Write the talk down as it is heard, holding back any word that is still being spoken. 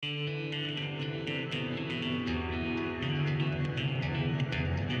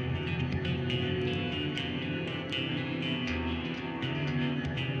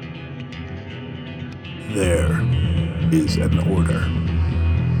is an order,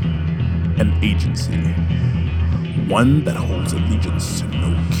 an agency, one that holds allegiance to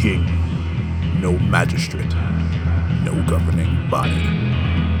no king, no magistrate, no governing body.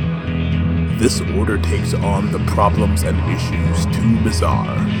 This order takes on the problems and issues too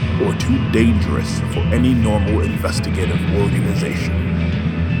bizarre or too dangerous for any normal investigative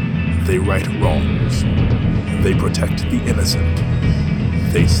organization. They right wrongs. They protect the innocent.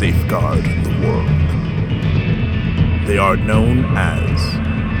 They safeguard the world. They are known as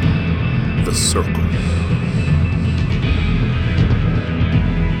the Circle.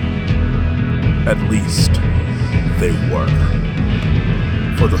 At least, they were.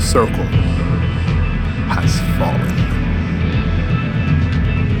 For the Circle has fallen.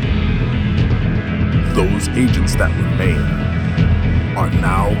 Those agents that remain are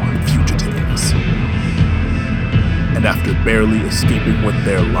now fugitives. And after barely escaping with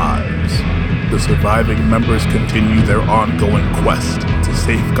their lives, the surviving members continue their ongoing quest to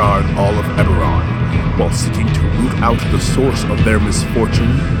safeguard all of Eberron while seeking to root out the source of their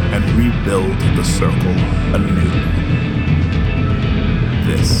misfortune and rebuild the Circle anew.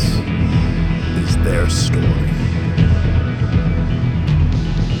 This is their story.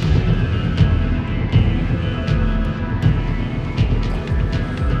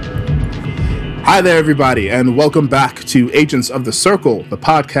 Hi there, everybody, and welcome back to Agents of the Circle, the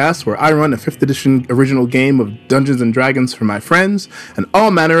podcast where I run a 5th edition original game of Dungeons & Dragons for my friends, and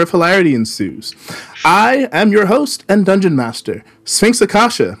all manner of hilarity ensues. I am your host and Dungeon Master, Sphinx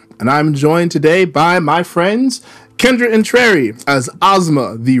Akasha, and I'm joined today by my friends, Kendra and Trary as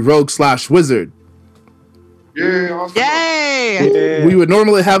Ozma, the rogue/wizard. Yay! We would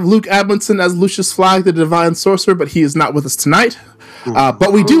normally have Luke Admonson as Lucius Flagg, the Divine Sorcerer, but he is not with us tonight.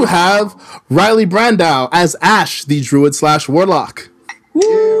 But we do have Riley Brandow as Ash, the Druid/Warlock.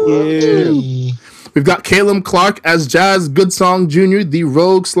 Yeah. We've got Caleb Clark as Jazz Goodsong Jr., the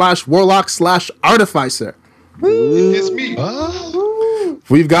Rogue/Warlock/Artificer. It's me.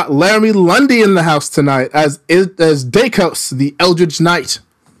 We've got Laramie Lundy in the house tonight as Dakos, the Eldritch Knight.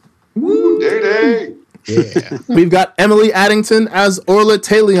 Day. Yeah. We've got Emily Addington as Orla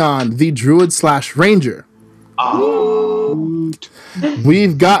Talion, the Druid/Ranger.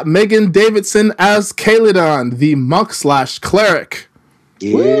 We've got Megan Davidson as Kalidon, the Monk/Cleric.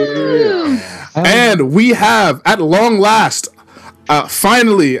 Yeah. And we have, at long last,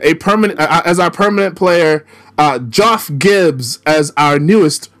 finally, a permanent as our permanent player, Joff Gibbs as our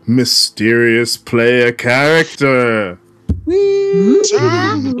newest mysterious player character. We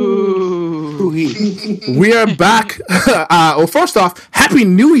are back. Well, first off, Happy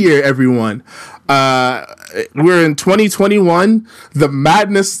New Year, everyone. We're in 2021. The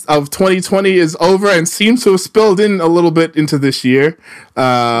madness of 2020 is over and seems to have spilled in a little bit into this year.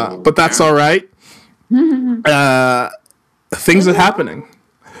 But that's all right. Things are happening.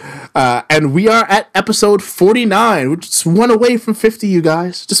 And we are at episode 49. We're just one away from 50, you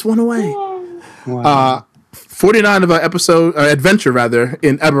guys. Just one away. Wow. 49 of our episode, adventure rather,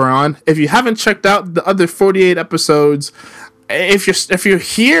 in Eberron. If you haven't checked out the other 48 episodes, if you're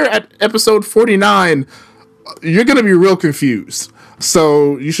here at episode 49, you're gonna be real confused.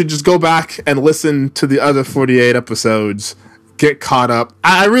 So you should just go back and listen to the other 48 episodes, get caught up.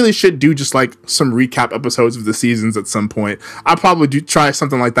 I really should do just like some recap episodes of the seasons at some point. I'll probably try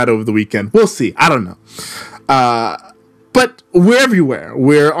something like that over the weekend. We'll see. I don't know. But we're everywhere.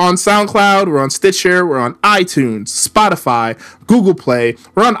 We're on SoundCloud, we're on Stitcher, we're on iTunes, Spotify, Google Play.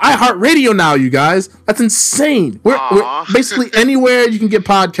 We're on iHeartRadio now, you guys. That's insane. We're basically anywhere you can get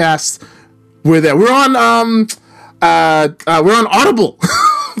podcasts. We're there. We're on Audible.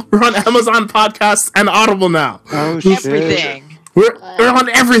 We're on Amazon Podcasts and Audible now. Oh, shit. Everything. We're on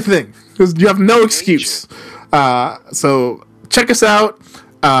everything because you have no excuse. So check us out.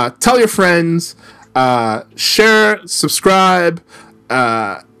 Tell your friends. Share, subscribe,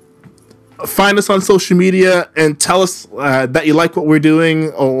 find us on social media, and tell us that you like what we're doing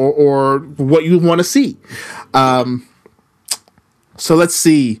or what you want to see. So let's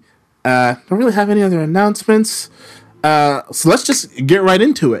see. Don't really have any other announcements. So let's just get right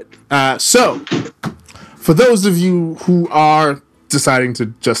into it. So, for those of you who are deciding to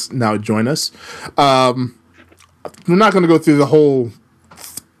just now join us, we're not going to go through the whole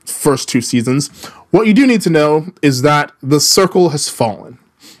first 2 seasons. What you do need to know is that the Circle has fallen.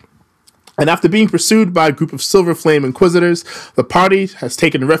 And after being pursued by a group of Silverflame Inquisitors, the party has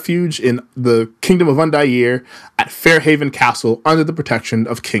taken refuge in the Kingdom of Undair at Fairhaven Castle under the protection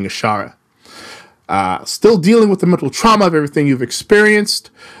of King Ashara. Still dealing with the mental trauma of everything you've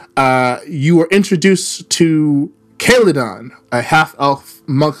experienced, you are introduced to Kalidon, a half-elf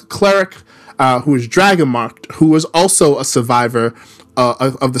monk cleric who is dragon marked, who was also a survivor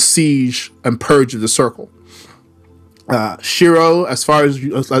of the siege and purge of the circle. Shiro, as far as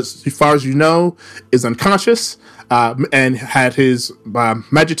you know, is unconscious and had his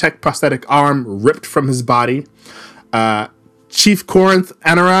Magitech prosthetic arm ripped from his body. Chief Corinth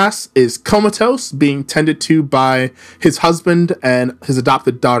Anaras is comatose, being tended to by his husband and his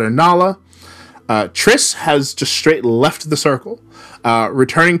adopted daughter Nala. Triss has just straight left the circle,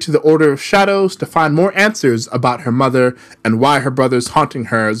 returning to the Order of Shadows to find more answers about her mother and why her brother's haunting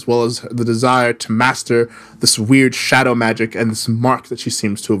her, as well as the desire to master this weird shadow magic and this mark that she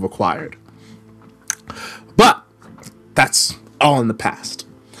seems to have acquired. But that's all in the past.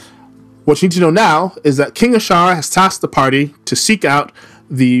 What you need to know now is that King Ashara has tasked the party to seek out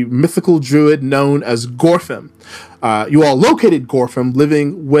the mythical druid known as Gorfim. You all located Gorfim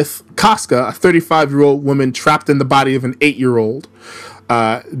living with Casca, a 35-year-old woman trapped in the body of an 8-year-old,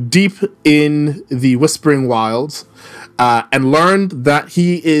 deep in the Whispering Wilds, and learned that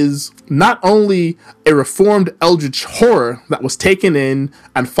he is not only a reformed eldritch horror that was taken in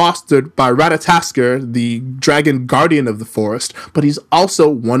and fostered by Ratatoskr, the dragon guardian of the forest, but he's also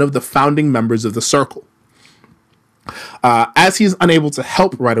one of the founding members of the Circle. As he's unable to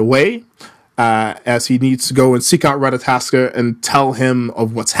help right away, as he needs to go and seek out Ratatoskr and tell him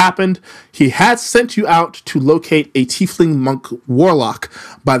of what's happened, he has sent you out to locate a tiefling monk warlock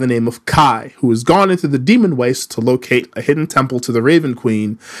by the name of Kai, who has gone into the Demon Waste to locate a hidden temple to the Raven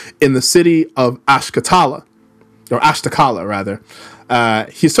Queen in the city of Ashtakala, rather.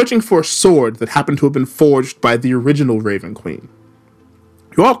 He's searching for a sword that happened to have been forged by the original Raven Queen.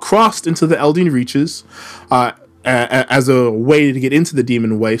 You all crossed into the Eldine Reaches as a way to get into the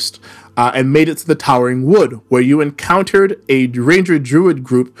Demon Waste, and made it to the Towering Wood, where you encountered a Ranger Druid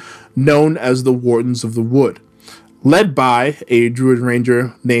group known as the Wardens of the Wood, led by a Druid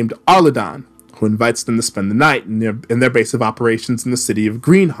Ranger named Arladon, who invites them to spend the night in their base of operations in the city of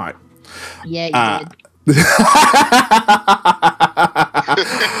Greenheart. Yeah, you did.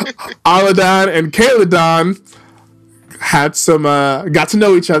 Arladon and Caeladon had some got to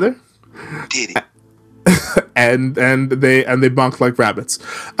know each other. Did it. and they bonked like rabbits.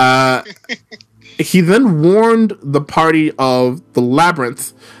 He then warned the party of the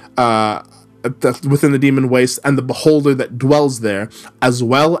labyrinth within the Demon Waste and the beholder that dwells there, as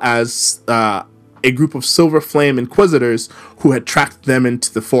well as a group of Silver Flame Inquisitors who had tracked them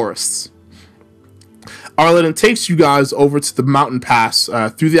into the forests. Arladon takes you guys over to the mountain pass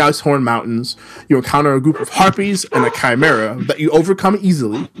through the Icehorn Mountains. You encounter a group of harpies and a chimera that you overcome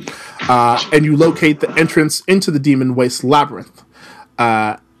easily, and you locate the entrance into the Demon Waste Labyrinth,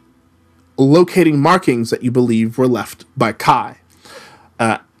 locating markings that you believe were left by Kai.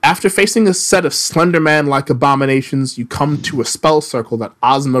 After facing a set of Slenderman-like abominations, you come to a spell circle that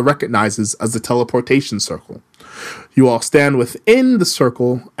Ozma recognizes as the teleportation circle. You all stand within the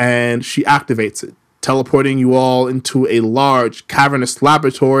circle, and she activates it, teleporting you all into a large, cavernous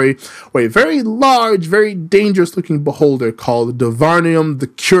laboratory where a very large, very dangerous-looking beholder called Devarnium the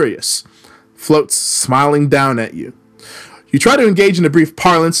Curious floats smiling down at you. You try to engage in a brief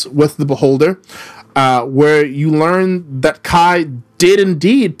parlance with the beholder, where you learn that Kai did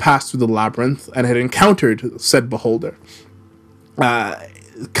indeed pass through the labyrinth and had encountered said beholder.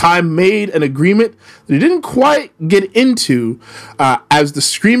 Kai made an agreement that he didn't quite get into, as the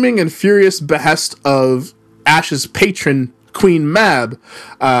screaming and furious behest of Ash's patron, Queen Mab,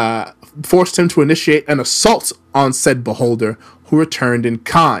 forced him to initiate an assault on said beholder, who returned in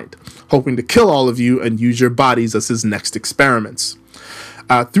kind, hoping to kill all of you and use your bodies as his next experiments.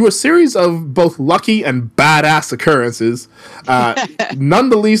 Through a series of both lucky and badass occurrences, none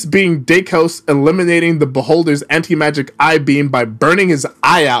the least being Dakos eliminating the Beholder's anti-magic eye beam by burning his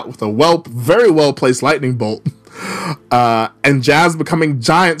eye out with a very well-placed lightning bolt, and Jazz becoming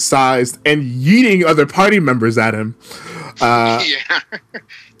giant-sized and yeeting other party members at him,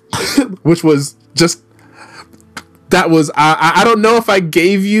 which was just... That was... I don't know if I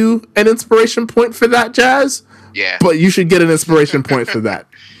gave you an inspiration point for that, Jazz. Yeah. But you should get an inspiration point for that.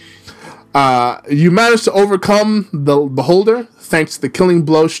 You managed to overcome the beholder thanks to the killing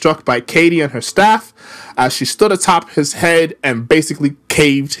blow struck by Katie and her staff, as she stood atop his head and basically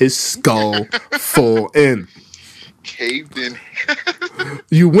caved his skull full in. Caved in.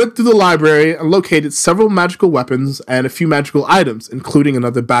 You went through the library and located several magical weapons and a few magical items, including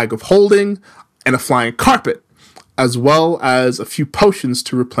another bag of holding and a flying carpet, as well as a few potions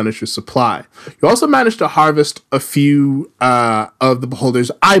to replenish your supply. You also managed to harvest a few of the beholder's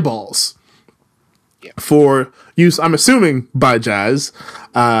eyeballs for use, I'm assuming, by Jazz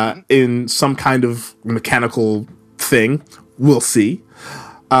in some kind of mechanical thing. We'll see.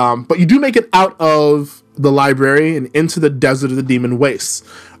 But you do make it out of the library and into the desert of the Demon Wastes,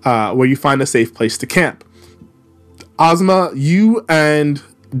 where you find a safe place to camp. Ozma, you and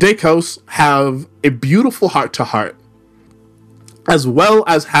Dakos have a beautiful heart-to-heart, as well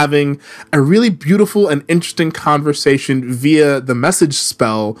as having a really beautiful and interesting conversation via the message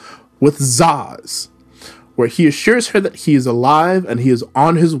spell with Zaz, where he assures her that he is alive and he is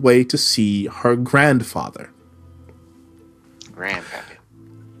on his way to see her grandfather. Grandpappy.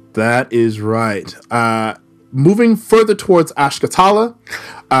 That is right. Moving further towards Ashkatala,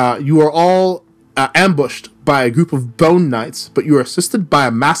 you are all ambushed by a group of bone knights, but you are assisted by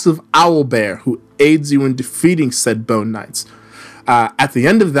a massive owl bear who aids you in defeating said bone knights. At the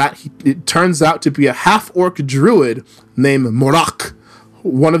end of that, it turns out to be a half-orc druid named Morak,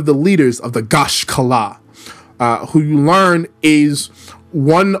 one of the leaders of the Gash Kala, who you learn is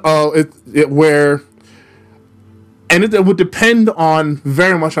one of where, and it would depend on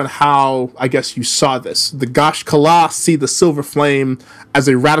very much on how I guess you saw this. The Gash Kala see the Silver Flame as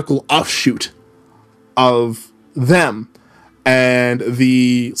a radical offshoot of them, and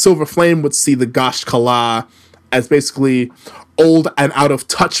the Silver Flame would see the Gash Kala as basically old and out of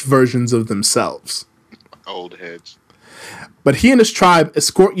touch versions of themselves. Old heads. But he and his tribe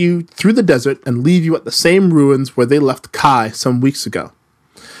escort you through the desert and leave you at the same ruins where they left Kai some weeks ago.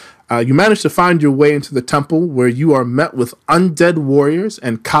 You manage to find your way into the temple, where you are met with undead warriors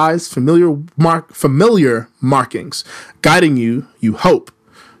and Kai's familiar markings, guiding you, you hope,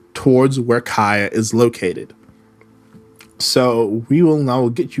 towards where Kaya is located. So we will now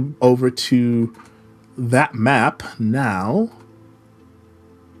get you over to that map now.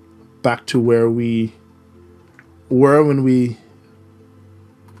 Back to where we were when we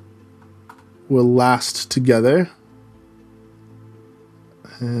were last together.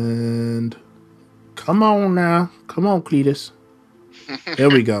 And come on now. Come on, Cletus. There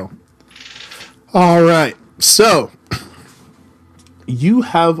we go. All right. So you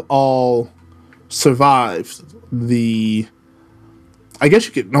have all survived the, I guess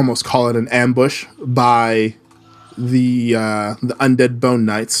you could almost call it an ambush by the undead bone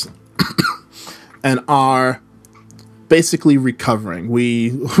knights, and are basically recovering.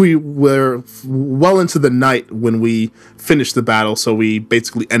 We were well into the night when we finished the battle, so we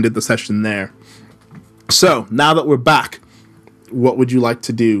basically ended the session there. So now that we're back, what would you like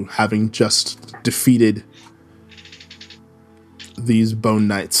to do, having just defeated these bone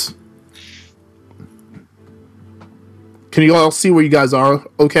knights? Can you all see where you guys are?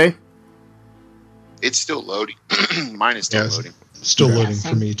 Okay. It's still loading. Mine is still loading. Still loading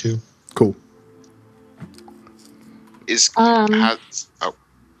for me too. Cool.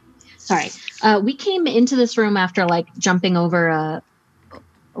 Sorry. We came into this room after like jumping over a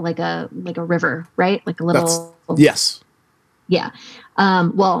river, right? Like a little. Yes. Yeah.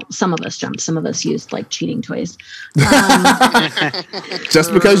 Well, some of us jumped. Some of us used like cheating toys.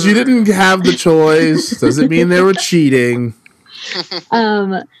 Just because you didn't have the choice doesn't mean they were cheating.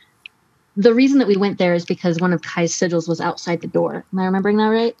 The reason that we went there is because one of Kai's sigils was outside the door. Am I remembering that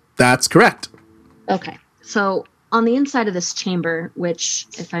right? That's correct. Okay. So on the inside of this chamber, which,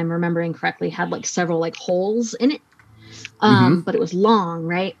 if I'm remembering correctly, had like several like holes in it, but it was long,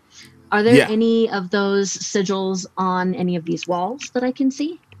 right? Are there any of those sigils on any of these walls that I can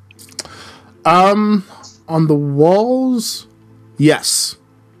see? On the walls, yes.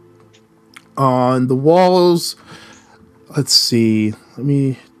 On the walls, let's see. Let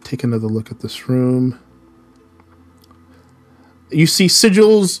me take another look at this room. You see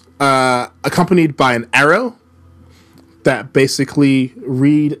sigils accompanied by an arrow that basically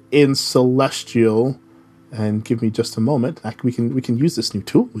read in Celestial. And give me just a moment. We can use this new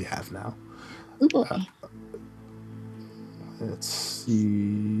tool we have now. Let's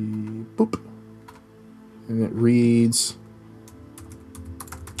see. Boop. And it reads.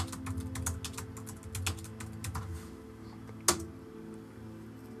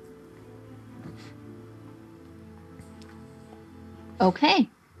 Okay.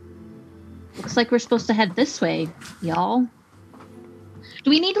 Looks like we're supposed to head this way, y'all. Do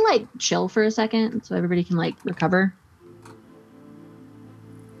we need to like chill for a second so everybody can like recover?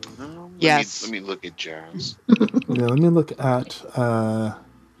 Yes. Let me look at Jazz. Yeah, let me look at. Let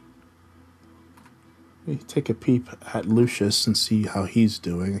me take a peep at Lucius and see how he's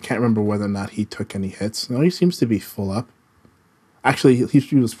doing. I can't remember whether or not he took any hits. No, he seems to be full up. Actually,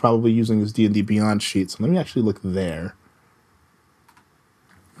 he was probably using his D&D Beyond sheet. So let me actually look there.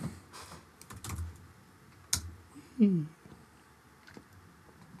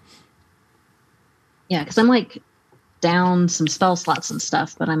 Yeah, because I'm like down some spell slots and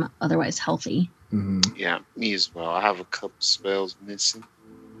stuff, but I'm otherwise healthy. Yeah, me as well. I have a couple spells missing.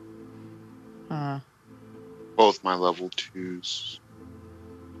 Both my level 2s.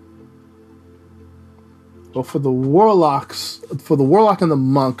 Well, for the warlock and the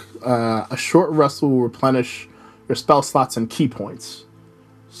monk, a short rest will replenish your spell slots and key points.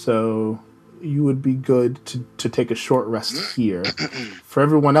 So you would be good to take a short rest here. For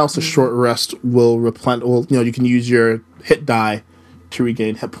everyone else, a short rest will replenish. Well, you can use your hit die to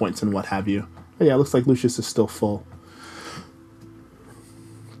regain hit points and what have you. But yeah, it looks like Lucius is still full.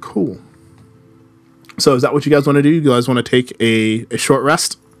 Cool. So is that what you guys want to do? You guys want to take a short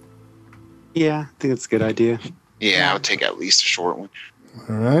rest? Yeah, I think that's a good idea. Yeah, I would take at least a short one.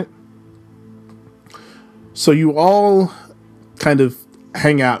 All right. So you all kind of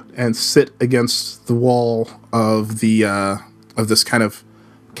hang out and sit against the wall of the of this kind of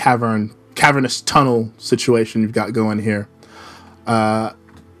cavernous tunnel situation you've got going here.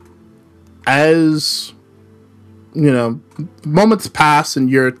 As moments pass and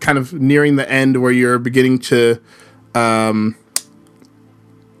you're kind of nearing the end where you're beginning to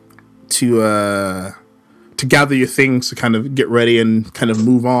gather your things to kind of get ready and kind of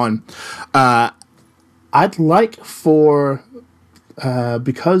move on. I'd like for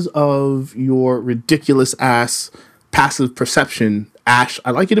because of your ridiculous ass passive perception, Ash,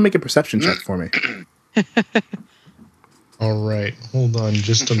 I'd like you to make a perception check for me. All right, hold on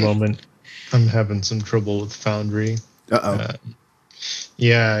just a moment. I'm having some trouble with Foundry.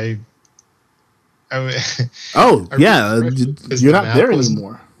 Yeah, you're not there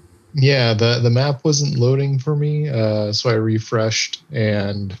anymore. Yeah, the map wasn't loading for me, so I refreshed,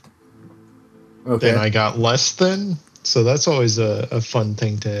 and then I got less than. So that's always a fun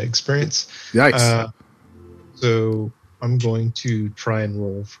thing to experience. Yikes. So I'm going to try and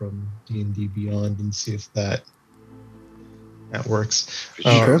roll from D&D Beyond and see if that works.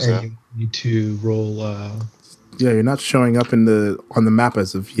 And you need to roll. Yeah, you're not showing up on the map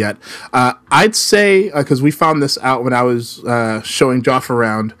as of yet. I'd say because we found this out when I was showing Joff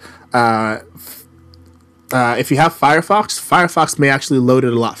around. If you have Firefox may actually load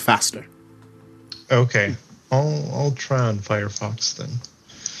it a lot faster. Okay, I'll try on Firefox then.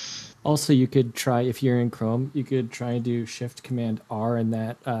 Also, you could try, if you're in Chrome, you could try and do Shift Command R, and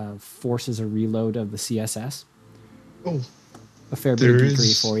that forces a reload of the CSS. Oh, a fair bit of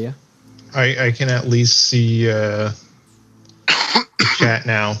degree for you. I can at least see the chat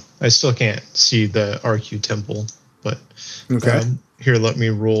now. I still can't see the RQ Temple, but here, let me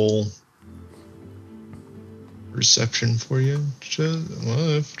roll perception for you.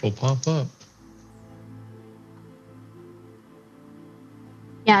 If it'll pop up.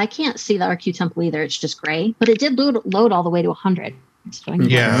 Yeah, I can't see the RQ Temple either. It's just gray, but it did load all the way to 100. So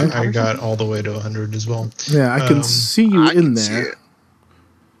I got all the way to 100 as well. Yeah, I can see you in there.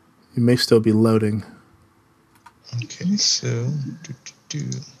 You may still be loading. Okay, so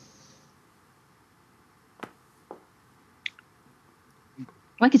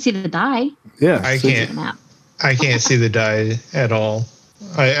I can see the die. Yeah, I can't see the die at all.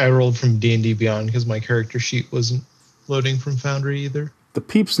 I rolled from D&D Beyond because my character sheet wasn't loading from Foundry either. The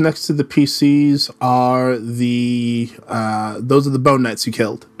peeps next to the PCs are those are the Bone Knights you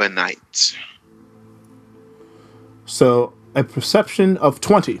killed. Bone Knights. So a perception of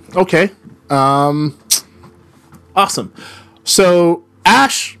 20. Okay. Awesome. So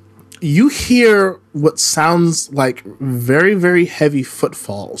Ash, you hear what sounds like very, very heavy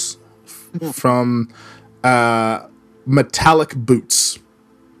footfalls from metallic boots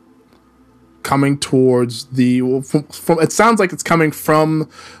coming towards from it sounds like it's coming from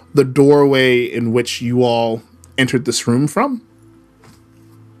the doorway in which you all entered this room from.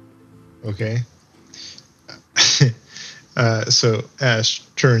 Okay. So Ash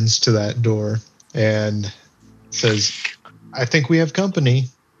turns to that door and says, I think we have company.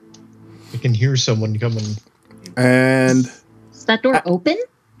 I can hear someone coming. And is that door open?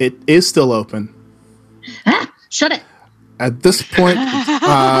 It is still open. Shut it. At this point,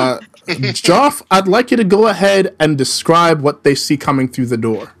 Joff, I'd like you to go ahead and describe what they see coming through the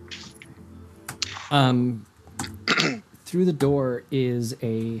door. Through the door is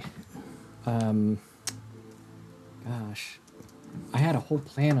a gosh, I had a whole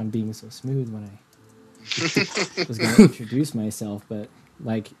plan on being so smooth when I was going to introduce myself, but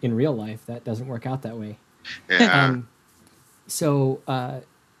like in real life, that doesn't work out that way. Yeah. So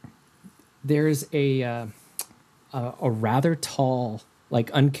there's a rather tall,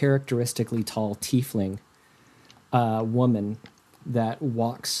 like uncharacteristically tall tiefling woman that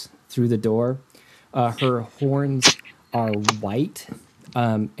walks through the door. Her horns are white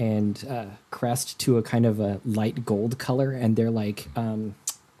and crest to a kind of a light gold color, and they're like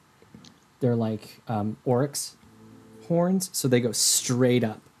oryx horns, so they go straight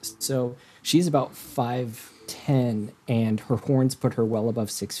up. So She's about 5'10", and her horns put her well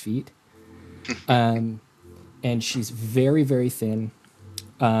above 6 feet. And she's very, very thin.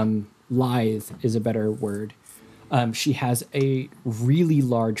 Lithe is a better word. She has a really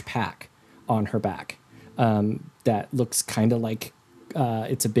large pack on her back that looks kind of like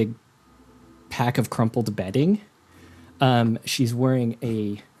it's a big pack of crumpled bedding. She's wearing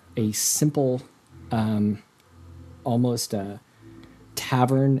a simple, almost a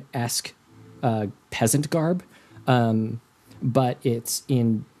tavern-esque peasant garb, but it's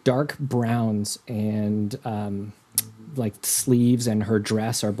in dark browns, and like sleeves and her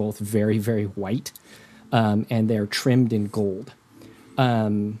dress are both very, very white, and they're trimmed in gold.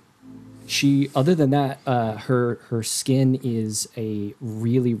 Other than that, her skin is a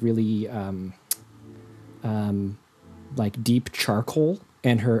really, really like deep charcoal,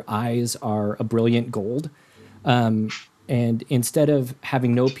 and her eyes are a brilliant gold. And instead of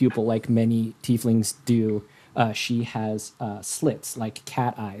having no pupil like many tieflings do, she has slits like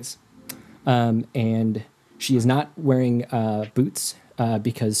cat eyes. And she is not wearing boots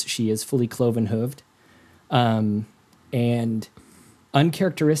because she is fully cloven-hooved. And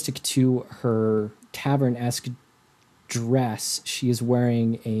uncharacteristic to her tavern-esque dress, she is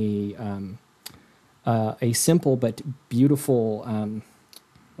wearing a simple but beautiful,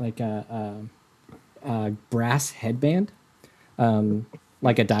 like a brass headband,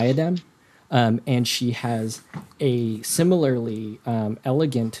 like a diadem. And she has a similarly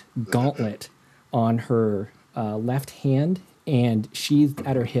elegant gauntlet on her left hand, and sheathed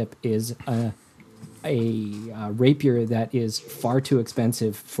at her hip is a rapier that is far too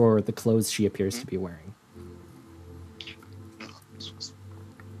expensive for the clothes she appears to be wearing.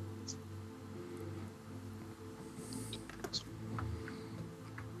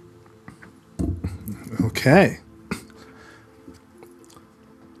 Okay.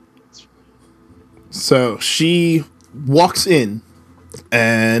 So she walks in,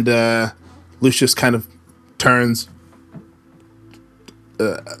 and Lucius kind of turns.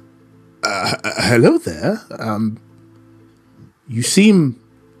 Hello there. You seem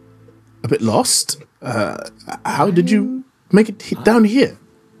a bit lost. How did you make it down here?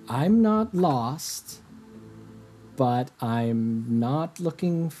 I'm not lost, but I'm not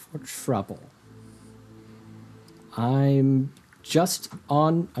looking for trouble. I'm just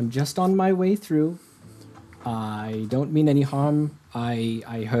on my way through. I don't mean any harm.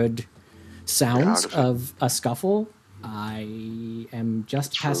 I heard sounds of a scuffle. I am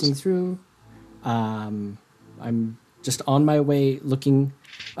just passing through. I'm just on my way looking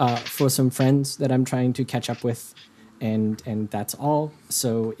for some friends that I'm trying to catch up with, and that's all.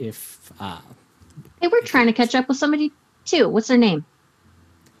 So if hey, we're trying to catch up with somebody too. What's their name?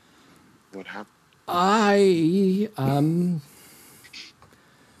 What happened? I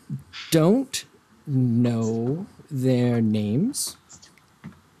don't know their names.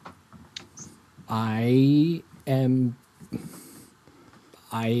 I am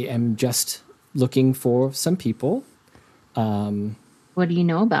just looking for some people. What do you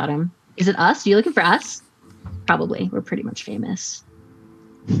know about him? Is it us? Are you looking for us? Probably. We're pretty much famous.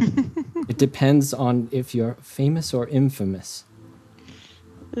 It depends on if you're famous or infamous.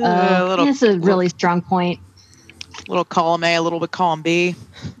 That's a really strong point. Little column A, a little bit column B.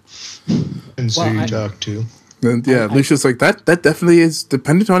 And so you talk to. And yeah, Lucius like that definitely is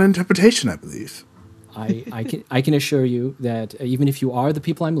dependent on interpretation, I believe. I can assure you that even if you are the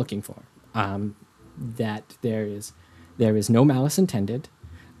people I'm looking for, that there is no malice intended,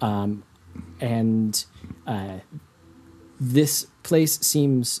 and this place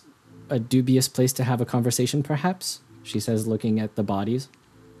seems a dubious place to have a conversation. Perhaps, she says, looking at the bodies.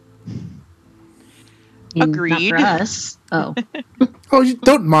 Agreed. Not for us. Oh. Oh, you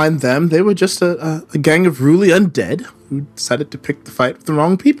don't mind them. They were just a gang of ruly undead who decided to pick the fight with the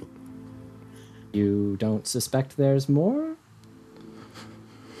wrong people. You don't suspect there's more?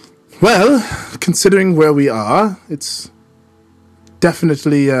 Well, considering where we are, it's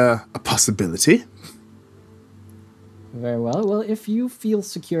definitely a possibility. Very well. Well, if you feel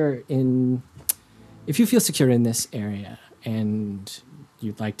secure in this area and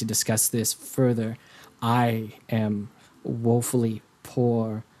you'd like to discuss this further, I am woefully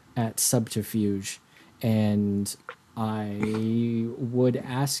poor at subterfuge, and I would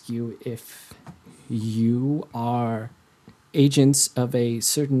ask you if you are agents of a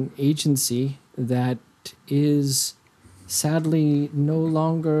certain agency that is sadly no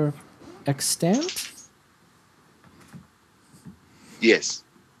longer extant. Yes.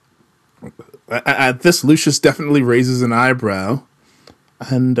 At this, Lucius definitely raises an eyebrow.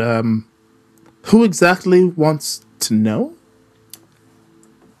 And who exactly wants to know?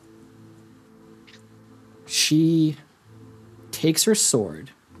 she takes her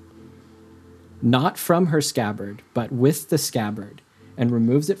sword, not from her scabbard, but with the scabbard, and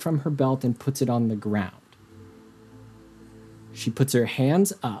removes it from her belt and puts it on the ground. She puts her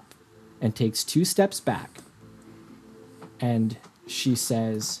hands up and takes 2 steps back, and she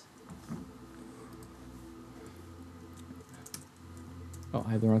says, oh,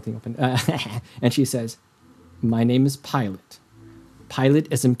 I have the wrong thing open. And she says, my name is Pilot. Pilot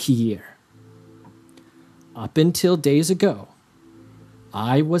Ezemkiir. Up until days ago,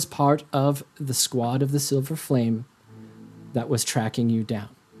 I was part of the squad of the Silver Flame that was tracking you down.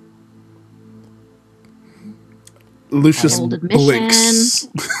 Lucius blinks.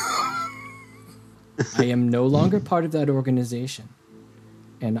 I am no longer part of that organization,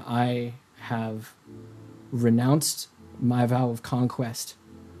 and I have renounced my vow of conquest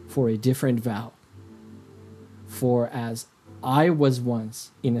for a different vow. For as I was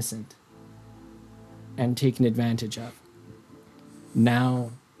once innocent and taken advantage of,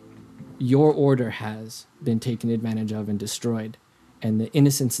 now your order has been taken advantage of and destroyed, and the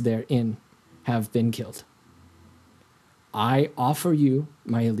innocents therein have been killed. I offer you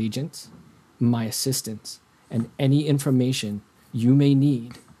my allegiance, my assistance, and any information you may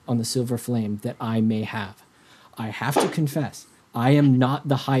need on the Silver Flame that I may have. I have to confess, I am not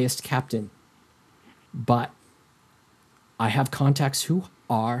the highest captain, but I have contacts who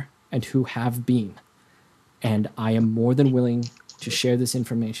are and who have been, and I am more than willing to share this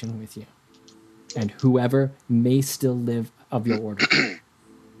information with you and whoever may still live of your order.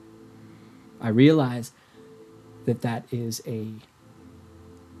 I realize that that is a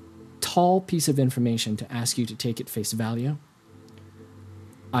tall piece of information to ask you to take at face value.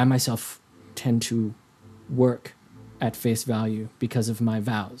 I myself tend to work at face value because of my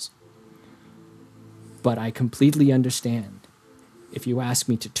vows. But I completely understand if you ask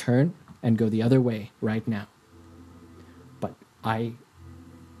me to turn and go the other way right now. But I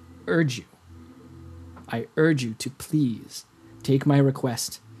urge you to please take my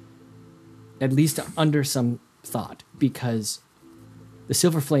request at least under some thought, because the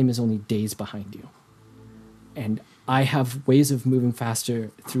Silver Flame is only days behind you. And I have ways of moving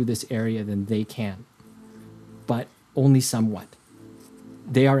faster through this area than they can, but only somewhat.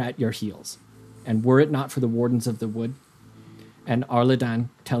 They are at your heels. And were it not for the Wardens of the Wood and Arladan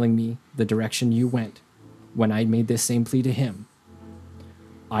telling me the direction you went when I made this same plea to him,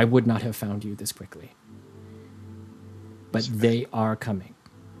 I would not have found you this quickly. But they are coming.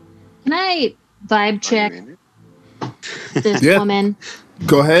 Can I vibe check this woman?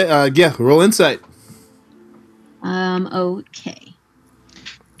 Go ahead. Roll insight. Okay.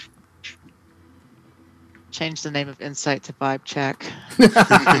 Change the name of Insight to Vibe Check.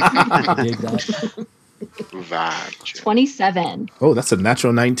 Vibe check. 27. Oh, that's a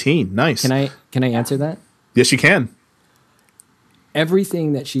natural 19. Nice. Can I answer that? Yes, you can.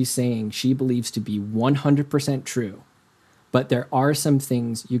 Everything that she's saying, she believes to be 100% true. But there are some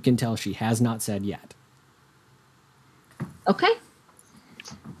things you can tell she has not said yet. Okay.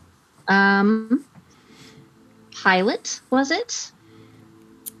 Pilot, was it?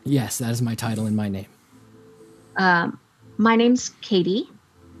 Yes, that is my title and my name. My name's Katie,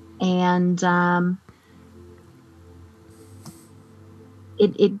 and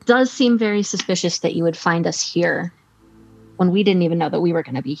it does seem very suspicious that you would find us here when we didn't even know that we were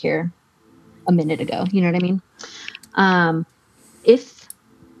going to be here a minute ago. You know what I mean? If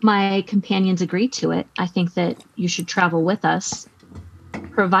my companions agree to it, I think that you should travel with us,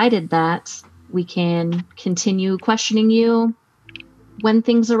 provided that we can continue questioning you when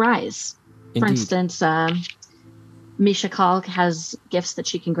things arise. Indeed. For instance, Misha Kalk has gifts that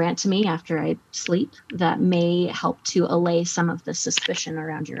she can grant to me after I sleep that may help to allay some of the suspicion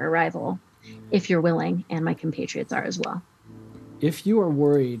around your arrival, if you're willing, and my compatriots are as well. If you are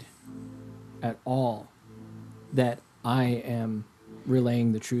worried at all that I am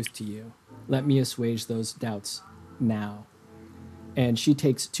relaying the truth to you, let me assuage those doubts now. And she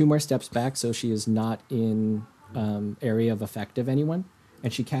takes 2 more steps back, so she is not in area of effect of anyone,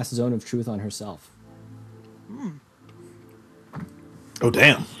 and she casts Zone of Truth on herself. Oh,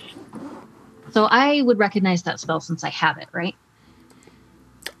 damn. So I would recognize that spell since I have it, right?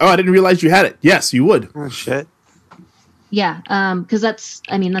 Oh, I didn't realize you had it. Yes, you would. Oh, shit. Yeah, because that's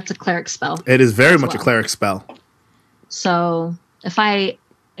a cleric spell. It is very much a cleric spell. So if I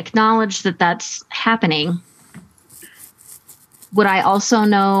acknowledge that that's happening, would I also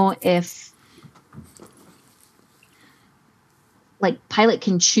know if, Pilot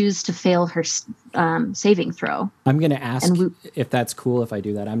can choose to fail her saving throw? I'm going to ask if that's cool if I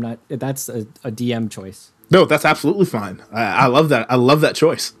do that. I'm not. That's a DM choice. No, that's absolutely fine. I love that. I love that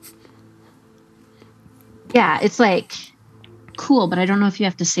choice. Yeah, it's like cool, but I don't know if you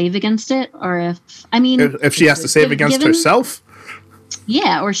have to save against it or if she has to save against herself.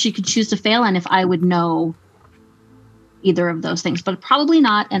 Yeah, or she could choose to fail, and if I would know either of those things, but probably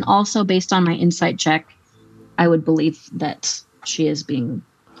not. And also, based on my insight check, I would believe that she is being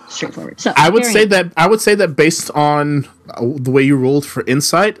straightforward. So I would say that based on the way you rolled for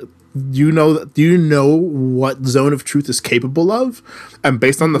insight, you know what Zone of Truth is capable of, and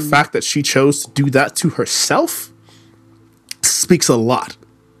based on the fact that she chose to do that to herself, speaks a lot.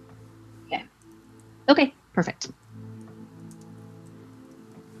 Okay, perfect.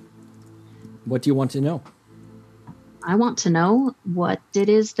 What do you want to know? I want to know what it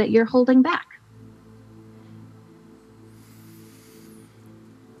is that you're holding back.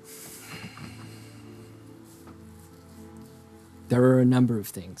 There are a number of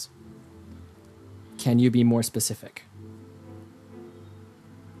things. Can you be more specific?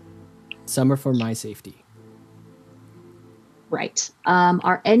 Some are for my safety. Right.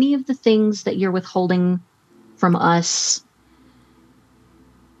 Are any of the things that you're withholding from us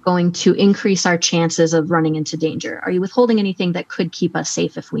going to increase our chances of running into danger? Are you withholding anything that could keep us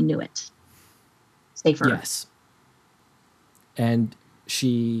safe if we knew it? Safer. Yes. And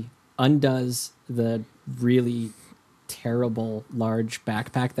she undoes the really terrible large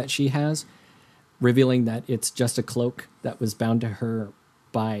backpack that she has, revealing that it's just a cloak that was bound to her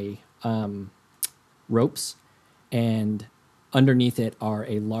by ropes, and underneath it are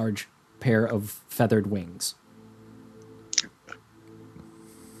a large pair of feathered wings.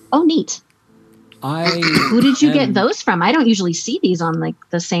 Oh, neat. Who did you get those from? I don't usually see these on like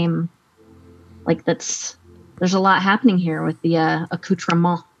the same, like there's a lot happening here with the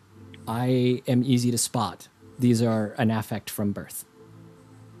accoutrement. I am easy to spot. These are an affect from birth.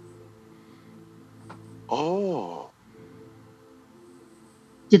 Oh. Oh.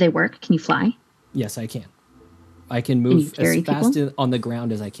 Do they work? Can you fly? Yes, I can. I can move as fast on the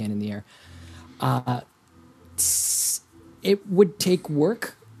ground as I can in the air. It would take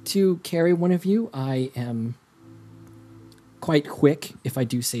work to carry one of you. I am quite quick, if I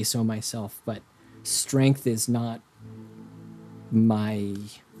do say so myself, but strength is not my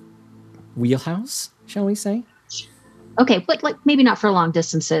wheelhouse, shall we say? Okay, but like maybe not for long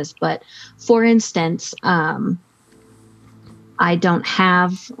distances, but for instance, I don't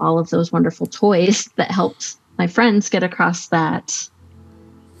have all of those wonderful toys that helped my friends get across that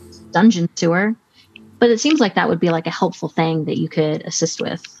dungeon sewer, but it seems like that would be like a helpful thing that you could assist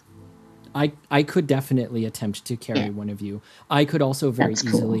with. I could definitely attempt to carry one of you. I could also very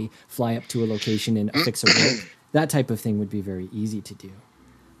easily fly up to a location and affix a rope. That type of thing would be very easy to do.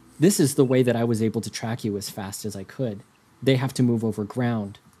 This is the way that I was able to track you as fast as I could. They have to move over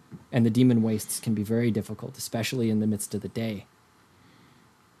ground, and the demon wastes can be very difficult, especially in the midst of the day.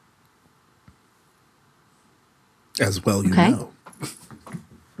 As well, you know.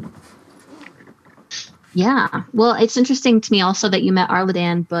 Yeah. Well, it's interesting to me also that you met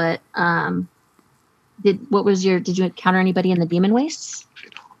Arladan, but did you encounter anybody in the demon wastes?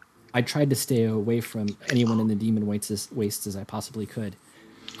 I tried to stay away from anyone in the demon wastes as I possibly could.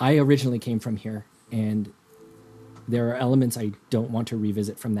 I originally came from here, and there are elements I don't want to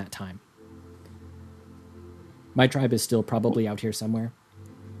revisit from that time. My tribe is still probably out here somewhere.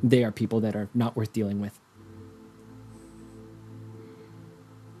 They are people that are not worth dealing with.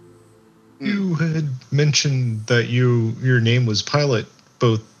 You had mentioned that your name was Pilot,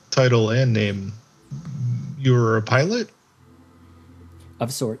 both title and name. You were a pilot?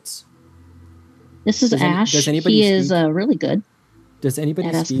 Of sorts. This is Ash. He is really good. Does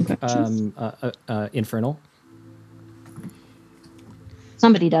anybody speak Infernal?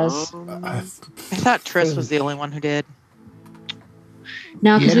 Somebody does. I thought Triss was the only one who did.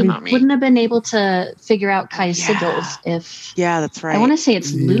 No, because we wouldn't have been able to figure out Kai's sigils if... Yeah, that's right. I want to say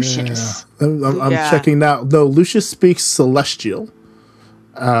it's Lucius. I'm checking now. No, Lucius speaks Celestial.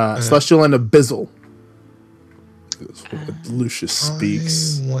 Celestial and Abyssal. That's what Lucius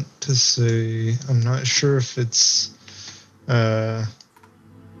speaks. I want to say... I'm not sure if it's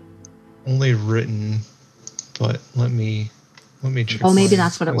only written, but let me check. Oh, maybe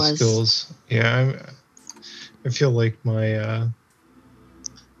that's what it was. Skills. Yeah, I feel like my...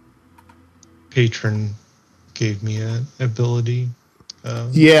 patron gave me an ability.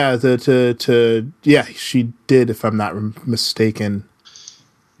 She did, if I'm not mistaken.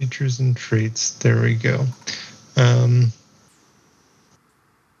 Features and traits. There we go.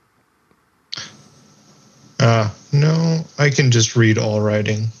 No, I can just read all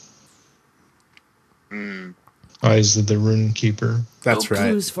writing. Eyes of the Rune Keeper. That's right.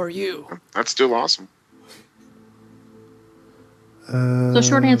 Clues for you. That's still awesome. So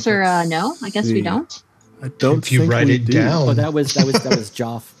short answer, no. I guess we don't. I don't if you think write we it do. down. Oh, that was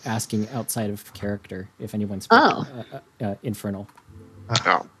Joff asking outside of character if anyone spoke Infernal.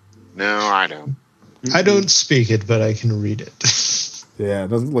 Oh, no, I don't. I don't speak it, but I can read it. Yeah, it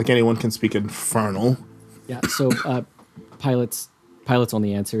doesn't look like anyone can speak Infernal. Yeah, so Pilot's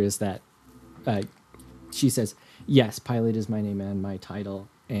only answer is that she says, yes, Pilot is my name and my title,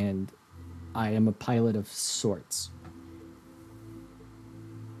 and I am a pilot of sorts.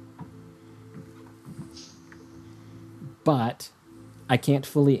 But I can't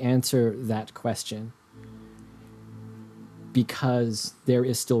fully answer that question because there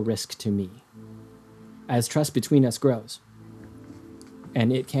is still risk to me. As trust between us grows,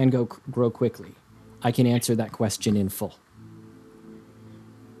 and it can grow quickly, I can answer that question in full.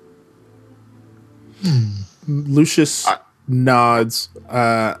 Lucius nods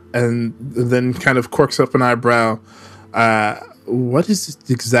and then kind of quirks up an eyebrow. What is it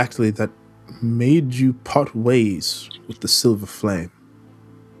exactly that made you part ways with the Silver Flame?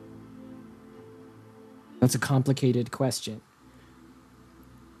 That's a complicated question.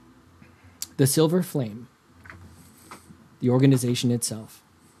 The Silver Flame, the organization itself,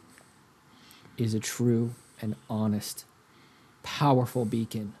 is a true and honest, powerful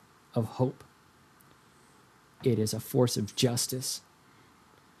beacon of hope. It is a force of justice.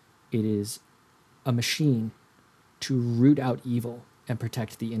 It is a machine to root out evil and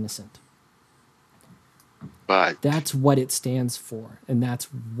protect the innocent. But that's what it stands for, and that's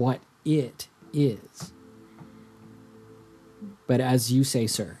what it is. But as you say,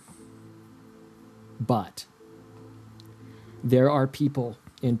 sir, but there are people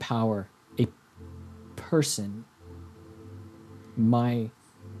in power, a person, my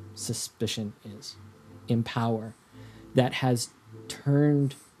suspicion is, in power, that has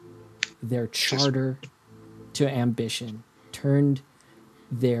turned their charter to ambition, turned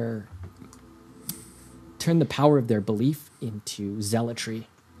the power of their belief into zealotry,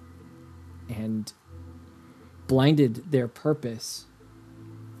 and blinded their purpose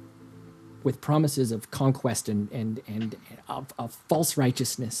with promises of conquest and of false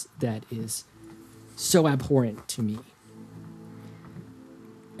righteousness that is so abhorrent to me.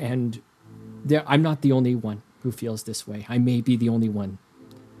 And I'm not the only one who feels this way. I may be the only one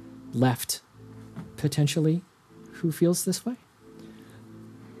left, potentially, who feels this way.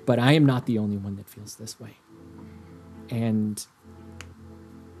 But I am not the only one that feels this way. And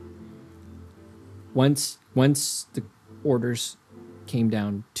once the orders came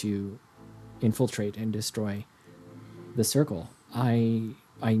down to infiltrate and destroy the circle, I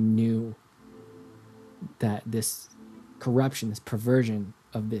knew that this corruption, this perversion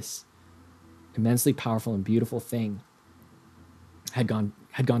of this immensely powerful and beautiful thing had gone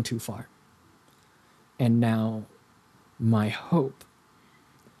too far. And now my hope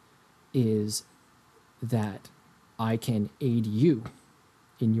is that I can aid you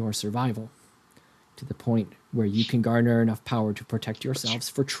in your survival to the point where you can garner enough power to protect yourselves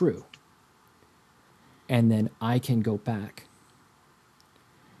for true. And then I can go back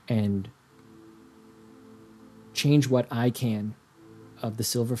and change what I can of the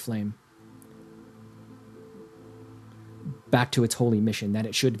Silver Flame back to its holy mission that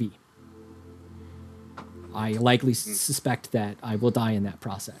it should be. I likely suspect that I will die in that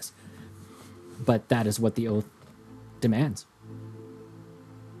process. But that is what the oath demands.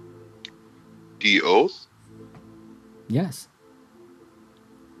 The oath? Yes.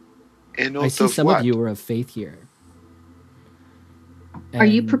 An oath I see of some what? of you are of faith here. Are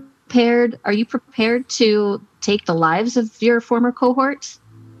you prepared? Are you prepared to take the lives of your former cohorts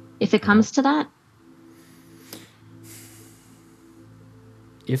if it comes to that?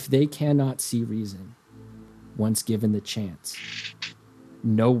 If they cannot see reason, once given the chance,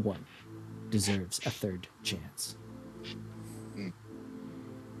 no one deserves a third chance.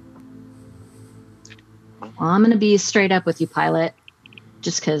 Well, I'm going to be straight up with you, Pilot,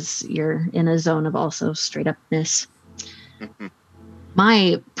 just because you're in a zone of also straight upness.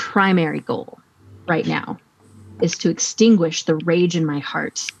 My primary goal right now is to extinguish the rage in my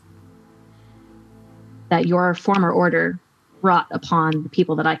heart that your former order brought upon the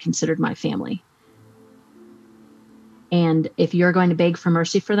people that I considered my family. And if you're going to beg for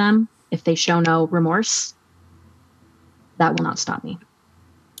mercy for them, if they show no remorse, that will not stop me.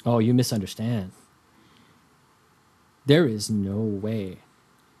 Oh, you misunderstand. There is no way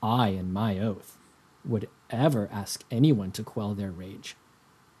I, in my oath, would ever ask anyone to quell their rage,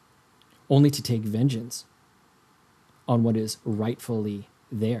 only to take vengeance on what is rightfully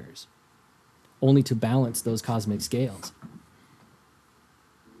theirs, only to balance those cosmic scales.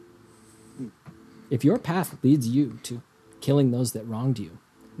 If your path leads you to killing those that wronged you,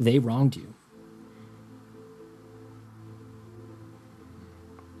 they wronged you.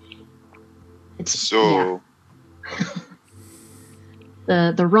 So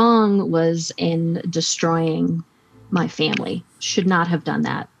the wrong was in destroying my family. Should not have done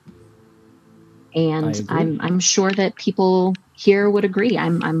that. And I'm sure that people here would agree.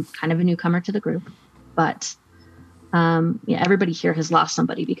 I'm kind of a newcomer to the group, but everybody here has lost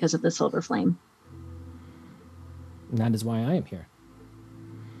somebody because of the Silver Flame. And that is why I am here.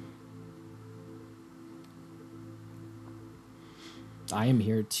 I am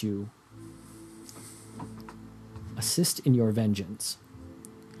here to assist in your vengeance.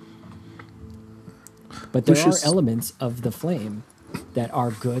 But there are elements of the flame that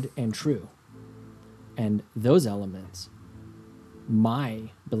are good and true. And those elements,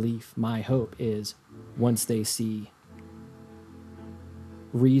 my belief, my hope is once they see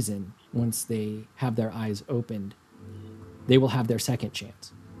reason, once they have their eyes opened, they will have their second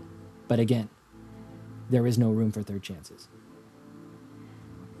chance. But again, there is no room for third chances.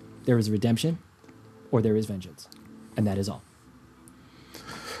 There is redemption or there is vengeance. And that is all.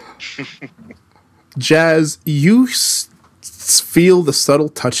 Jazz, you feel the subtle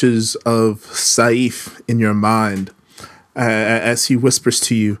touches of Saif in your mind as he whispers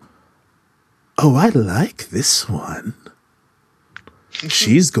to you, "Oh, I like this one.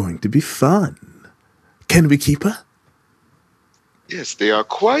 She's going to be fun. Can we keep her?" Yes, they are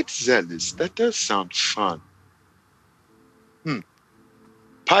quite zealous. That does sound fun.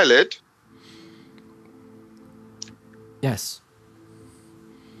 Pilot? Yes.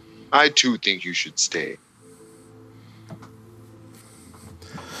 I too think you should stay.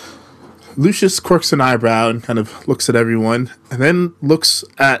 Lucius quirks an eyebrow and kind of looks at everyone, and then looks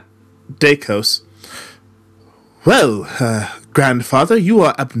at Dakos. "Well, grandfather, you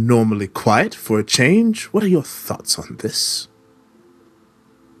are abnormally quiet for a change. What are your thoughts on this?"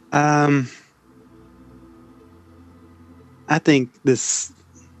 I think this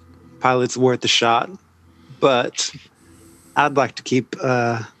pilot's worth a shot, but I'd like to keep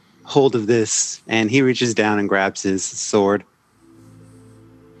hold of this. And he reaches down and grabs his sword.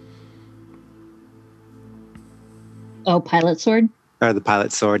 Oh, pilot sword? Or the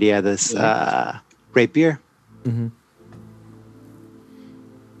pilot sword, yeah, this rapier. Mm-hmm.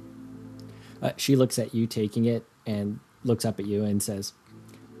 She looks at you taking it and looks up at you and says,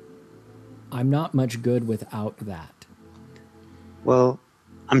 "I'm not much good without that." Well,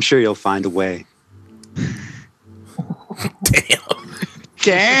 I'm sure you'll find a way.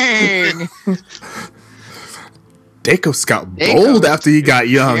 Dang. Dakos got bold after he got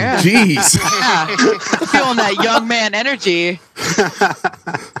young. Yeah. Jeez. Yeah. Feeling that young man energy.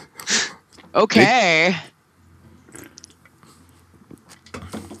 Okay.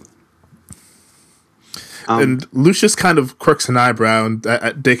 And Lucius kind of quirks an eyebrow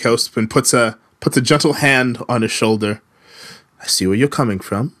at Dakos and puts a gentle hand on his shoulder. "I see where you're coming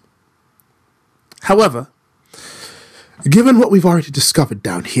from. However, given what we've already discovered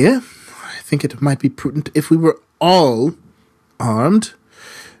down here, I think it might be prudent if we were all armed.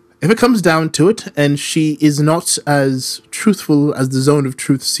 If it comes down to it, and she is not as truthful as the Zone of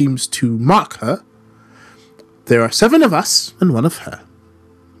Truth seems to mock her, there are 7 of us and 1 of her."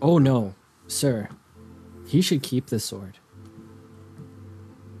 Oh no, sir. He should keep the sword.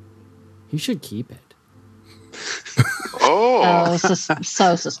 He should keep it. Oh,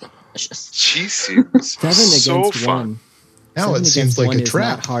 So suspicious. she seems 7 so against fun. 1. Now 7 it seems against like 1 a is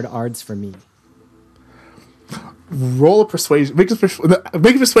trap. not hard odds for me. Roll a persuasion. Make a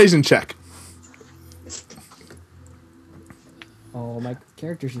persuasion check. Oh, my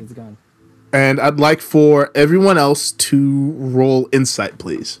character sheet's gone. And I'd like for everyone else to roll insight,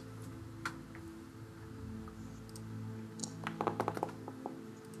 please.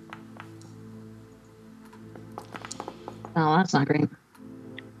 Oh, that's not great.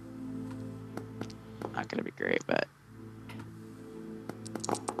 Not gonna be great, but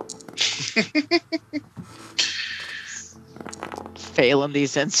failing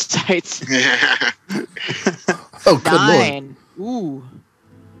these insights. Oh, good lord. 9. Ooh.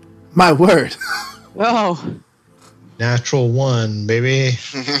 My word. Oh. Natural 1, baby.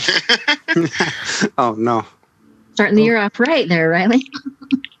 Oh, no. Starting the year off right there, Riley.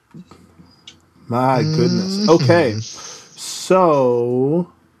 My goodness. Okay.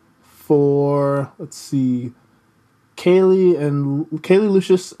 So, for, let's see, Kaylee,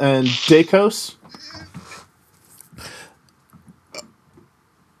 Lucius, and Dakos,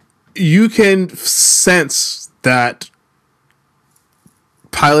 you can sense that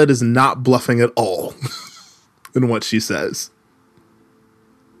Pilot is not bluffing at all in what she says.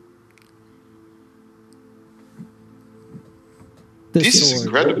 The This is sword,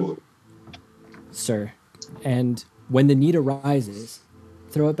 incredible. sir. And when the need arises,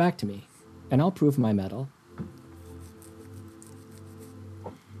 throw it back to me. And I'll prove my mettle.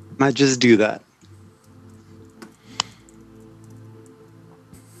 Might just do that.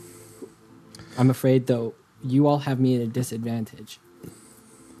 I'm afraid, though, you all have me at a disadvantage.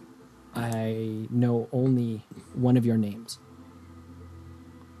 I know only one of your names.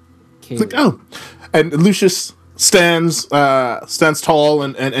 It's like, oh. And Lucius stands tall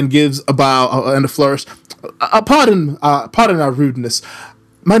and gives a bow and a flourish. Pardon our rudeness.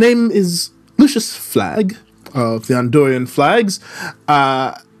 My name is Lucius Flagg of the Andorian Flags.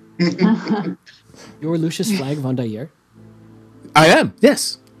 You're Lucius Flagg von Dyer? I am,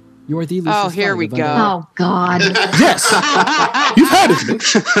 yes. You're the Lucius Flagg here we von go. Dyer. Oh, God. Yes. You've heard of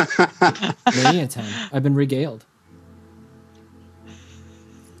me. Many a time. I've been regaled.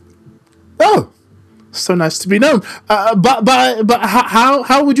 Oh, so nice to be known. But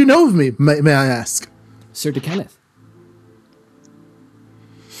how would you know of me, may I ask? Sir DeKenneth.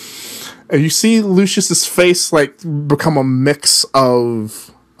 And you see Lucius's face like become a mix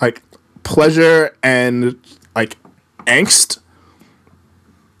of like pleasure and like angst.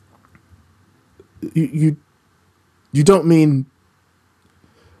 You don't mean.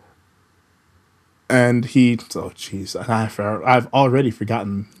 And he, oh jeez, I've already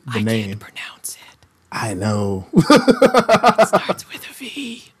forgotten the name. I can't pronounce it. I know. It starts with a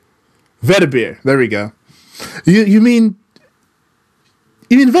V. Vedibir. There we go. You mean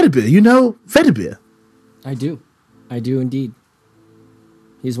Vedibir? You know Vedibir? I do indeed.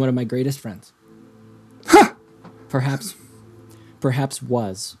 He's one of my greatest friends. Huh. Perhaps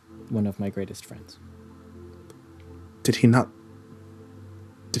was one of my greatest friends. Did he not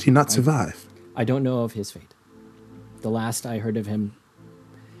survive? I don't know of his fate. The last I heard of him,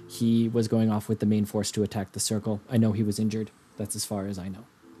 he was going off with the main force to attack the circle. I know he was injured. That's as far as I know.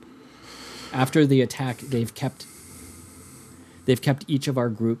 After the attack, they've kept each of our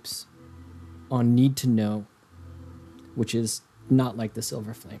groups on need to know, which is not like the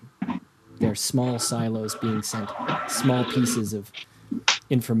Silver Flame. They're small silos being sent, small pieces of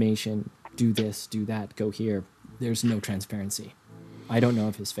information. Do this, do that, go here. There's no transparency. I don't know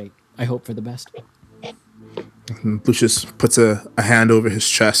of his fate. I hope for the best. Lucius puts a hand over his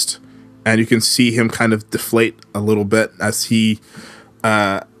chest, and you can see him kind of deflate a little bit as he,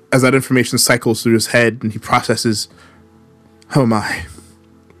 as that information cycles through his head, and he processes, oh my.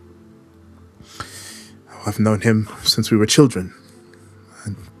 Oh, I've known him since we were children.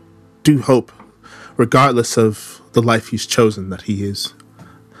 I do hope, regardless of the life he's chosen, that he is,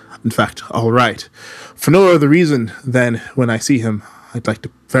 in fact, all right. For no other reason than when I see him, I'd like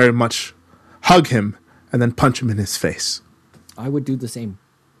to very much hug him and then punch him in his face. I would do the same.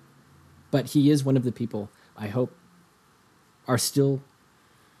 But he is one of the people I hope are still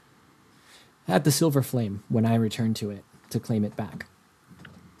at the Silver Flame when I return to it to claim it back.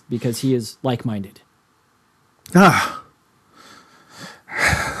 Because he is like-minded. Ah,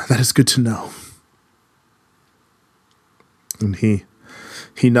 that is good to know. And he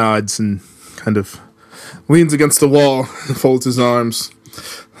nods and kind of leans against the wall and folds his arms.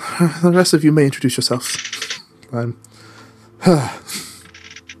 The rest of you may introduce yourselves.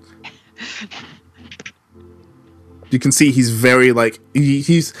 You can see he's very like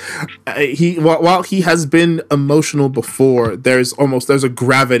while he has been emotional before, there's a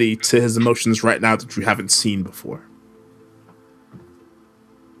gravity to his emotions right now that you haven't seen before.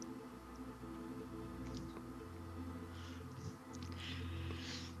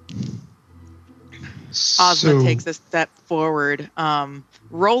 Ozma takes a step forward,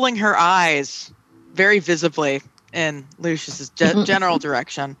 rolling her eyes very visibly in Lucius's general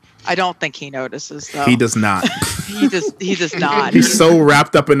direction. I don't think he notices, though. He does not. He does not. He's so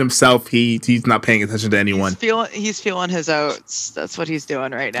wrapped up in himself, he's not paying attention to anyone. He's feeling his oats. That's what he's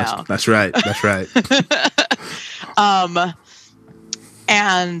doing right now. That's right.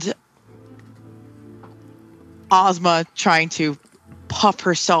 And Ozma trying to puff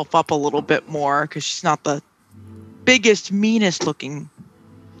herself up a little bit more because she's not the biggest, meanest looking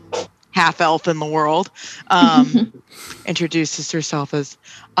half elf in the world. Introduces herself as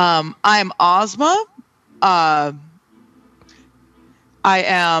I'm Ozma. I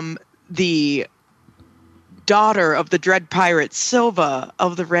am the daughter of the dread pirate Silva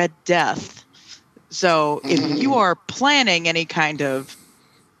of the Red Death. So if you are planning any kind of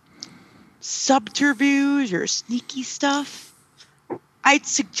subterfuge or sneaky stuff, I'd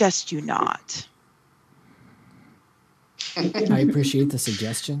suggest you not. I appreciate the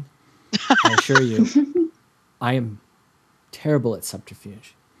suggestion. I assure you, I am terrible at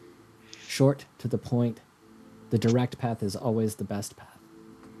subterfuge. Short, to the point, the direct path is always the best path.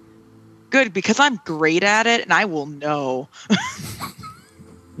 Good, because I'm great at it, and I will know.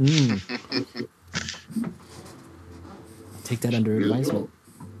 take that under advisement.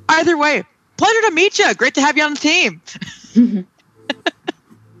 Either way, pleasure to meet you. Great to have you on the team.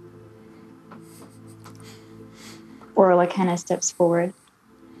 Orla kind of steps forward.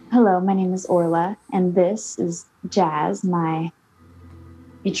 Hello, my name is Orla, and this is Jazz, my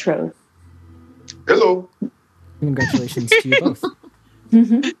betrothed. Hello. Congratulations to you both.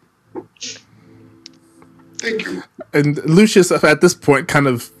 Thank you. And Lucius, at this point, kind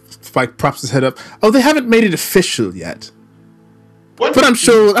of like props his head up. Oh, they haven't made it official yet. What? But I'm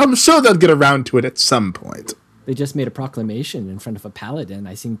sure they'll get around to it at some point. They just made a proclamation in front of a paladin.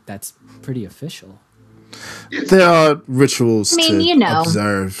 I think that's pretty official. There are rituals to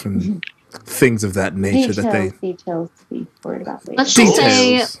observe and things of that nature details to be worried about later. Let's just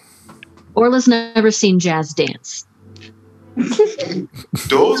say Orla's never seen Jazz dance.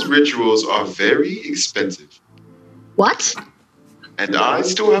 Those rituals are very expensive. What? And I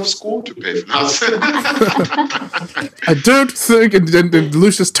still have school to pay for. I don't think, and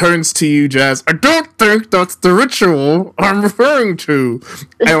Lucius turns to you, Jazz. I don't think that's the ritual I'm referring to.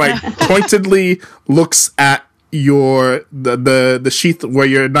 And like pointedly looks at the sheath where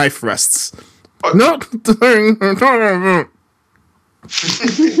your knife rests. Not the thing I'm talking about.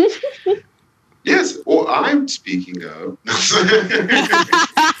 Yes, or I'm speaking of.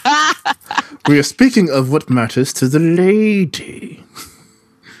 We are speaking of what matters to the lady.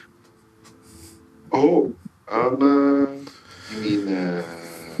 Oh, you mean,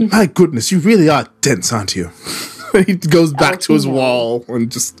 My goodness, you really are dense, aren't you? He goes back to his wall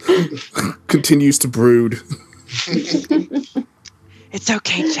and just continues to brood. It's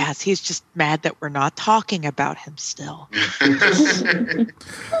okay, Jazz. He's just mad that we're not talking about him still.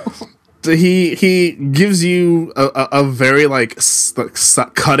 He gives you a very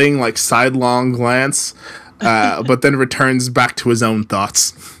cutting sidelong glance, but then returns back to his own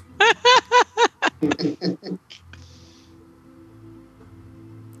thoughts.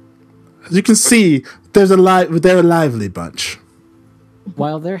 As you can see, they're a lively bunch.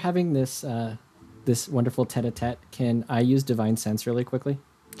 While they're having this this wonderful tete-a-tete, can I use Divine Sense really quickly?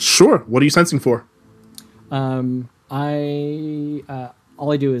 Sure. What are you sensing for? All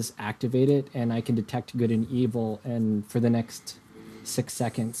I do is activate it, and I can detect good and evil. And for the next 6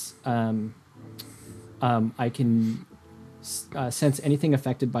 seconds, I can sense anything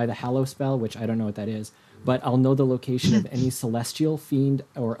affected by the Hallow spell, which I don't know what that is. But I'll know the location of any celestial, fiend,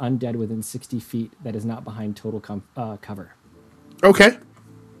 or undead within 60 feet that is not behind total cover. Okay.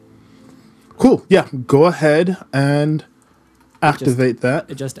 Cool. Yeah. Go ahead and activate that.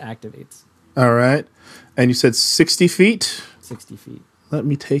 It just activates. All right. And you said 60 feet? 60 feet. Let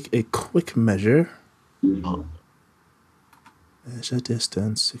me take a quick measure. Measure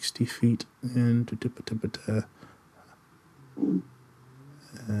distance, 60 feet. And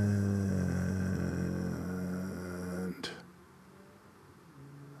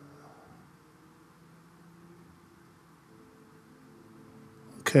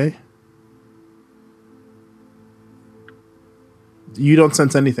okay. You don't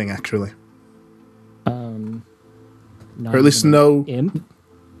sense anything, actually. Or at least no imp.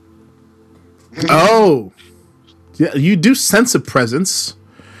 Oh, yeah, you do sense a presence,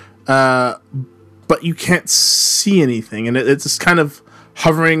 but you can't see anything, and it's just kind of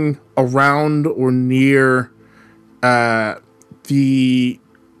hovering around or near the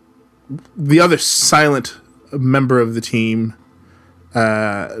other silent member of the team,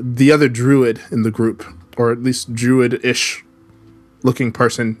 the other druid in the group, or at least druid-ish looking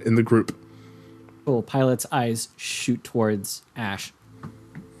person in the group. Cool. Pilot's eyes shoot towards Ash.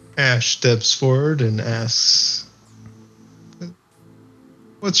 Ash steps forward and asks,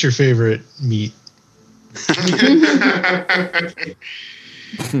 "What's your favorite meat?"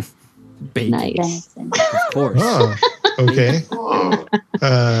 Bacon. Nice. Of course. Oh, okay.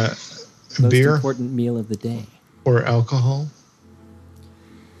 Most Beer important meal of the day. or alcohol?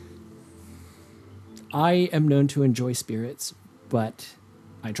 I am known to enjoy spirits, but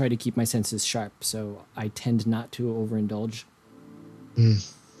I try to keep my senses sharp, so I tend not to overindulge.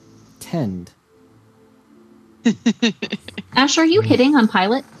 Tend. Ash, are you hitting on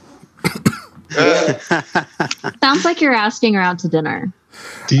Pilot? Sounds like you're asking her out to dinner.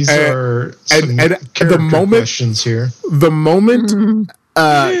 These are some the moment questions here. The moment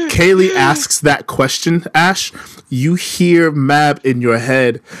Kaylee asks that question, Ash, you hear Mab in your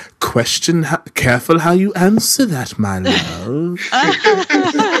head. Careful how you answer that, my love.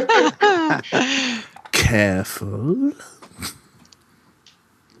 Careful.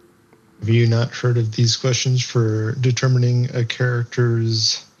 Have you not heard of these questions for determining a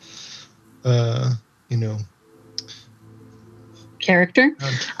character's, Character?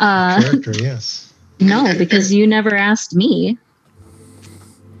 character? Yes. No, because you never asked me.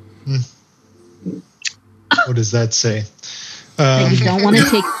 What does that say? That you don't want to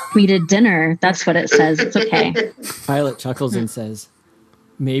take me to dinner. That's what it says. It's okay. Pilot chuckles and says,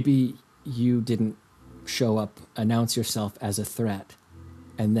 maybe you didn't show up, announce yourself as a threat,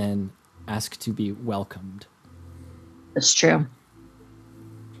 and then ask to be welcomed. That's true.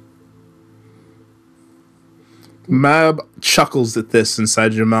 Mab chuckles at this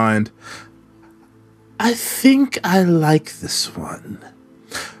inside your mind. I think I like this one.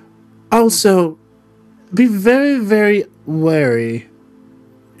 Also, be very, very wary.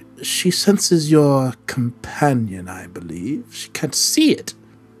 She senses your companion, I believe. She can't see it,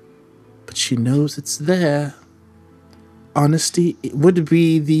 but she knows it's there. Honesty would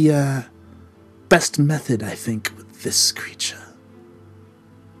be the best method, I think, with this creature.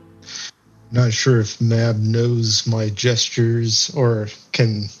 Not sure if Mab knows my gestures or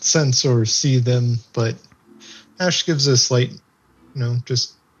can sense or see them, but Ash gives a slight,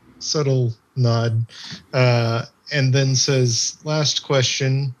 just subtle nod, and then says, last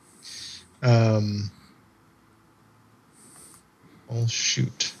question. Oh,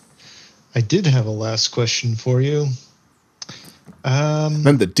 shoot. I did have a last question for you.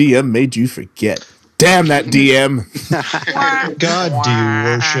 Then the DM made you forget. Damn that DM. God do you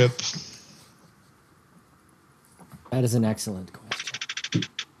worship? That is an excellent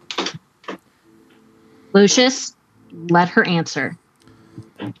question. Lucius, let her answer.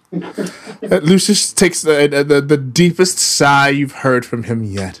 Lucius takes the deepest sigh you've heard from him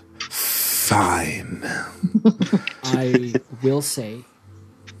yet. Fine. I will say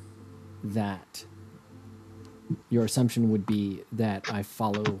that your assumption would be that I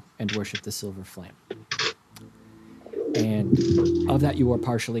follow and worship the Silver Flame. And of that, you are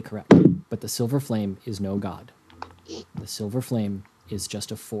partially correct. But the Silver Flame is no god. The Silver Flame is just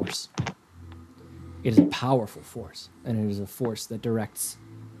a force. It is a powerful force, and it is a force that directs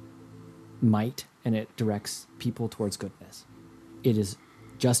might, and it directs people towards goodness. It is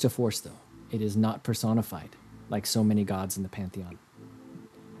just a force, though. It is not personified like so many gods in the Pantheon.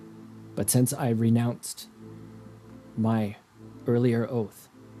 But since I renounced my earlier oath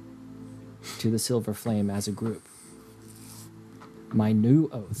to the Silver Flame as a group, my new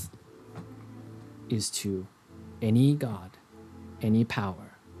oath is to any god, any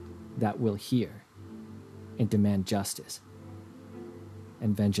power that will hear and demand justice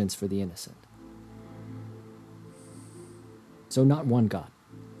and vengeance for the innocent. So not one god,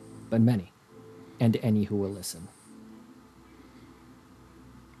 but many, and any who will listen.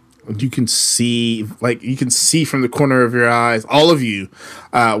 You can see from the corner of your eyes, all of you,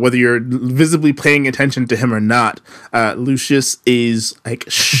 whether you're visibly paying attention to him or not, Lucius is like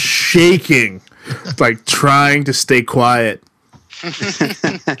shaking, like trying to stay quiet.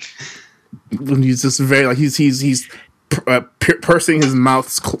 He's just very like he's pursing his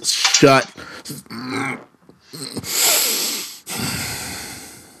mouth shut.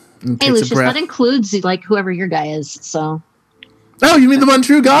 Hey, Lucius, that includes like whoever your guy is. So. Oh, you mean the one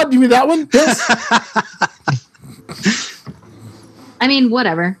true God? You mean that one? Yes. I mean,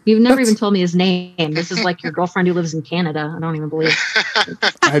 whatever. You've never even told me his name. This is like your girlfriend who lives in Canada. I don't even believe.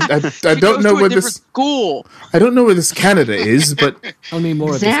 I don't know where this school. I don't know where this Canada is, but tell me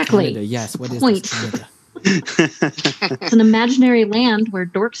more exactly. of this Canada. Yes, what is this Canada? It's an imaginary land where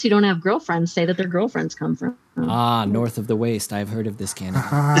dorks who don't have girlfriends say that their girlfriends come from. Ah, north of the waste. I've heard of this Canada.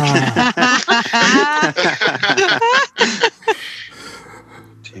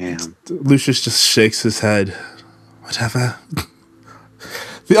 Damn. Lucius just shakes his head. Whatever.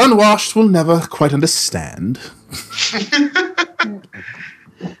 The unwashed will never quite understand.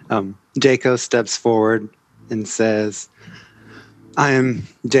 Jaco steps forward and says, I am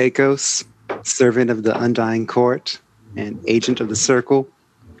Jacos, servant of the Undying Court and agent of the Circle.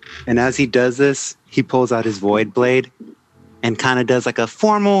 And as he does this, he pulls out his Void Blade and kind of does like a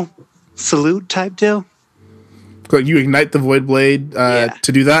formal salute type deal. You ignite the Void Blade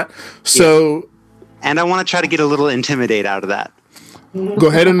to do that. So, yeah. And I want to try to get a little intimidate out of that. Go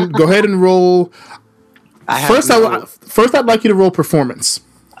ahead and roll. First, I'd like you to roll performance.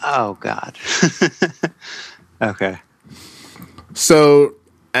 Oh God. Okay. So,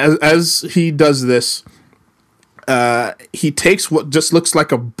 as he does this, he takes what just looks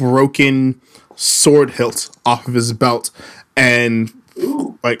like a broken sword hilt off of his belt and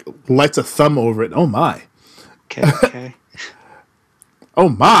like lights a thumb over it. Oh my. Okay. Oh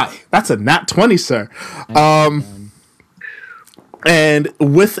my, that's a nat 20, sir. And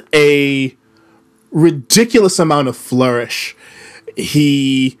with a ridiculous amount of flourish,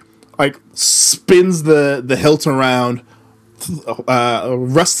 he like spins the hilt around,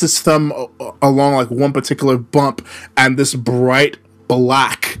 rests his thumb along like one particular bump, and this bright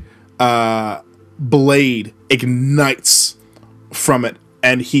black blade ignites from it,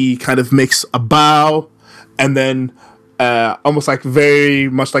 and he kind of makes a bow, and then almost like very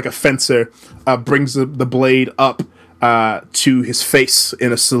much like a fencer, brings the blade up to his face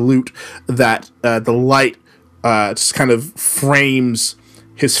in a salute that the light just kind of frames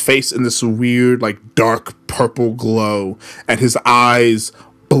his face in this weird, like, dark purple glow, and his eyes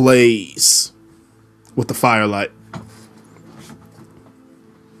blaze with the firelight.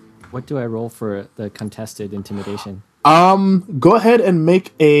 What do I roll for the contested intimidation? Go ahead and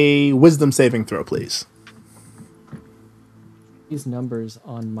make a wisdom saving throw, please. These numbers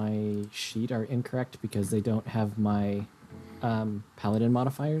on my sheet are incorrect because they don't have my paladin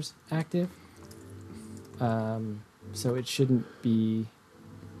modifiers active. So it shouldn't be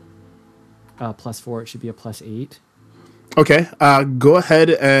 +4. It should be a +8. Okay. Go ahead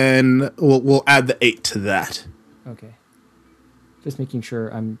and we'll add the 8 to that. Okay. Just making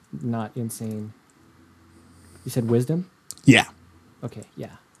sure I'm not insane. You said wisdom? Yeah. Okay,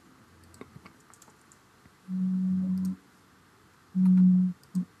 yeah.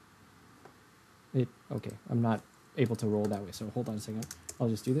 Okay, I'm not able to roll that way, so hold on a second. I'll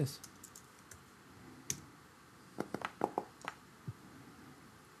just do this.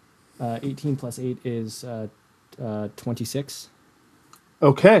 Uh, 18 plus 8 is 26.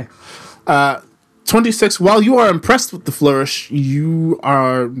 Okay. 26. While you are impressed with the flourish, you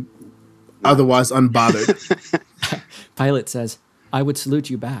are otherwise unbothered. Pilot says, I would salute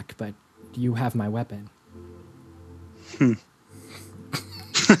you back, but you have my weapon. I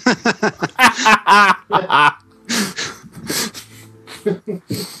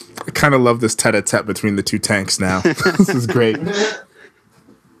kind of love this tete-a-tete between the two tanks now. This is great.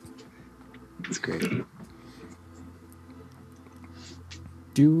 It's great.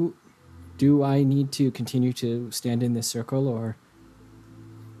 Do I need to continue to stand in this circle, or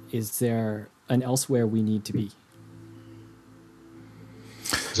is there an elsewhere we need to be?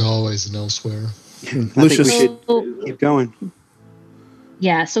 There's always an elsewhere. I think we should keep going.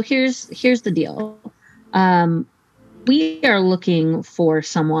 Yeah, so here's the deal. We are looking for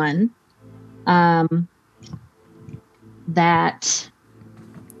someone that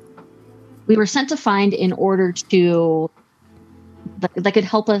we were sent to find in order to that could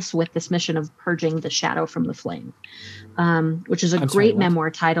help us with this mission of purging the shadow from the flame, which is a great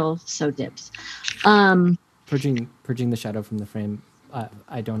memoir title. So dibs. Purging the shadow from the flame.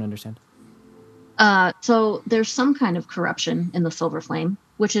 I don't understand. So there's some kind of corruption in the silver flame,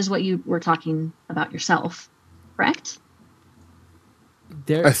 which is what you were talking about yourself, correct?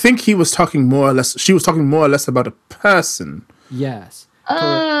 I think he was talking more or less. She was talking more or less about a person. Yes.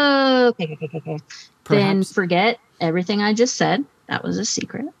 Okay. Then forget everything I just said. That was a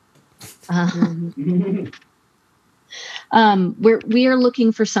secret. We are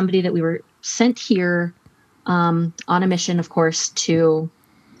looking for somebody that we were sent here on a mission, of course, to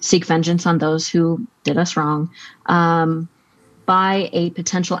seek vengeance on those who did us wrong, by a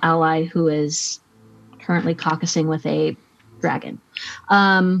potential ally who is currently caucusing with a dragon.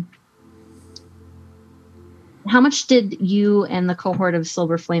 How much did you and the cohort of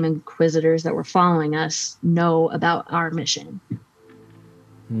Silver Flame Inquisitors that were following us know about our mission?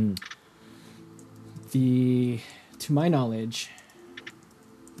 To my knowledge,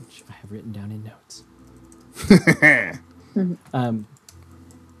 which I have written down in notes,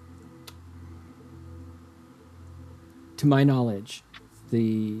 to my knowledge,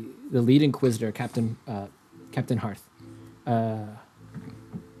 the lead Inquisitor, Captain Hearth, a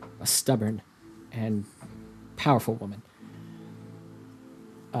stubborn and powerful woman,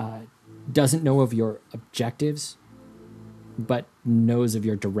 doesn't know of your objectives, but knows of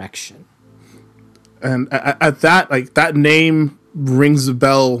your direction. And at that, like, that name rings a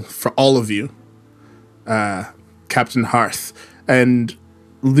bell for all of you, Captain Hearth. And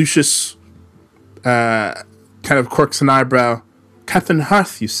Lucius kind of quirks an eyebrow. Captain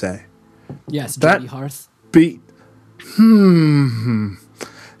Hearth, you say? Yes, Jody Hearth.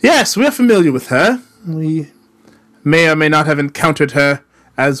 Yes, we are familiar with her. We may or may not have encountered her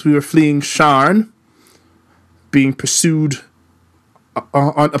as we were fleeing Sharn, being pursued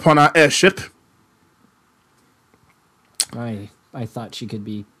upon our airship. I thought she could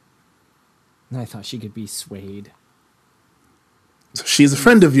be swayed. So she's a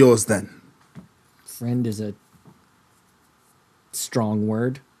friend of yours, then? Friend is a strong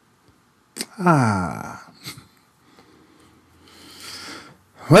word.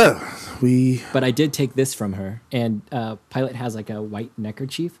 Well, But I did take this from her, and Pilot has like a white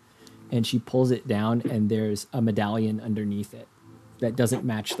neckerchief, and she pulls it down, and there's a medallion underneath it that doesn't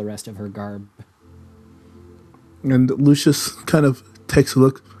match the rest of her garb. And Lucius kind of takes a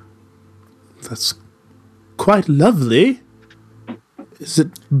look. That's quite lovely. Does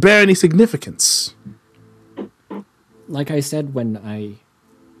it bear any significance? Like I said when I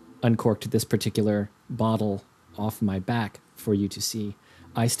uncorked this particular bottle off my back for you to see,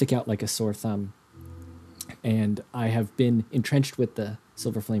 I stick out like a sore thumb. And I have been entrenched with the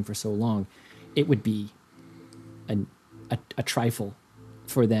Silver Flame for so long, it would be a trifle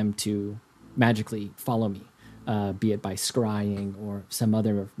for them to magically follow me, be it by scrying or some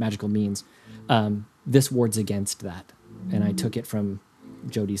other magical means. This wards against that. And I took it from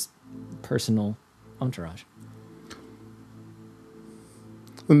Jody's personal entourage.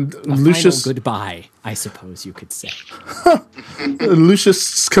 And A Lucius, final goodbye, I suppose you could say.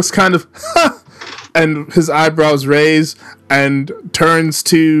 Lucius just kind of, and his eyebrows raise and turns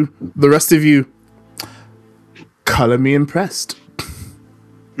to the rest of you. Color me impressed.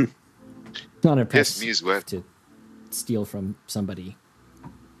 Not impressed Yes, me as well. to steal from somebody.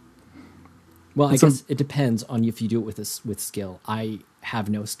 Well, I guess it depends on if you do it with skill. I have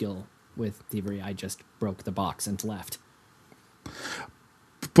no skill with thievery. I just broke the box and left.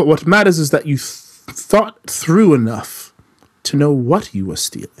 But what matters is that you thought through enough to know what you were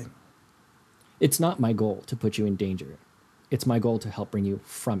stealing. It's not my goal to put you in danger. It's my goal to help bring you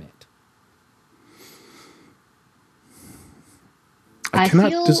from it. I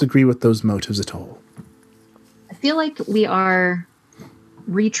cannot disagree with those motives at all. I feel like we are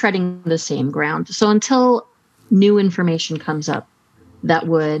retreading the same ground. So until new information comes up that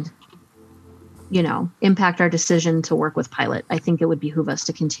would, impact our decision to work with Pilot, I think it would behoove us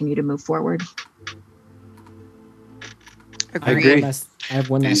to continue to move forward. I agree. I have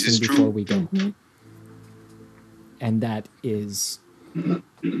one last This is thing true. before we go. Mm-hmm. And that is,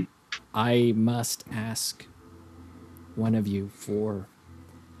 I must ask one of you for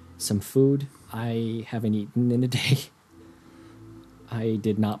some food. I haven't eaten in a day. I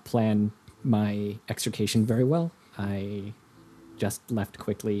did not plan my extrication very well. I just left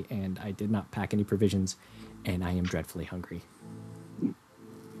quickly, and I did not pack any provisions, and I am dreadfully hungry.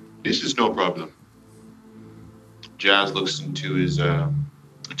 This is no problem. Jazz looks into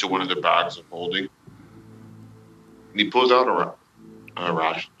into one of the bags of holding, and he pulls out a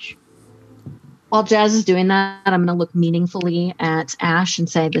rations. While Jazz is doing that, I'm going to look meaningfully at Ash and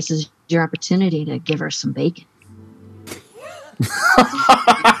say, this is your opportunity to give her some bacon.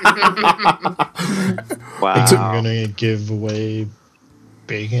 Wow. I'm gonna give away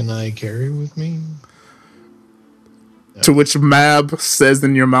bacon I carry with me. To which Mab says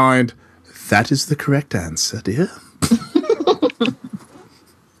in your mind, that is the correct answer, dear.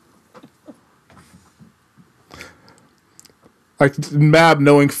 Like Mab,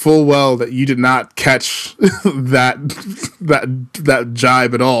 knowing full well that you did not catch that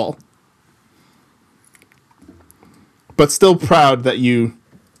jibe at all, but still proud that you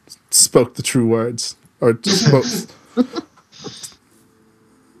spoke the true words or spoke.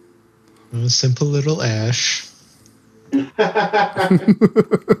 A simple little Ash.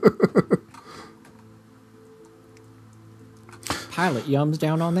 Pilot yums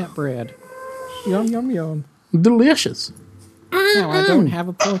down on that bread. Yum, yum, yum. Delicious. Now I don't have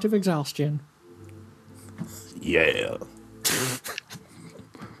a point of exhaustion. Yeah.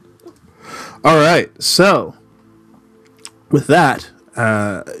 All right. So, with that,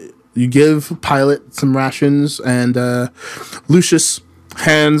 you give Pilot some rations, and Lucius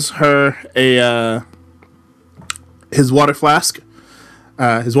hands her his water flask,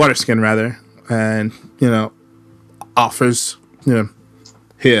 his water skin rather, and offers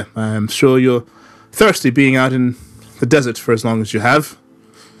here. I'm sure you're thirsty, being out in the desert for as long as you have.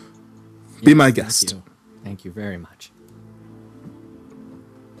 Be my guest. Thank you very much.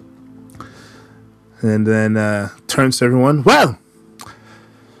 And then turns to everyone. Well,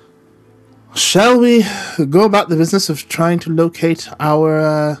 shall we go about the business of trying to locate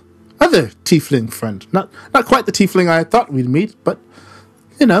our other tiefling friend? Not quite the tiefling I thought we'd meet, but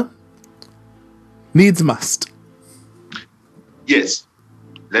needs must. Yes,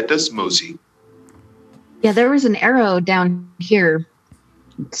 let us mosey. Yeah, there was an arrow down here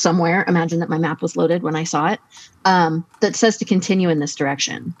somewhere. Imagine that my map was loaded when I saw it. That says to continue in this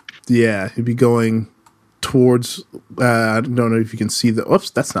direction. Yeah, he'd be going towards. I don't know if you can see the.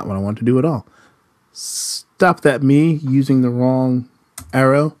 Oops, that's not what I wanted to do at all. Stop that, me using the wrong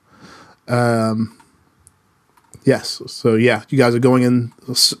arrow. Yes, so yeah, you guys are going in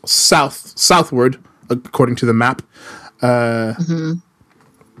southward according to the map.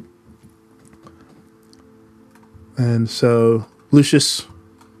 And so Lucius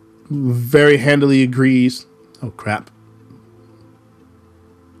very handily agrees. Oh, crap.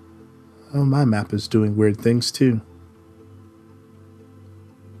 Oh, my map is doing weird things, too.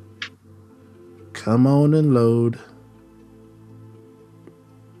 Come on and load.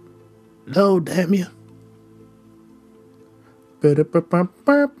 Load, damn you.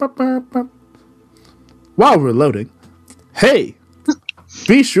 While we're loading, hey,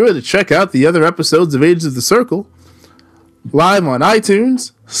 be sure to check out the other episodes of Age of the Circle live on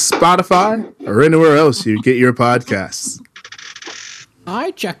iTunes, Spotify, or anywhere else you get your podcasts.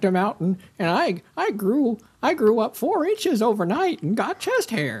 I checked them out, and I grew up 4 inches overnight and got chest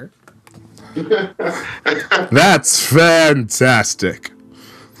hair. That's fantastic.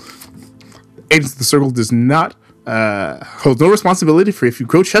 Agents of the Circle does not hold no responsibility for if you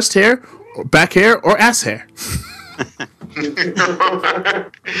grow chest hair, or back hair, or ass hair.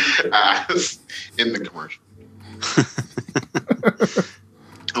 Ass in the commercial.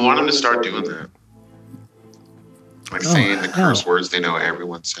 I want them to start doing that. Like saying the curse words they know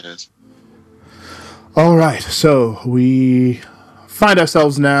everyone says. All right, so we find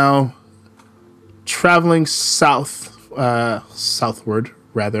ourselves now traveling southward,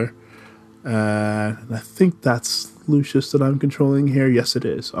 rather. I think that's Lucius that I'm controlling here. Yes, it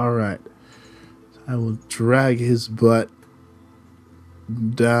is. All right. I will drag his butt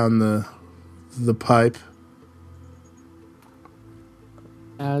down the pipe.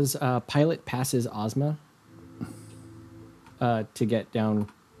 As Pilot passes Ozma to get down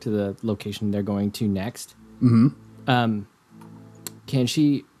to the location they're going to next, can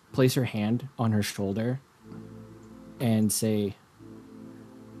she place her hand on her shoulder and say,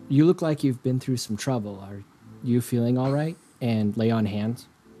 "You look like you've been through some trouble. Are you feeling all right?" And lay on hands.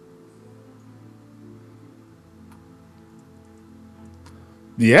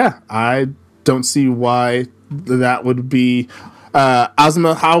 Yeah, I don't see why that would be.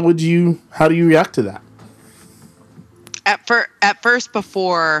 Ozma, how do you react to that? At first,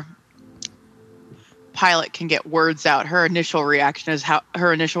 before Pilot can get words out, her initial reaction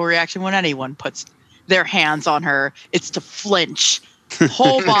when anyone puts their hands on her, it's to flinch,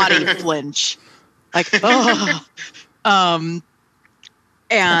 whole body flinch, like oh,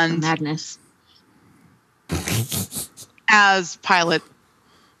 and madness. As Pilot,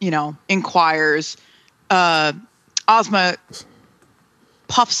 inquires, Ozma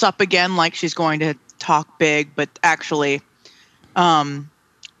puffs up again like she's going to talk big, but actually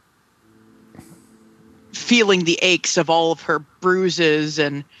feeling the aches of all of her bruises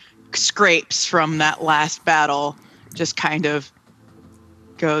and scrapes from that last battle, just kind of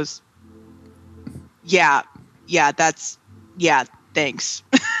goes, yeah, thanks.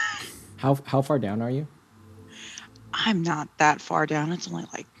 How far down are you? I'm not that far down. It's only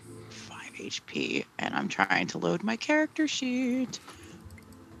like 5 HP, and I'm trying to load my character sheet.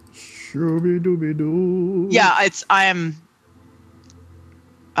 Shooby-dooby-doo. Yeah, I am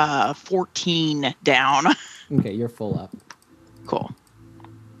 14 down. Okay, you're full up. Cool.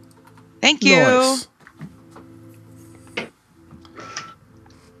 Thank you. Nice.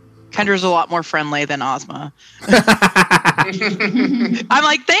 Kendra's a lot more friendly than Ozma. I'm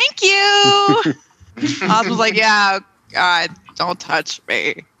like, thank you. Ozma's like, yeah, God, don't touch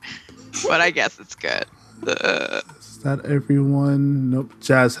me. But I guess it's good. Is that everyone? Nope.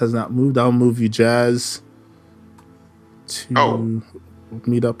 Jazz has not moved. I'll move you, Jazz, to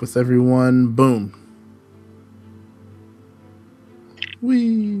meet up with everyone. Boom.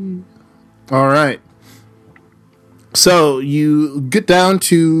 Whee. All right. So you get down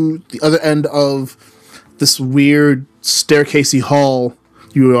to the other end of this weird staircasey hall.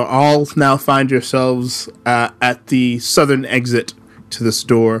 You are all now find yourselves at the southern exit to this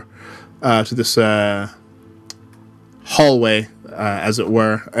door, to this hallway, as it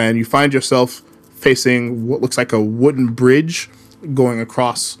were, and you find yourself facing what looks like a wooden bridge going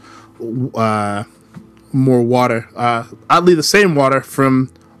across more water. Oddly, the same water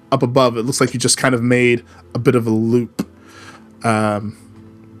from up above. It looks like you just kind of made a bit of a loop. So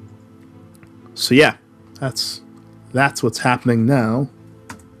yeah, that's what's happening now.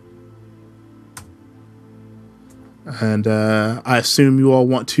 And I assume you all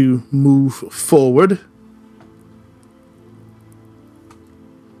want to move forward.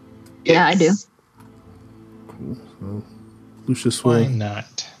 Yeah, I do. Cool. So Lucius Why will.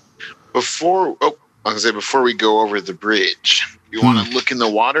 not? Before we go over the bridge, you want to look in the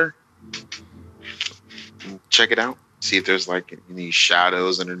water, check it out, see if there's like any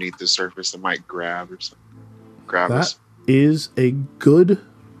shadows underneath the surface that might grab us. That is a good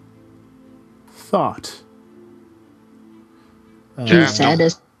thought. He said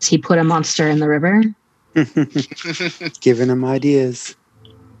as he put a monster in the river. Giving him ideas.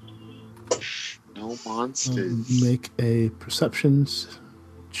 monsters. Make a perceptions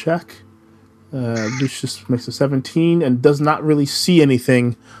check. Lucius makes a 17 and does not really see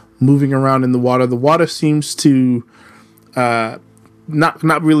anything moving around in the water. The water seems to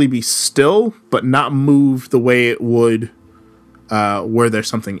not really be still, but not move the way it would where there's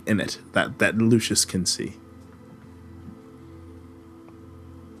something in it that Lucius can see.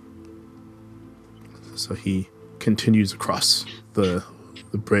 So he continues across the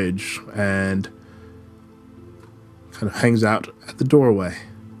bridge and kind of hangs out at the doorway.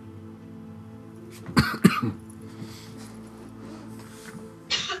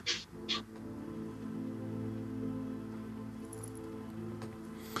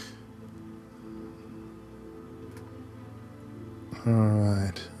 All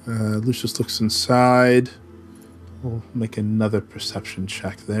right. Lucius looks inside. We'll make another perception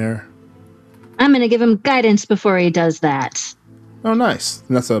check there. I'm going to give him guidance before he does that. Oh, nice.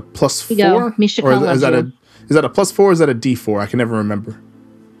 And that's a plus Here you 4? go. Mishka Or loves is that you. is that a plus 4 or is that a D4? I can never remember.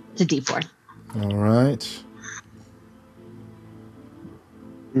 It's a D4. All right.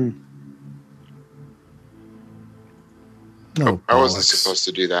 No, I wasn't bollocks. supposed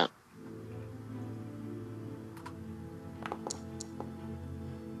to do that.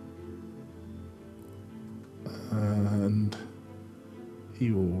 And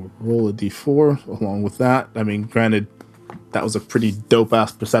he will roll a d4 along with that. I mean, granted, that was a pretty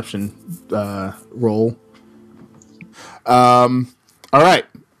dope-ass perception roll. All right.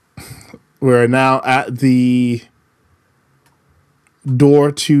 We're now at the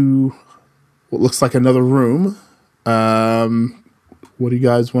door to what looks like another room. What do you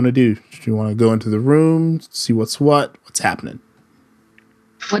guys want to do? Do you want to go into the room, see what's happening?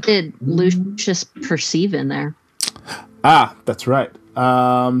 What did Lucius perceive in there? Ah, that's right.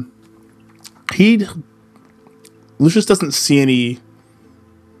 Lucius doesn't see anything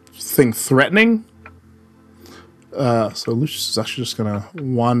threatening. So Lucius is actually just gonna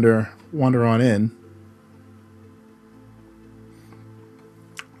wander on in.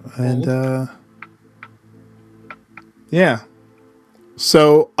 And yeah.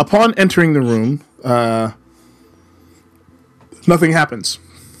 So upon entering the room, nothing happens.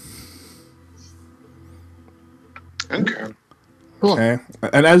 Okay. Cool. Okay.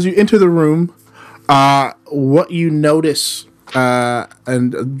 And as you enter the room, what you notice,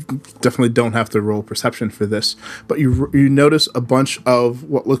 and definitely don't have to roll perception for this, but you notice a bunch of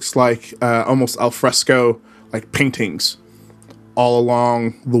what looks like almost alfresco like paintings all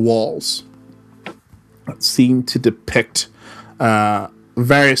along the walls that seem to depict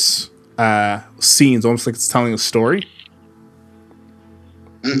various scenes, almost like it's telling a story.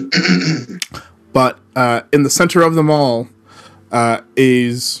 But in the center of them all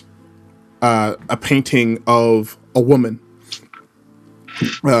is a painting of a woman.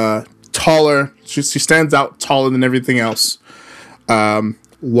 Taller. She stands out taller than everything else.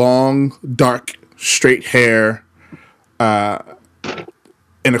 Long, dark, straight hair,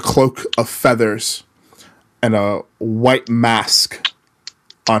 in a cloak of feathers, and a white mask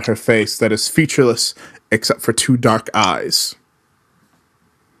on her face that is featureless except for two dark eyes.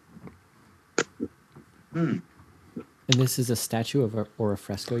 And this is a statue or a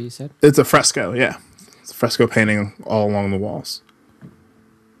fresco, you said? It's a fresco, yeah. It's a fresco painting all along the walls.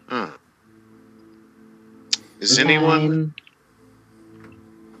 Huh. Is anyone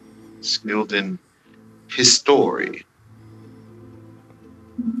skilled in history?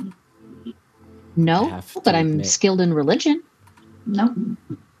 No, but I'm skilled in religion. No.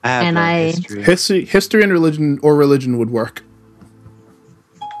 History and religion would work.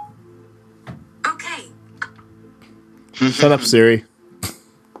 Okay. Shut up, Siri.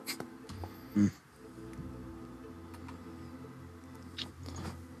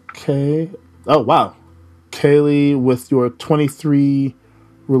 Okay. Oh, wow. Kaylee, with your 23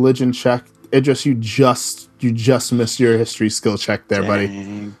 religion check, Idris, you just missed your history skill check there, buddy.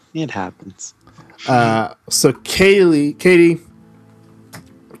 Dang, it happens. So Katie,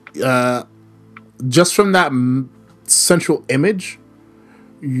 just from that central image,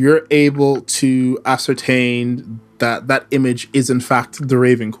 you're able to ascertain that image is in fact the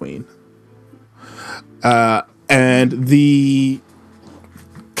Raven Queen. And the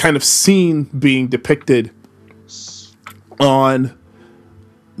kind of scene being depicted on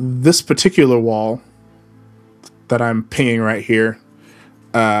this particular wall that I'm pinging right here,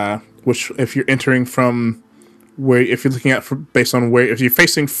 which if you're entering from where, if you're looking at based on where, if you're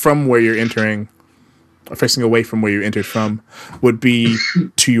facing from where you're entering, or facing away from where you entered from, would be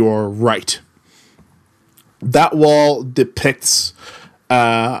to your right. That wall depicts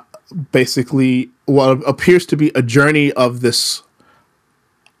basically what appears to be a journey of this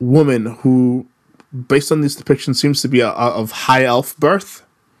woman who based on these depictions, seems to be of high elf birth,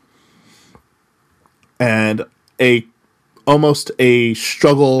 and almost a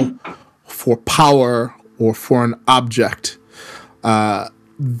struggle for power or for an object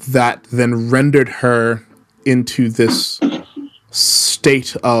that then rendered her into this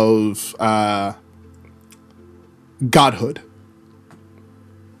state of godhood.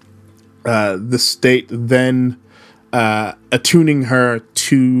 This state then attuning her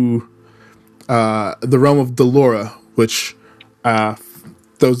to the realm of Delora, which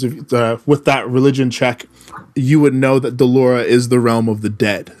those of you with that religion check, you would know that Delora is the realm of the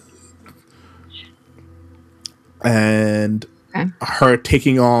dead. And her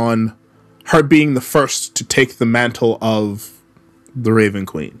being the first to take the mantle of the Raven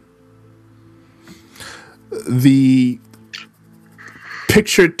Queen. The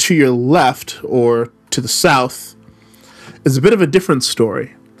picture to your left or to the south is a bit of a different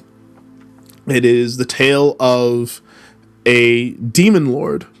story. It is the tale of a demon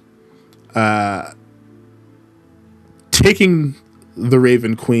lord taking the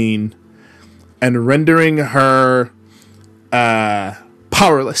Raven Queen and rendering her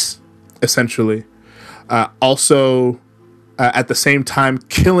powerless, essentially. Also, at the same time,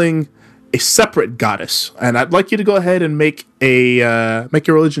 killing a separate goddess. And I'd like you to go ahead and make a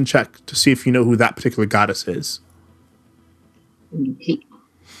religion check to see if you know who that particular goddess is. Okay.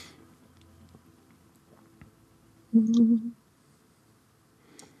 You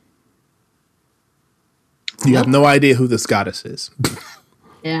have no idea who this goddess is.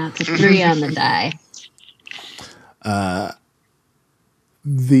 Yeah, it's a 3 on the die.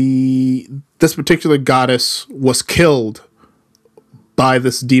 This particular goddess was killed by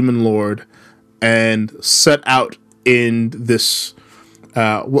this demon lord and set out in this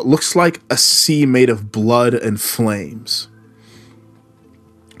what looks like a sea made of blood and flames.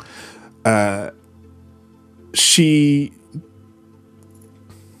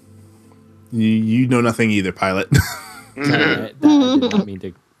 You know nothing either, Pilot. I did not mean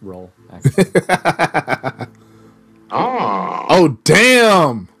to roll, actually. Oh,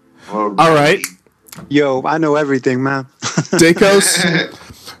 damn! All right. Yo, I know everything, man. Dakos,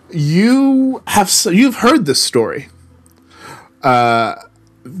 you've heard this story.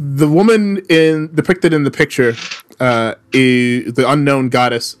 The woman depicted in the picture, the unknown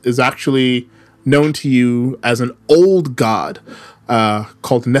goddess, is actually known to you as an old god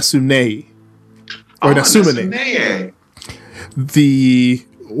called Nesumne. Or Nesumene.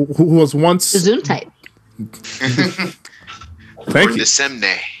 Who was once... The Zoom type. Thank you.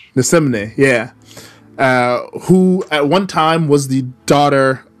 Nesumne, yeah. Who at one time was the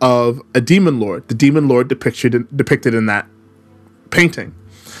daughter of a demon lord. The demon lord depicted in that painting.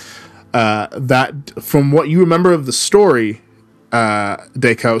 That, from what you remember of the story,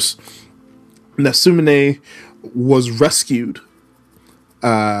 Dakos, Nesumene was rescued,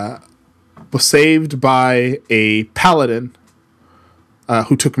 was saved by a paladin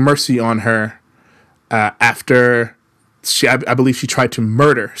who took mercy on her after I believe she tried to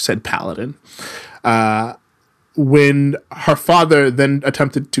murder said paladin. When her father then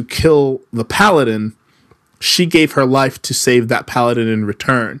attempted to kill the paladin, she gave her life to save that paladin in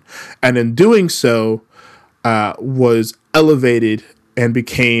return. And in doing so, was elevated and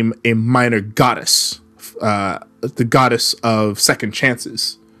became a minor goddess, the goddess of second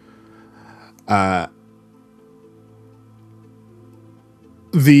chances.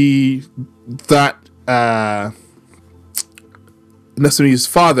 Nesumene's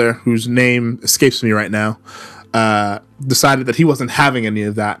father, whose name escapes me right now, decided that he wasn't having any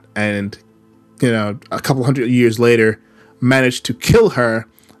of that, and a couple hundred years later managed to kill her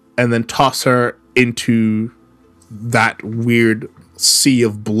and then toss her into that weird sea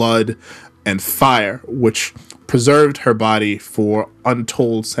of blood and fire, which preserved her body for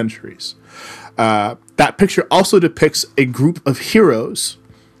untold centuries. That picture also depicts a group of heroes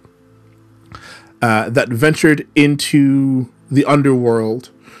that ventured into the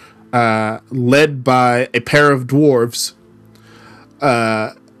underworld, led by a pair of dwarves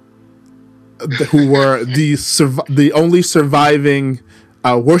who were the only surviving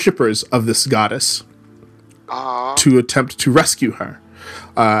worshippers of this goddess to attempt to rescue her.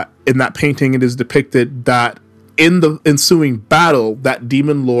 In that painting, it is depicted that in the ensuing battle, that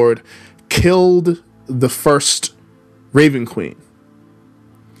demon lord killed the first Raven Queen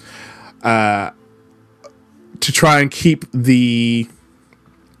to try and keep the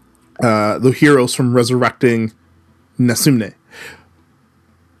heroes from resurrecting Nesumne.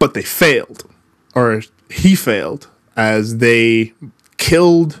 But they failed, or he failed, as they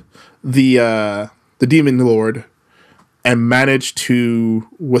killed the demon lord and manage to,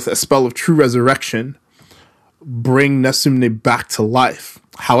 with a spell of true resurrection, bring Nesumne back to life.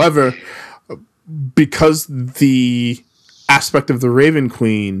 However, because the aspect of the Raven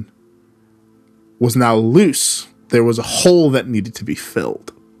Queen was now loose, there was a hole that needed to be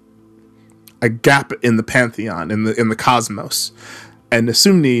filled, a gap in the pantheon, in the cosmos, and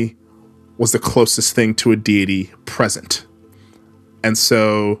Nesumne was the closest thing to a deity present, and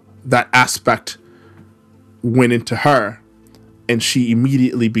so that aspect went into her, and she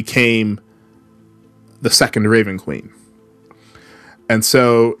immediately became the second Raven Queen. And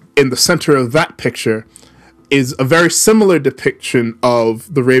so in the center of that picture is a very similar depiction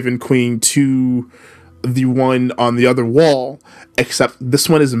of the Raven Queen to the one on the other wall, except this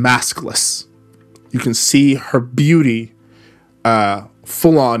one is maskless. You can see her beauty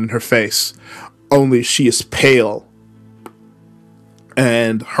full on in her face, only she is pale.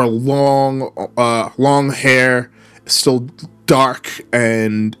 And her long hair is still dark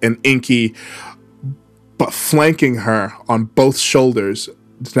and inky, but flanking her on both shoulders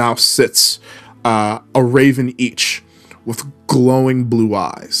now sits a raven each with glowing blue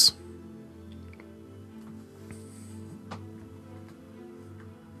eyes.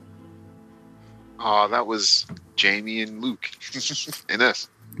 Oh, that was Jamie and Luke and us.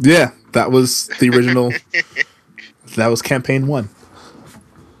 Yeah, that was the original. That was campaign 1.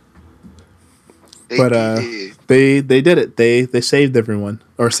 But they did it. They saved everyone,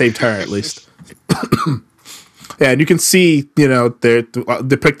 or saved her at least. Yeah, and you can see, they're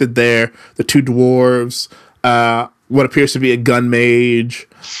depicted there, the 2 dwarves, what appears to be a gun mage,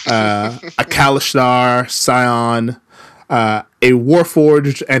 a Kalishtar scion, a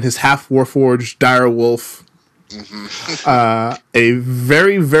Warforged and his half Warforged dire wolf, a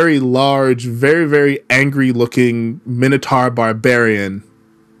very, very large, very, very angry looking Minotaur barbarian.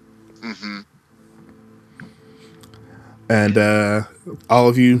 And all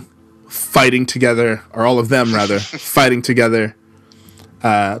of you fighting together, or all of them rather, fighting together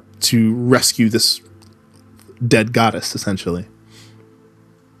to rescue this dead goddess, essentially,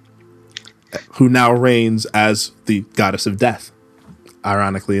 who now reigns as the goddess of death,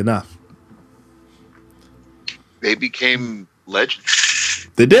 ironically enough. They became legends.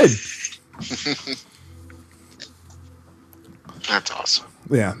 They did. That's awesome.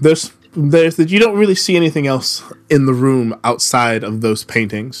 Yeah, there's you don't really see anything else in the room outside of those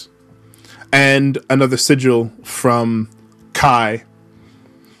paintings. And another sigil from Kai,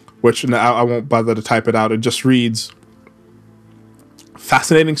 which I won't bother to type it out. It just reads,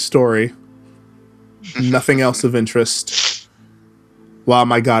 "Fascinating story. Nothing else of interest. Wow,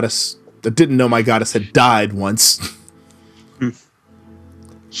 my goddess. I didn't know my goddess had died once."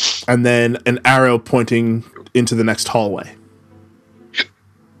 And then an arrow pointing into the next hallway.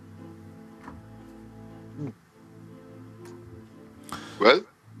 Well,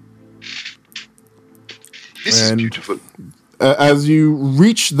 this is beautiful. As you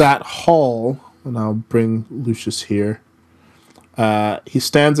reach that hall, and I'll bring Lucius here, he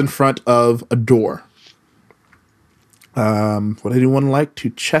stands in front of a door. Would anyone like to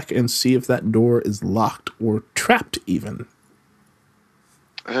check and see if that door is locked or trapped even?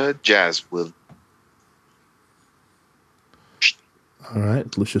 Jazz will. All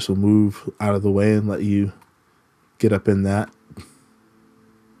right, Lucius will move out of the way and let you get up in that.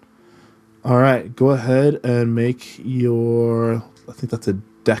 All right, go ahead and make your... I think that's a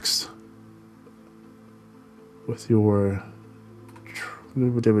dex with your... I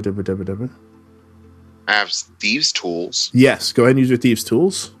have thieves' tools. Yes, go ahead and use your thieves'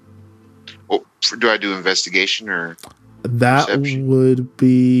 tools. Oh, do I do investigation or that perception? Would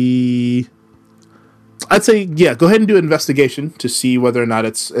be... I'd say, yeah, go ahead and do investigation to see whether or not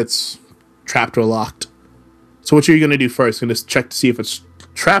it's trapped or locked. So what are you going to do first? Going to check to see if it's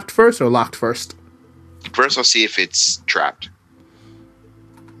trapped first or locked first? First, I'll see if it's trapped.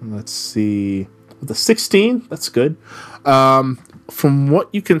 Let's see. With a 16, that's good. From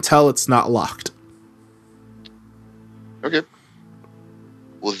what you can tell, it's not locked. Okay.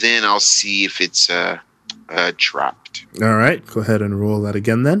 Well, then I'll see if it's trapped. All right, go ahead and roll that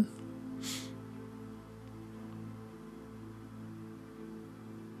again then.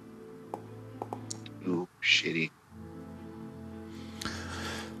 Ooh, shitty.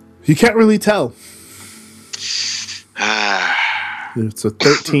 You can't really tell. Ah. It's a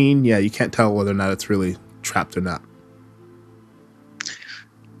 13. Yeah, you can't tell whether or not it's really trapped or not.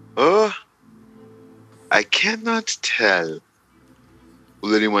 I cannot tell.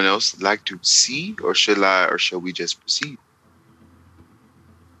 Will anyone else like to see, or shall we just proceed?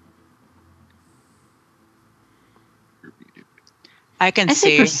 I can I say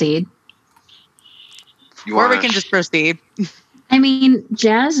see. proceed. Or we can just proceed. I mean,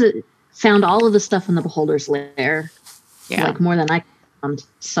 Jazz found all of the stuff in the Beholder's Lair. Yeah. Like more than I found.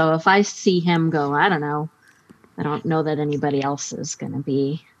 So if I see him go, I don't know that anybody else is going to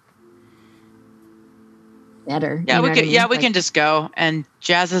be better. Yeah, you know we what can. I mean? Yeah, we can just go. And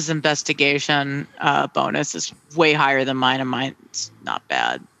Jazz's investigation bonus is way higher than mine, and mine's not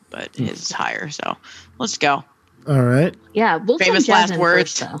bad, but his is higher. So let's go. All right. Yeah, we'll Famous send Jazz last in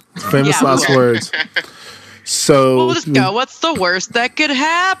words. first, though. Famous last words. So We'll just go. What's the worst that could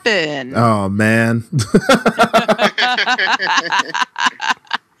happen? Oh man.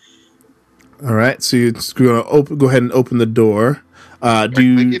 All right. So you're just gonna go ahead and open the door. Do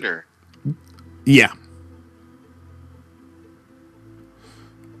you? Yeah.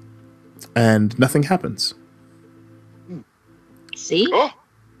 And nothing happens. See? Oh,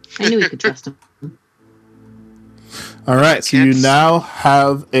 I knew we could trust him. All right. So you now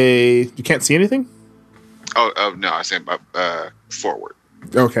have a. You can't see anything. oh no! I said forward.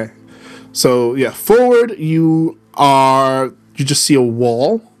 Okay. So yeah, forward you just see a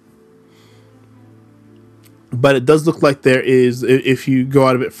wall. But it does look like there is, if you go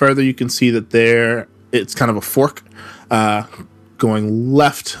out a bit further, you can see that it's kind of a fork going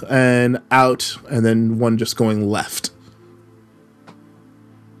left and out, and then one just going left.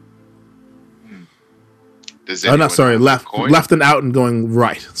 Oh, no, sorry, left and out and going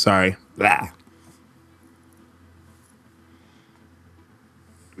right. Sorry. Blah.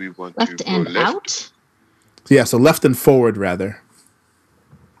 We want Left to go and left. out? Yeah, so left and forward, rather.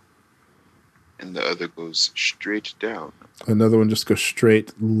 And the other goes straight down. Another one just goes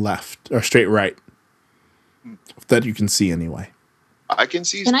straight left, or straight right. That you can see anyway. I can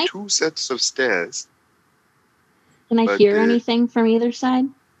see two sets of stairs. Can I hear anything from either side?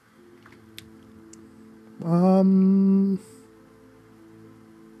 No.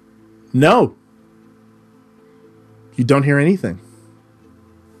 You don't hear anything.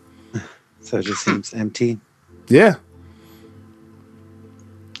 So it just seems empty. Yeah.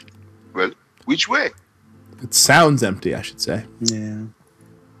 Well, which way? It sounds empty, I should say. Yeah.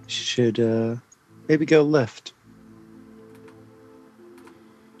 Should maybe go left.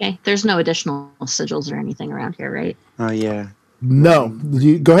 Okay, there's no additional sigils or anything around here, right? Oh, yeah. No.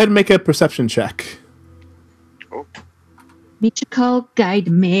 You go ahead and make a perception check. Oh. Michiko, guide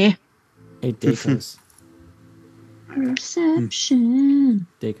me. Hey, Dakos. Perception.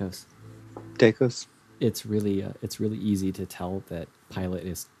 Dakos. Dakos. It's really easy to tell that Pilot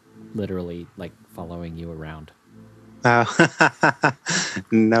is literally like following you around. Oh,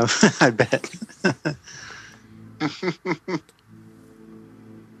 no, I bet.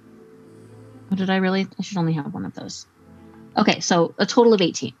 What did I really? I should only have one of those. Okay, so a total of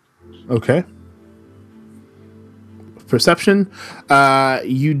 18. Okay. Perception.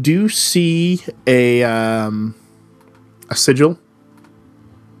 You do see a sigil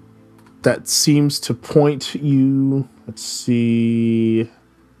that seems to point you. Let's see.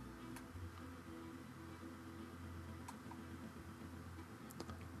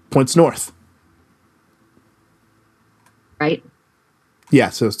 Points north. Right? Yeah,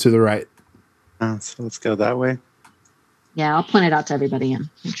 so it's to the right. So let's go that way. Yeah, I'll point it out to everybody and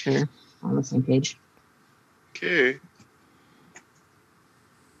make sure we're on the same page. Okay.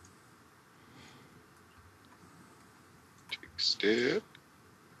 Take a step.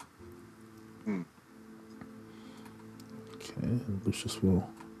 Okay, Lucius will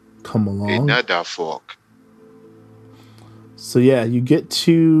come along. Another fork. So yeah, you get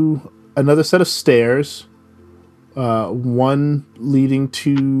to another set of stairs. One leading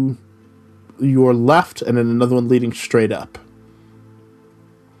to your left, and then another one leading straight up.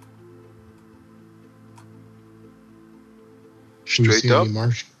 Do we Straight see up.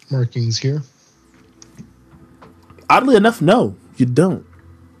 any markings here? Oddly enough, no, you don't.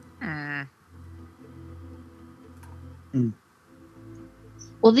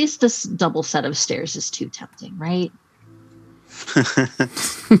 Well, this double set of stairs is too tempting, right?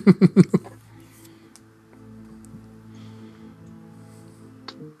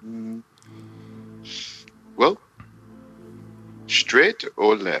 Well, straight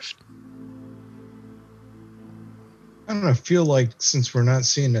or left? I don't know. I feel like since we're not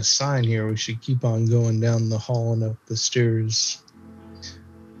seeing a sign here, we should keep on going down the hall and up the stairs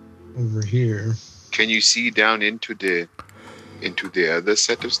over here. Can you see down into the other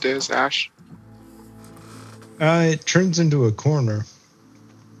set of stairs, Ash? It turns into a corner.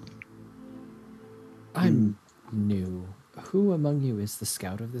 I'm new. Who among you is the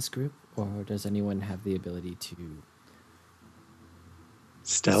scout of this group? Or does anyone have the ability to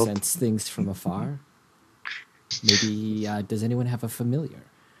Stealth. sense things from afar? Maybe does anyone have a familiar?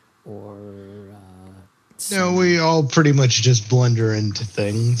 Or No, we all pretty much just blunder into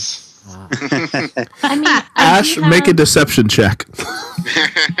things. I mean, Ash, make a deception check.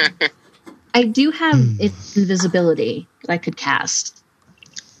 I do have invisibility that I could cast.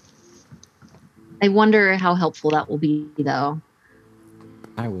 I wonder how helpful that will be, though.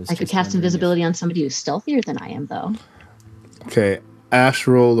 I could cast invisibility on somebody who's stealthier than I am, though. Okay, Ash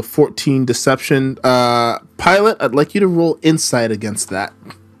rolled a 14 deception. Pilot, I'd like you to roll insight against that.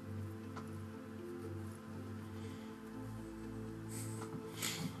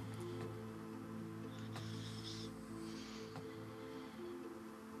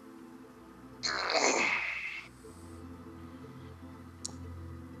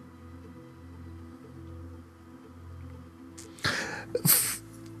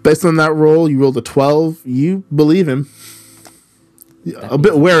 Based on that roll, you rolled a 12. You believe him. A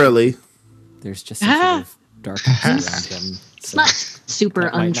bit warily. There's just some sort of darkness around him. It's not super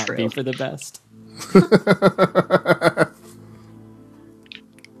that might untrue. not be for the best.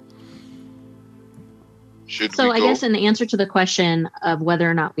 So I guess in the answer to the question of whether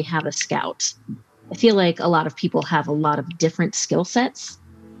or not we have a scout, I feel like a lot of people have a lot of different skill sets,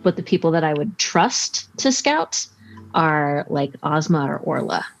 but the people that I would trust to scout are like Ozma or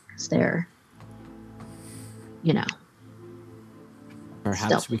Orla, because they're, Perhaps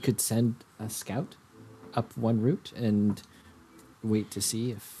stealth. we could send a scout up one route and wait to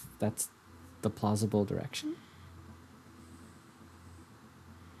see if that's the plausible direction.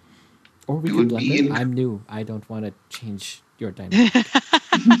 Or we could blunder. I'm new. I don't want to change your dynamic.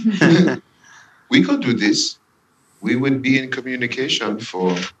 We could do this. We would be in communication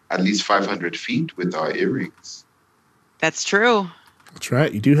for at least 500 feet with our earrings. That's true. That's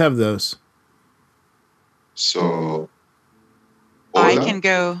right. You do have those. So, I Ola, can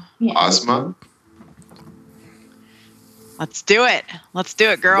go. Ozma, Let's do it. Let's do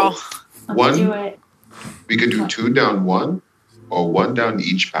it, girl. Let's do it. we could do 2 down 1 or 1 down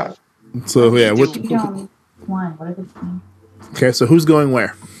each path. So, yeah. Two down, one. What are the things? Okay, so who's going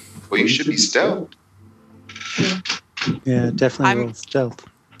where? Well, you should be stealth. Yeah, definitely roll stealth.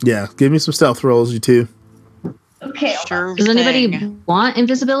 Yeah, give me some stealth rolls, you two. Okay. Sure Does anybody thing. want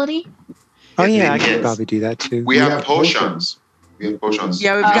invisibility? Oh yeah, I could Yes. probably do that too. We have potions. We have potions.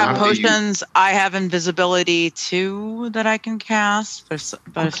 Yeah, we've You got have to use- potions. I have invisibility too that I can cast.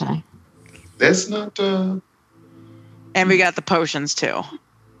 Okay. That's not. And we got the potions too.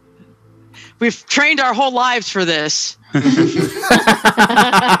 We've trained our whole lives for this.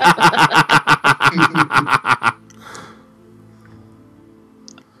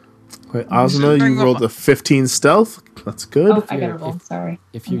 Wait, Ozma, you rolled a 15 stealth. That's good. Oh, I got a roll. Sorry.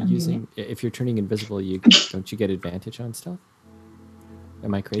 If you're I'm if you're turning invisible, don't you get advantage on stealth?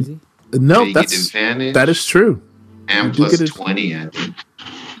 Am I crazy? No, you get that's advantage that is true. and you do plus get it. 20, I think.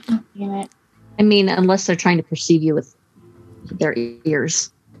 Damn it. I mean, unless they're trying to perceive you with their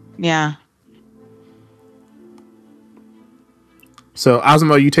ears. Yeah. So,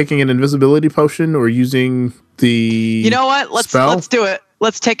 Ozma, are you taking an invisibility potion or using the You know what? spell? Let's do it.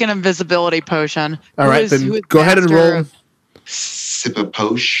 Let's take an invisibility potion. All right, then who is go ahead and master roll. of- Sip a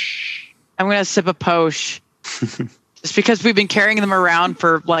posh. I'm gonna sip a posh. Just because we've been carrying them around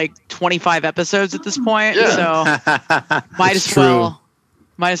for like 25 episodes at this point, so might It's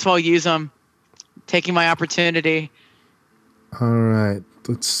as well use them. Taking my opportunity. All right,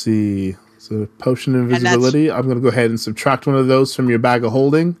 let's see. So, potion invisibility. I'm going to go ahead and subtract one of those from your bag of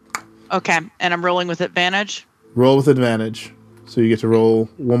holding. Okay, and I'm rolling with advantage. Roll with advantage. So, you get to roll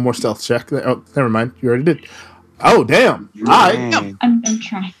one more stealth check. Oh, never mind. You already did. Oh, damn. All right. Dang. I'm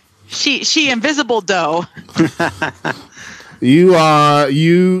trying. She invisible dough.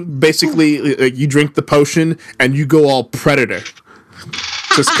 You basically you drink the potion and you go all predator.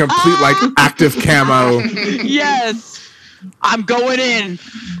 Just complete like active camo. Yes, I'm going in.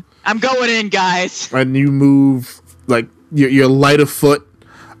 I'm going in, guys. And you move like you're light of foot.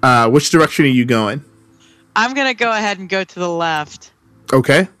 Which direction are you going? I'm gonna go ahead and go to the left.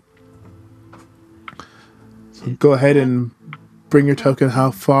 Okay. So go ahead and bring your token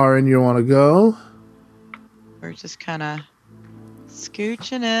how far in you want to go. We're just kind of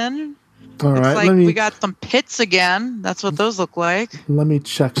scooching in. All Looks right. like we got some pits again. That's what those look like. Let me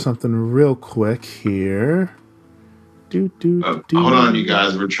check something real quick here. Hold on, you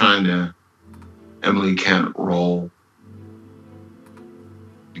guys. We're trying to. Emily can't roll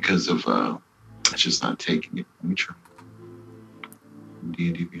because of it's just not taking it. Let me try.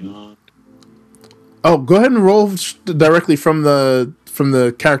 D&D Beyond. Oh, go ahead and roll directly from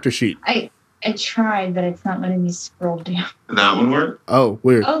the character sheet. I tried, but it's not letting me scroll down. And that one worked. Oh,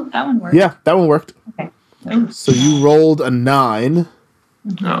 weird. Oh, that one worked. Yeah, that one worked. Okay. Oh, So you rolled a 9.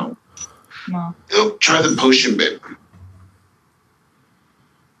 No. Well, Oh, try the potion, babe.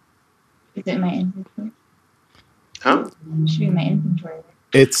 is it in my inventory? Huh? It should be in my inventory. Right?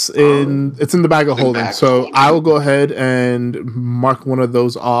 It's in the bag of holding. bag of So holding. I will go ahead and mark one of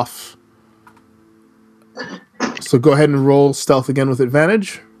those off. So go ahead and roll stealth again with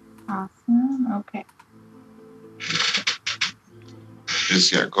advantage. Awesome. Okay.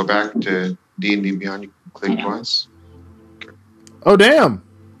 Just go back to D&D Beyond. You click twice. Oh damn!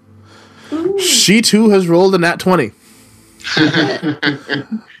 Ooh. She too has rolled a nat 20.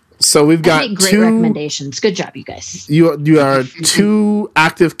 So we've got Great two recommendations. Good job, you guys. You are two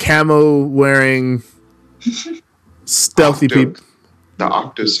active camo wearing stealthy people, The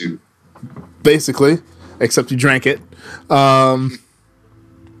octo suit. basically, except you drank it.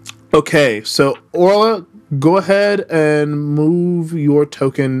 Okay, so Orla, go ahead and move your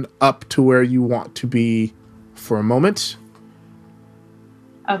token up to where you want to be for a moment.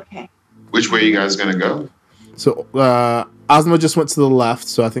 Okay. Which way you guys gonna go? So Ozma just went to the left,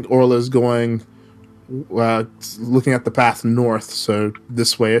 so I think Orla is going, looking at the path north, so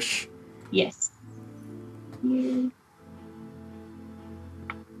this way-ish. Yes. Here.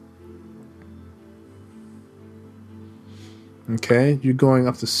 Okay, you're going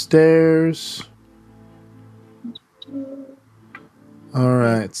up the stairs. All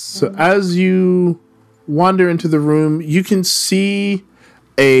right, so as you wander into the room, you can see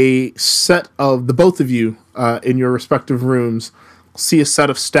a set of the both of you in your respective rooms see a set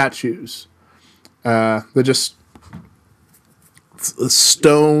of statues. They're just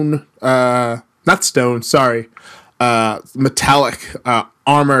stone, not stone, sorry, metallic,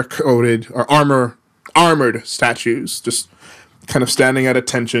 armor coated or armored statues, just kind of standing at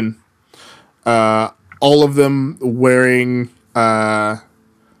attention. All of them wearing,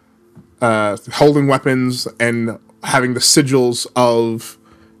 holding weapons and having the sigils of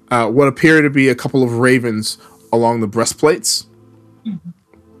what appear to be a couple of ravens along the breastplates.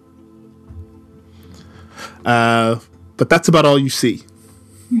 But that's about all you see,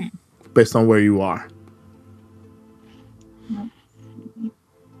 based on where you are.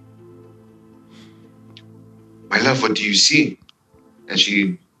 My love, what do you see? And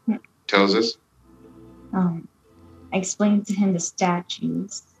she tells us. I explained to him the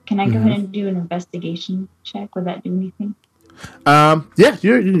statues. Can I go ahead and do an investigation check? Would that do anything? Yeah,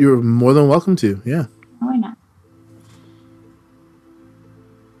 you're more than welcome to. Yeah. Why not?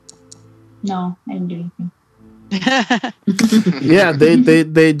 No, I didn't do anything. Yeah,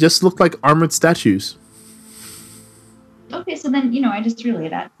 they just look like armored statues. Okay, so then, I just relay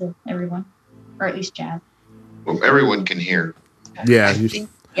that to everyone. Or at least Jazz. Well, everyone can hear. Yeah,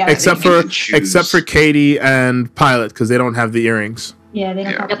 Yeah, except for Katie and Pilot, because they don't have the earrings. Yeah, they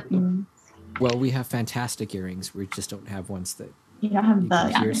don't have Well, we have fantastic earrings. We just don't have ones that you don't have you the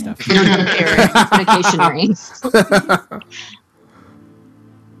can hear stuff. Communication rings.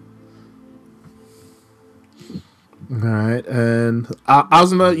 All right, and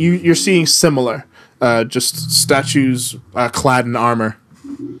Ozma, you're seeing similar, just statues clad in armor,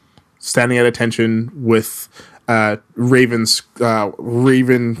 standing at attention with raven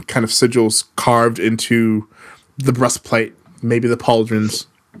kind of sigils carved into the breastplate, maybe the pauldrons.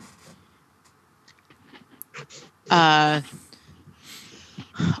 I'll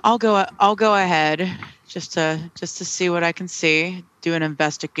go ahead just to see what I can see. Do an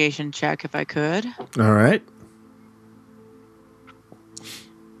investigation check if I could. All right.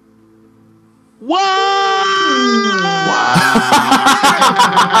 Wow!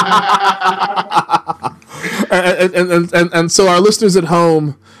 and so our listeners at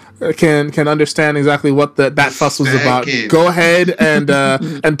home can understand exactly what that fuss was about. Go ahead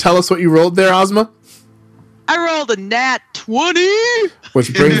and tell us what you rolled there, Ozma. I rolled a nat 20,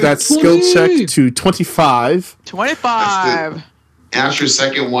 which brings that skill check to 25. 25. And that's your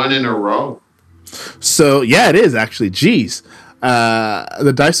second one in a row. So yeah, it is actually. Jeez.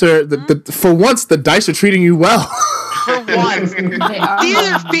 The dice are for once. The dice are treating you well. For once,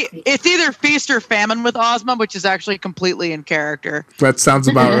 it's either feast or famine with Ozma, which is actually completely in character. That sounds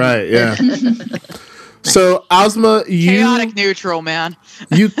about right. Yeah. So Ozma, chaotic neutral, man.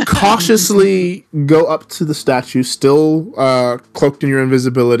 You cautiously go up to the statue, still cloaked in your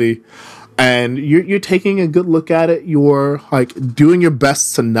invisibility, and you're taking a good look at it. You're like doing your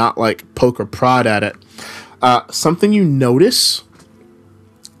best to not like poke or prod at it. Something you notice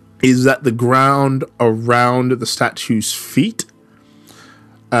is that the ground around the statue's feet,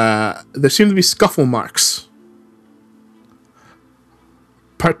 there seem to be scuffle marks,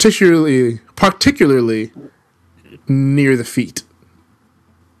 particularly near the feet.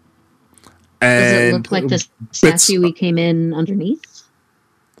 And does it look like the statue we came in underneath?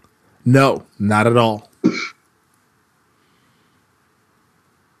 No, not at all.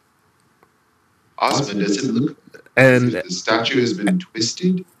 Ozma, does it look And the statue has been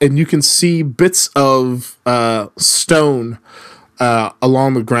twisted? And you can see bits of stone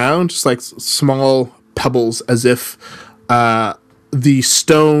along the ground, just like small pebbles, as if the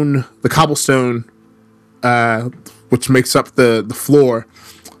cobblestone, which makes up the floor,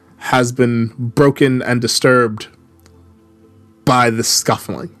 has been broken and disturbed by the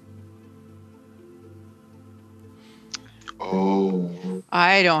scuffling. Oh.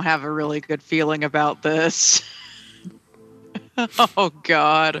 I don't have a really good feeling about this. Oh,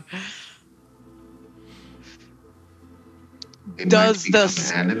 God. It Does might become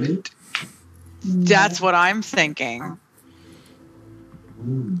this- animate? That's what I'm thinking.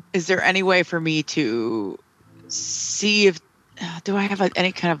 Is there any way for me to see if... do I have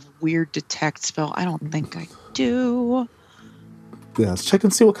any kind of weird detect spell? I don't think I do. Yeah, let's check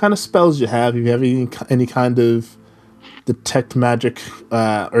and see what kind of spells you have. If you have any kind of detect magic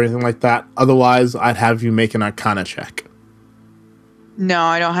or anything like that. Otherwise, I'd have you make an Arcana check. No,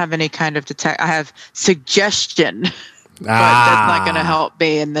 I don't have any kind of detect. I have suggestion, but that's not going to help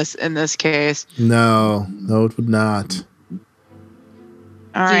me in this case. No, it would not.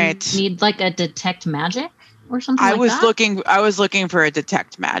 All right. Do you need like a detect magic or something? I like was that? I was looking for a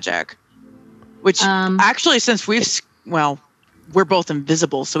detect magic, which actually, since we're both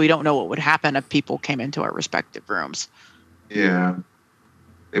invisible, so we don't know what would happen if people came into our respective rooms. Yeah.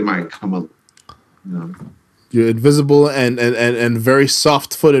 They might come up. You're invisible and very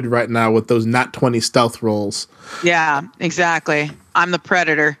soft-footed right now with those nat 20 stealth rolls. Yeah, exactly. I'm the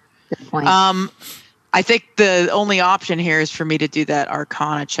predator. Good point. I think the only option here is for me to do that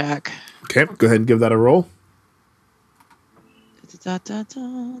Arcana check. Okay, go ahead and give that a roll.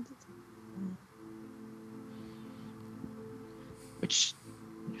 Which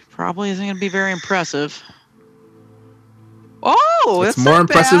probably isn't going to be very impressive. Oh, It's that's more not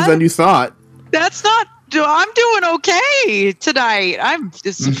impressive bad. than you thought. That's not. I'm doing okay tonight. I'm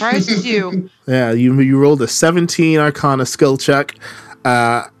as surprised as you. Yeah, you rolled a 17 Arcana skill check.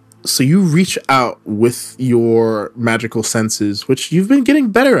 So you reach out with your magical senses, which you've been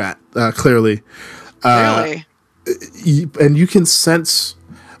getting better at, clearly. Really? And you can sense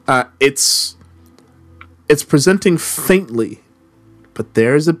it's presenting faintly, but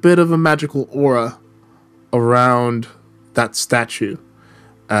there's a bit of a magical aura around that statue.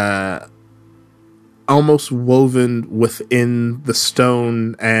 Almost woven within the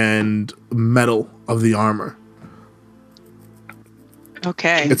stone and metal of the armor.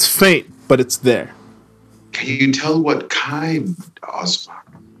 Okay. It's faint, but it's there. Can you tell what kind, Ozma?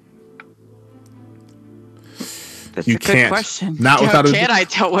 That's You a good can't. question. Not How without a- can I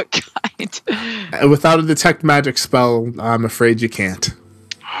tell what kind? Without a detect magic spell, I'm afraid you can't.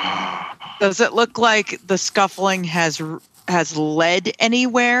 Does it look like the scuffling has led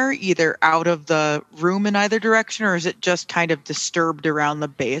anywhere, either out of the room in either direction, or is it just kind of disturbed around the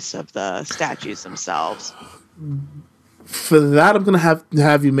base of the statues themselves? For that, I'm going to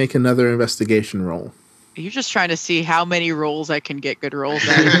have you make another investigation roll. You're just trying to see how many rolls I can get good rolls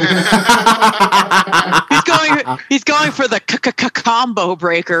at. He's going for the combo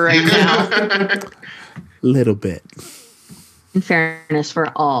breaker right now. Little bit. In fairness,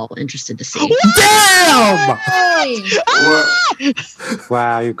 we're all interested to see. Damn!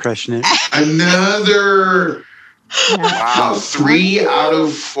 Wow, you're crushing it. Another Yeah. 3 out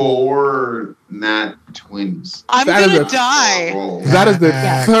of 4 nat 20s. I'm That is gonna a- die. That is the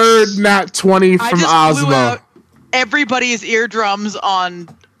Yes. third nat 20 I from just blew Ozma. out everybody's eardrums on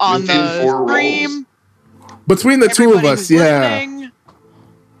Within the 4 stream. Between the two of Everybody us, who's yeah. listening.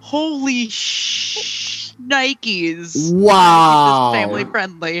 Holy Nikes. Wow. Family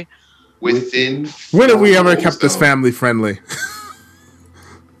friendly. Within When have we 4 ever rolls, kept this though. family friendly?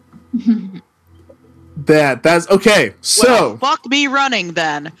 That's okay. So, Well, fuck me running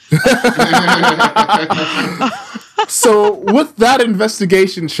then. so with that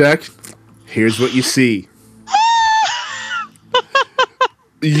investigation check, here's what you see.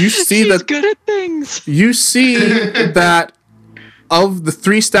 You see She's that good at things. you see that of the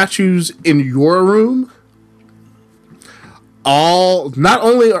 3 statues in your room, not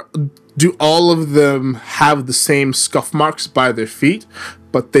only do all of them have the same scuff marks by their feet,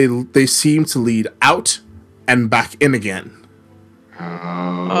 but they seem to lead out and back in again.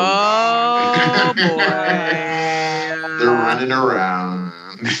 Oh boy. They're running around.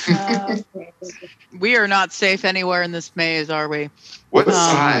 We are not safe anywhere in this maze, are we? What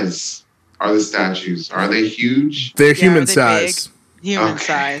size are the statues? Are they huge? They're Yeah, human are they size. Human Okay.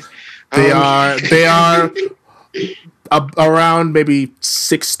 size. They Okay. are around maybe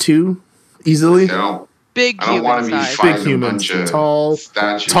 6'2", easily. Big I don't want to be size. Big fighting a humans, bunch of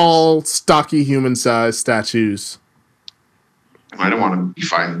statues. tall, stocky human-sized statues. I don't want to be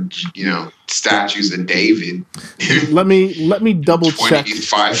fighting, statues of David. let me double check.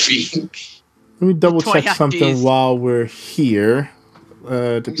 25 feet. Let me double check something geez. while we're here.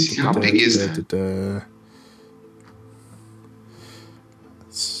 Let me see, how big is that?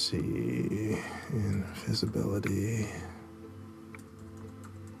 Let's see. Invisibility.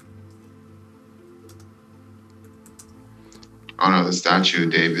 Oh no, the statue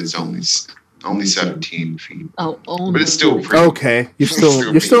of David's only 17 feet. Oh, but it's still pretty. Okay, you're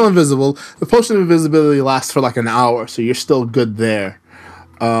still invisible. The potion of invisibility lasts for like an hour, so you're still good there.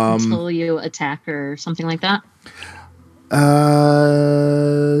 Until you attack or something like that.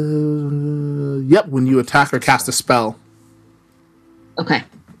 Yep, when you attack or cast a spell. Okay.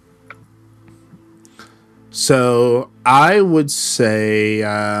 So I would say,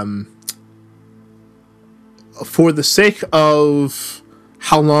 for the sake of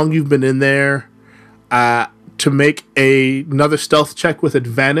how long you've been in there, to make another stealth check with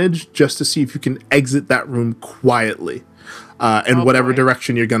advantage, just to see if you can exit that room quietly, in whatever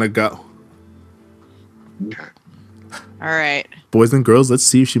direction you're gonna go. Okay. All right. Boys and girls, let's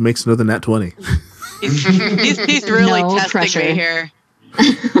see if she makes another nat 20. He's really No testing pressure. me here.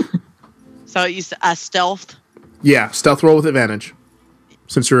 So you stealth. Yeah, stealth roll with advantage,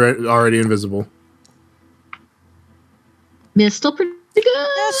 since you're already invisible. It's still pretty good.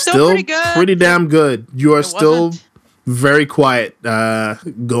 Yeah, still pretty good. Pretty damn good. You are It still wasn't- very quiet,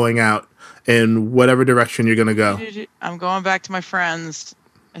 going out in whatever direction you're gonna go. I'm going back to my friends.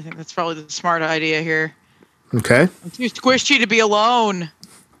 I think that's probably the smart idea here. Okay. I'm too squishy to be alone.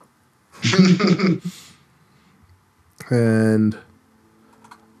 And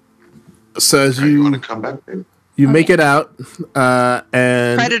so as You want to come back, babe? you make it out,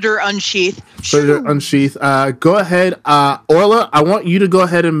 and Predator unsheath. Predator unsheath. Go ahead, Orla. I want you to go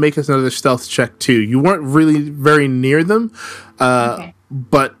ahead and make us another stealth check too. You weren't really very near them,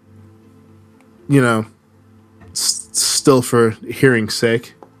 but still for hearing's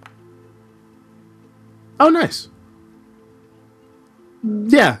sake. Oh, nice.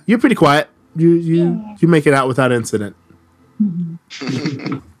 Yeah, you're pretty quiet. You make it out without incident.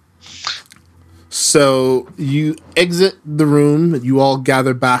 So you exit the room. You all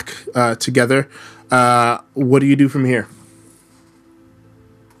gather back together. What do you do from here?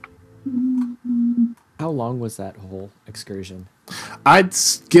 How long was that whole excursion? I'd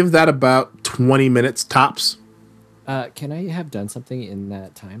give that about 20 minutes tops. Can I have done something in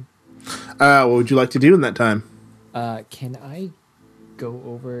that time? What would you like to do in that time? Can I go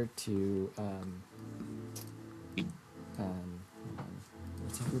over to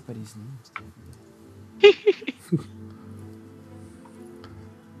what's everybody's names?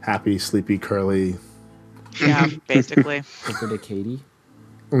 Happy, sleepy, curly. Yeah, basically. Over to Katie.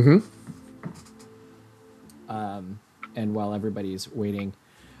 Mm-hmm. And while everybody's waiting,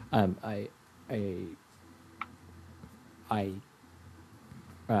 I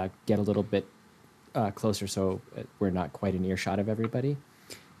get a little bit closer so we're not quite in earshot of everybody.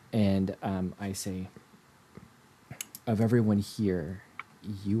 And I say, of everyone here,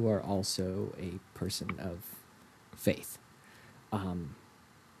 you are also a person of faith.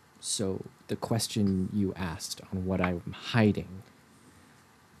 So the question you asked on what I'm hiding,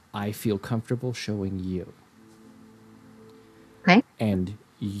 I feel comfortable showing you. Okay. And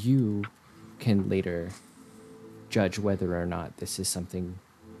you can later judge whether or not this is something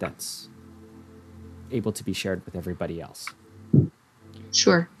that's able to be shared with everybody else.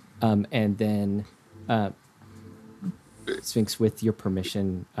 Sure. And then, Sphinx, with your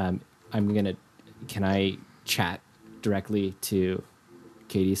permission, can I chat directly to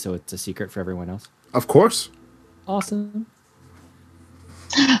Katie so it's a secret for everyone else? Of course. Awesome.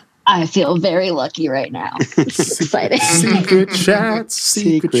 I feel very lucky right now. This is exciting. Secret chats.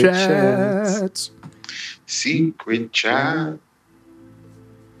 Secret chats. Secret chat.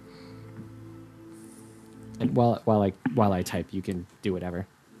 And while I type, you can do whatever.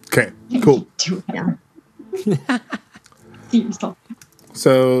 Okay, cool. Yeah.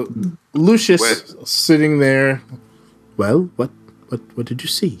 So Lucius What? sitting there. Well, what did you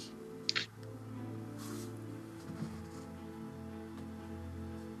see?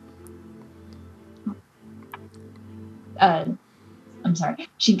 I'm sorry.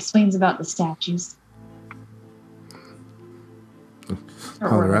 She explains about the statues.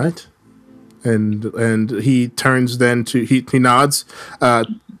 All right. And he turns then to he nods,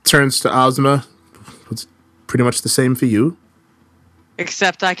 turns to Ozma. It's pretty much the same for you.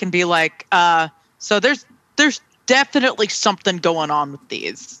 Except I can be like, so there's definitely something going on with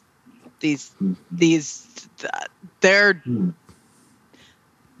these. They're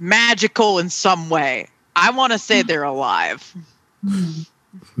magical in some way. I want to say they're alive.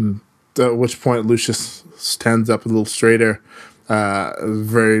 At which point Lucius stands up a little straighter,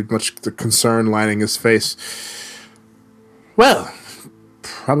 very much the concern lining his face. Well,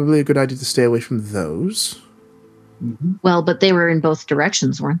 probably a good idea to stay away from those. Well, but they were in both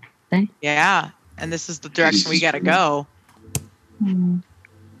directions, weren't they? Yeah, and this is the direction we got to go.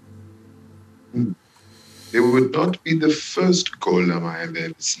 They would not be the first golem I have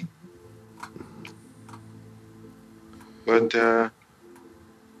ever seen. But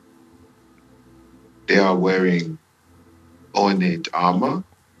they are wearing ornate armor.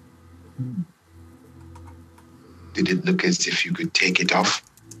 Did it look as if you could take it off?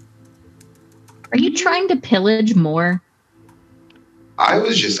 Are you trying to pillage more? I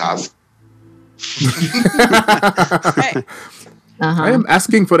was just asking. Hey. I am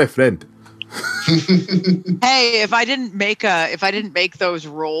asking for a friend. Hey, if I didn't make those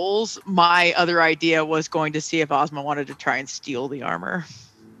rolls, my other idea was going to see if Ozma wanted to try and steal the armor.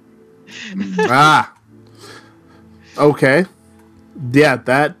 Okay. Yeah,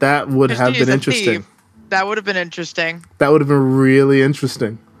 that would have been interesting. Thief. That would have been interesting. That would have been really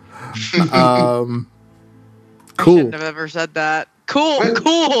interesting. Cool. I shouldn't have ever said that.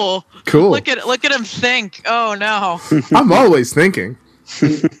 Cool. Look at him think. Oh no. I'm always thinking.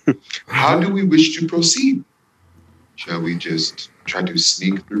 How do we wish to proceed? Shall we just try to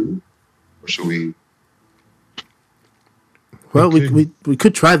sneak through? Or shall we? Well, we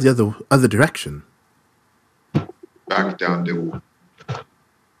could try the other direction. Back down the...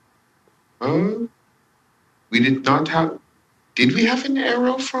 we did not have... Did we have an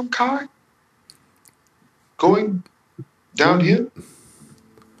arrow from Kai? Going down here?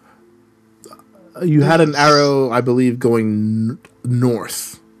 You had an arrow, I believe, going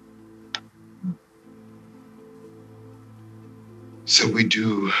north. So we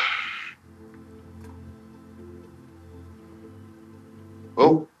do...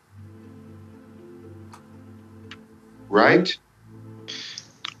 Oh. Right?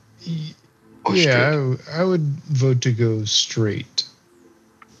 Or yeah, I would vote to go straight.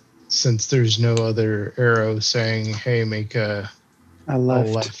 Since there's no other arrow saying, hey, make a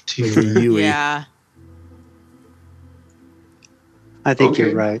left here. Yeah. I think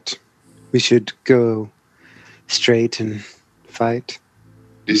you're right. We should go straight and fight.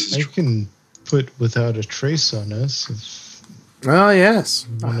 This is I can put without a trace on us if Oh yes,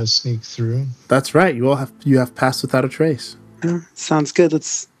 you want to sneak through. that's right. You have passed without a trace. Sounds good.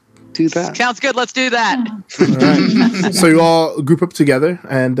 Let's do that. Sounds good. Let's do that. All right. So you all group up together,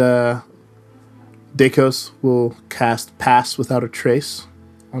 and Dakos will cast Pass Without a Trace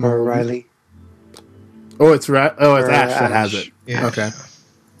on Or Riley. Oh, it's Ash that has Ash. it. Yeah. Okay.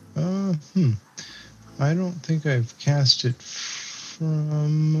 I don't think I've cast it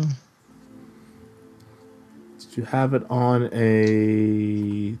from... Did you have it on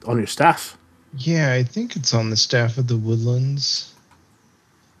your staff? Yeah, I think it's on the Staff of the Woodlands.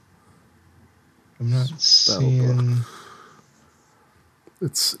 I'm not seeing...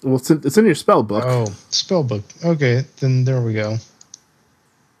 It's in your spell book. Oh, spell book. Okay, then there we go.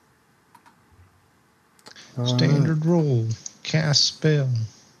 Standard roll. Cast spell.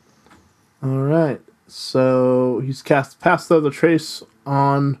 All right. So he's cast Pass Without a Trace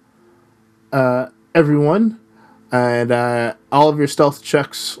on everyone. And all of your stealth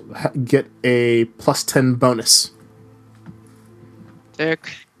checks get a +10 bonus.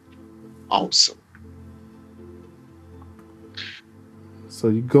 Sick. awesome. So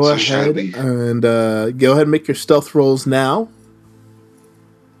you go So ahead shall we? and go ahead and make your stealth rolls now.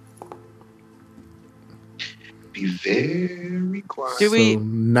 Be very quiet. Do we- So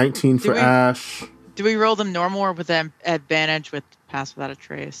 19 for we- Ash. Do we roll them normal or with advantage with Pass Without a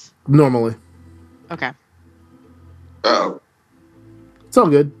Trace? Normally. Okay. Oh, It's all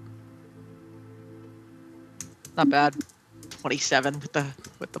good. Not bad. 27 with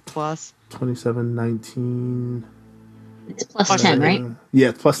the plus. 27, 19. It's plus 10, right? Yeah,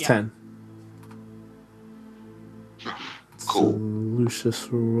 it's plus Yeah. 10. cool. So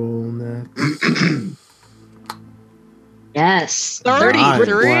Lucius will roll next. Yes.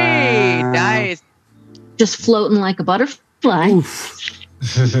 33. Wow. Nice. Just floating like a butterfly. Oof.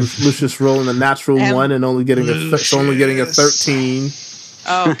 Lucius rolling a natural And 1 and only getting a 13.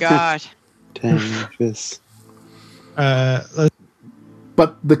 Oh gosh. Dang, this. Let's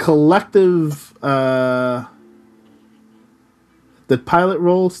But the collective did pilot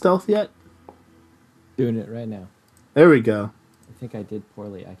roll stealth yet? Doing it right now. There we go. I think I did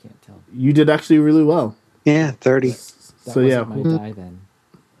poorly. I can't tell. You did actually really well. Yeah, 30. That So yeah, wasn't my die then.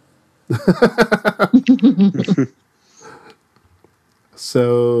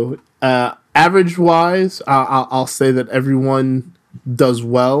 So average wise, I'll say that everyone does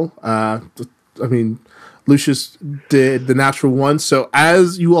well. I mean, Lucius did the natural one. So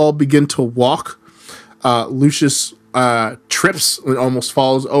as you all begin to walk, Lucius trips and almost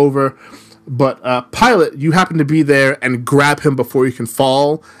falls over. But Pilot, you happen to be there and grab him before he can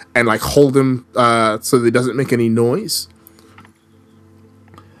fall and like hold him so that he doesn't make any noise.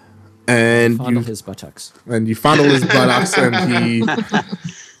 And Fondle his buttocks. And you fondle his buttocks, and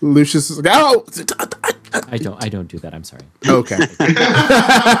Lucius is like, "Oh, I don't do that. I'm sorry. Okay."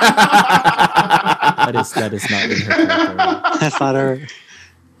 that is not in her character. That's not her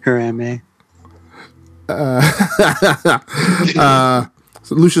MA.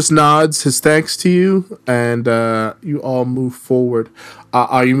 So Lucius nods his thanks to you, and you all move forward.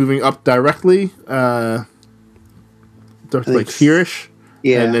 Are you moving up directly, like here-ish?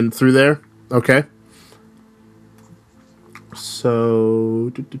 Yeah. And then through there? Okay.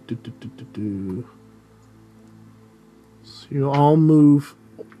 So, so you all move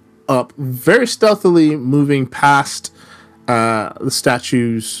up very stealthily, moving past the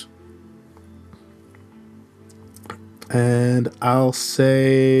statues. And I'll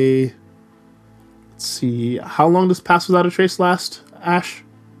say, let's see, how long does Pass Without a Trace last, Ash?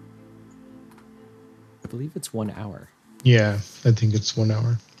 I believe it's 1 hour. Yeah, I think it's 1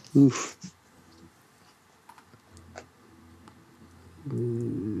 hour. Oof.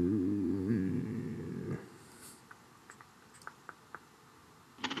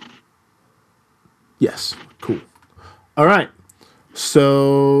 Yes, cool. All right.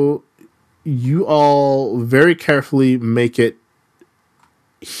 So you all very carefully make it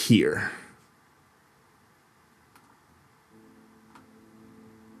here.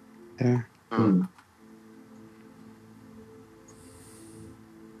 There.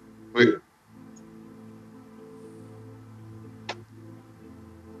 Wait.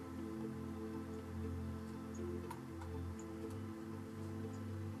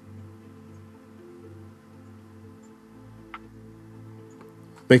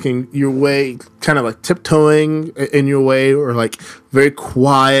 Making your way, kind of like tiptoeing in your way, or like very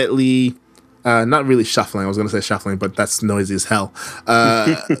quietly, not really shuffling. I was going to say shuffling, but that's noisy as hell.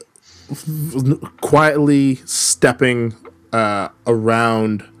 Quietly stepping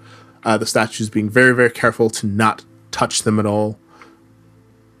around the statues, being very, very careful to not touch them at all.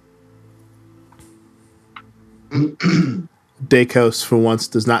 Dakos, for once,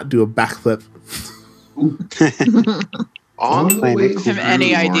 does not do a backflip. On the way Have through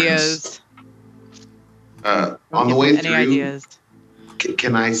any Mars, ideas? On the way Any through, ideas?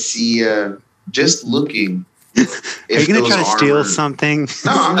 can I see? Just looking. Are you gonna those try to steal armor- something?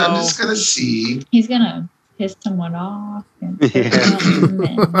 No, I'm No. just gonna see. He's gonna piss someone off. And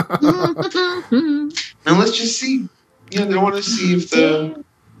And let's just see. I want to see if the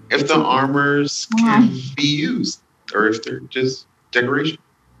armors can be used or if they're just decoration.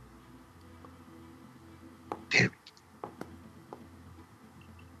 Damn it.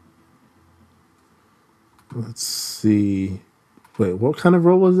 Let's see. Wait, what kind of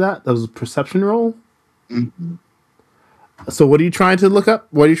roll was that? That was a perception roll? Mm-hmm. So what are you trying to look up?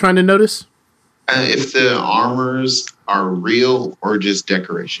 What are you trying to notice? If the armors are real or just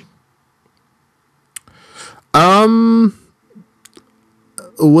decoration.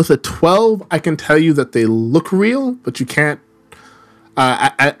 With a 12, I can tell you that they look real, but you can't.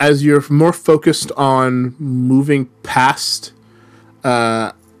 As you're more focused on moving past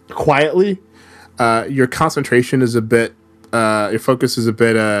quietly, your concentration is a bit. Your focus is a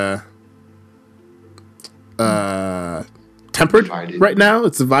bit tempered Divided. right now.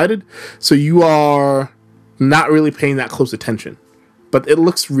 It's divided, so you are not really paying that close attention, but it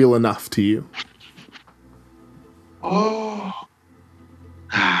looks real enough to you. Oh.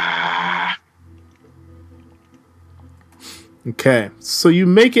 Okay, so you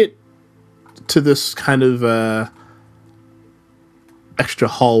make it to this kind of extra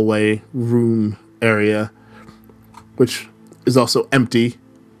hallway room area, which is also empty.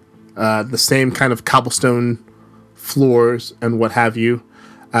 The same kind of cobblestone floors and what have you.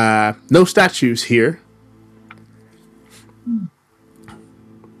 No statues here.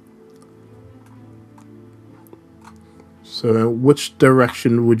 So which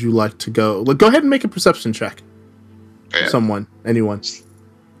direction would you like to go? Go ahead and make a perception check. Yeah. Someone, anyone.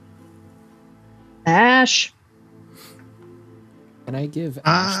 Ash. Can I give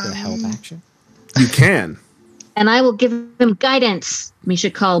Ash the help action? You can. And I will give him guidance.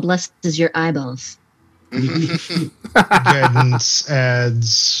 Misha Call blesses your eyeballs. Guidance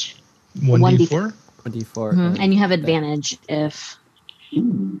adds 1d4. 1d4. And you have advantage if.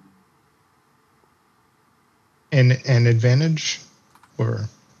 And an advantage? Or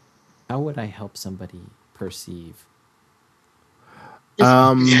how would I help somebody perceive?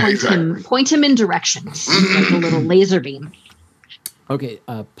 Just point him in directions, like a little laser beam. Okay,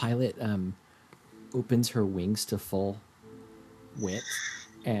 Pilot opens her wings to full width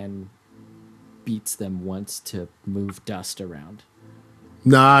and beats them once to move dust around.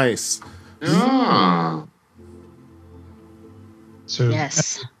 Nice. Ah. so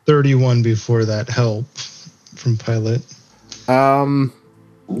Yes. 31 before that help from Pilot.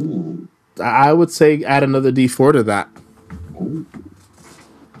 Ooh. I would say add another D4 to that. Ooh.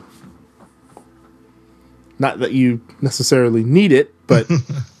 Not that you necessarily need it, but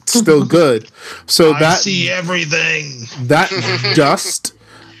still good. So I see everything. That dust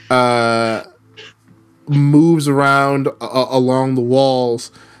moves around along the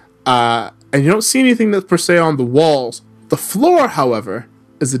walls, and you don't see anything that's per se on the walls. The floor, however,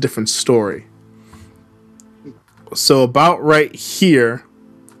 is a different story. So about right here,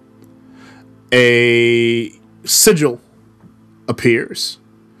 a sigil appears,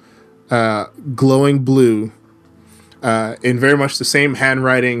 glowing blue, in very much the same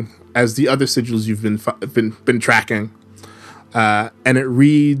handwriting as the other sigils you've been tracking, and it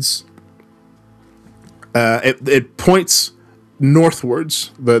reads. It points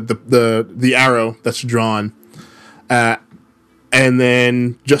northwards. The arrow that's drawn, and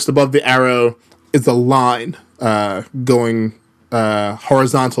then just above the arrow is a line going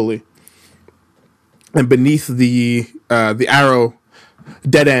horizontally, and beneath the arrow,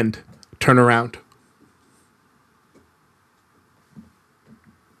 dead end. Turn around.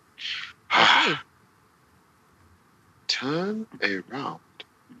 Turn around.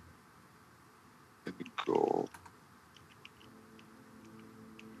 Let me go.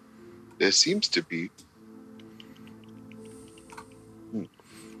 There seems to be.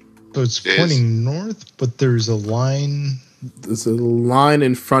 So it's pointing north, but there's a line. There's a line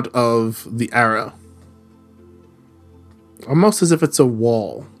in front of the arrow. Almost as if it's a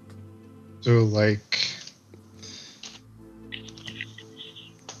wall. So like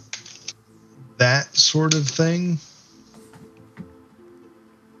that sort of thing.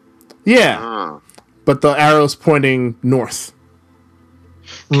 Yeah, Ah. but the arrow's pointing north.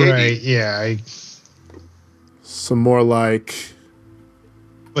 Right, yeah. So more like...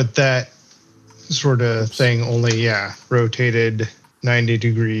 But that sort of thing only, yeah, rotated 90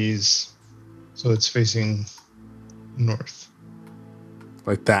 degrees. So it's facing north.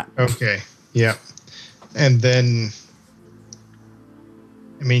 Like that. Okay, yeah. And then,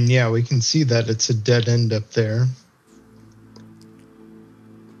 I mean, yeah, we can see that it's a dead end up there.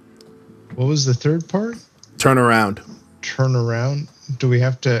 What was the third part? Turn around. Turn around? Do we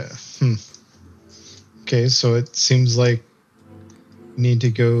have to... Okay, so it seems like we need to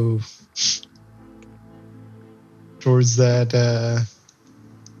go towards that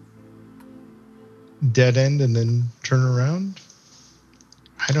dead end and then turn around?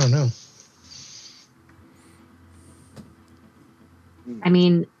 I don't know. I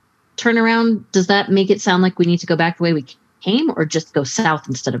mean, turn around, does that make it sound like we need to go back the way we came or just go south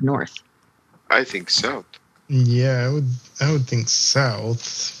instead of north? I think south. Yeah, I would think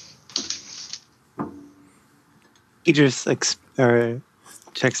south. He just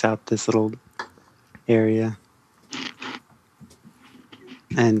checks out this little area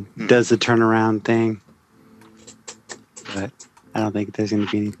and does the turnaround thing. But I don't think there's going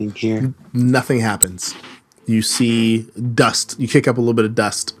to be anything here. Nothing happens. You see dust. You kick up a little bit of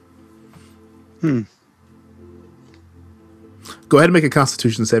dust. Go ahead and make a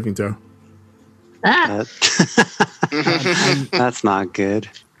Constitution saving throw. That's not good.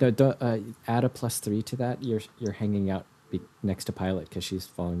 Add a +3 to that. You're hanging out next to Pilot because she's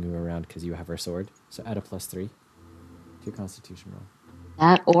following you around because you have her sword. So add a +3 to your Constitution roll.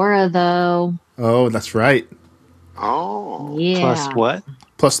 That aura, though. Oh, that's right. Oh. Yeah. Plus what?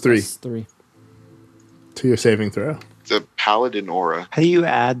 +3 +3 to your saving throw. The paladin aura. How do you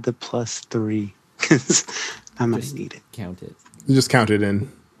add the +3? Because I might Just need it. count it. You just count it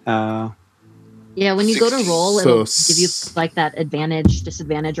in. Yeah, when you go to roll, So it'll give you like that advantage,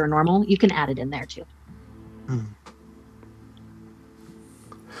 disadvantage, or normal. You can add it in there too.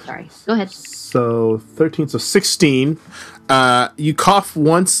 Sorry, go ahead. So 13, so 16. You cough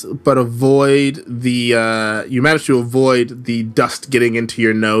once, but avoid the. You manage to avoid the dust getting into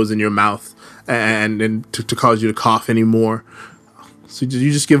your nose and your mouth, and to cause you to cough anymore. So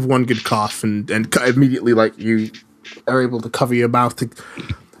you just give one good cough, and immediately, like, you are able to cover your mouth to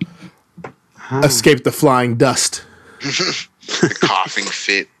escape the flying dust. The coughing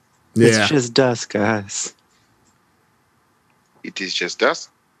fit. Yeah. It's just dusk, guys. It is just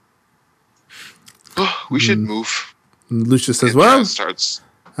dusk. We should move. Lucius says, And well, Jazz starts.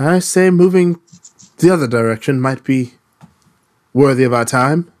 I say moving the other direction might be worthy of our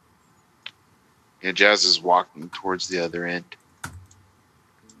time. Yeah, Jazz is walking towards the other end.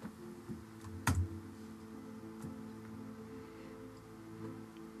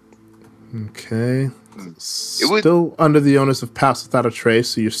 Okay. Still under the onus of pass without a trace,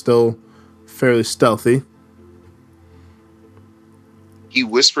 so you're still fairly stealthy. He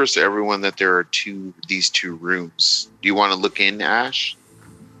whispers to everyone that there are these two rooms. Do you want to look in, Ash?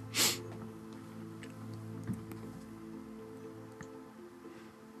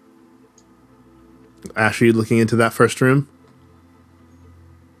 Ash, are you looking into that first room?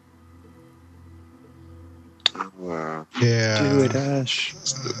 Yeah. Do it, Ash.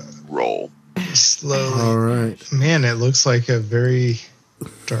 Roll. Slowly. All right. Man, it looks like a very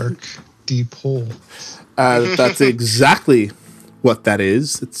dark, deep hole. That's exactly what that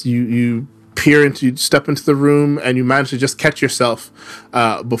is. It's you step into the room, and you manage to just catch yourself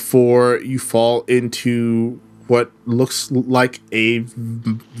before you fall into what looks like a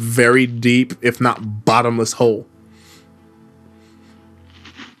very deep, if not bottomless hole.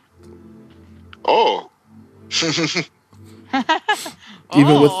 Oh.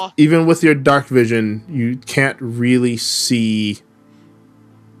 Even with your dark vision, you can't really see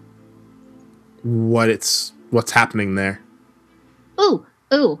what's happening there. Ooh,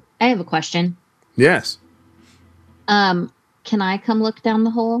 I have a question. Yes. Can I come look down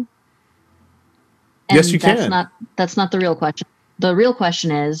the hole? And yes, you can. That's not the real question. The real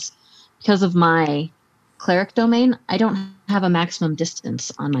question is, because of my cleric domain, I don't have a maximum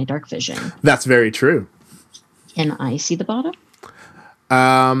distance on my dark vision. That's very true. Can I see the bottom?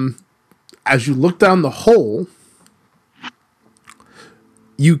 As you look down the hole,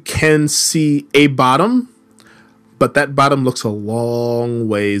 you can see a bottom, but that bottom looks a long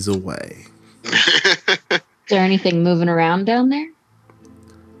ways away. Is there anything moving around down there?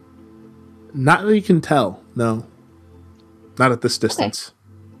 Not that you can tell, no. Not at this distance.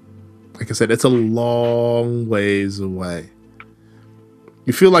 Okay. Like I said, it's a long ways away.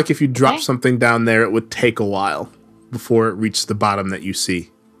 You feel like if you drop something down there, it would take a while before it reached the bottom that you see.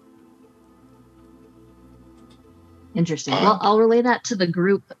 Interesting. Well, I'll relay that to the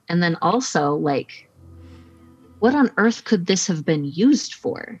group, and then also, what on earth could this have been used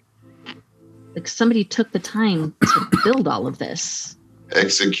for? Like, somebody took the time to build all of this.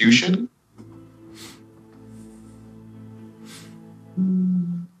 Execution?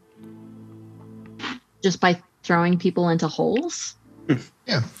 Just by throwing people into holes?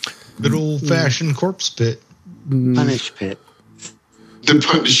 Yeah. Good old-fashioned corpse pit. Punish pit. The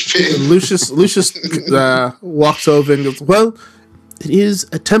punish pit. Lucius walks over and goes, well, it is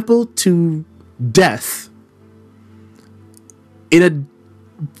a temple to death in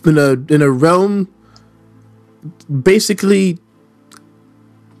a realm basically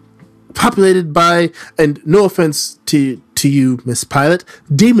populated by, and no offense to you, Miss Pilot,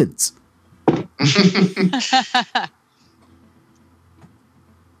 demons.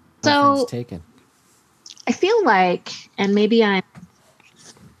 So taken. I feel like, and maybe I'm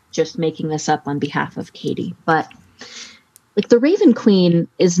just making this up on behalf of Katie, but the Raven Queen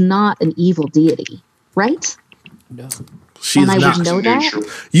is not an evil deity, right? No. She's and I not. would know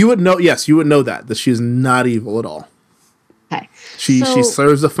that? You would know, yes, you would know that she is not evil at all. Okay. She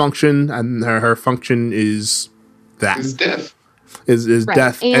serves a function, and her function is that. Is death. Is right.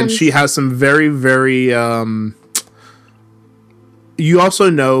 death. And she has some very, very you also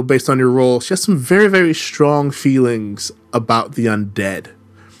know, based on your role, she has some very, very strong feelings about the undead.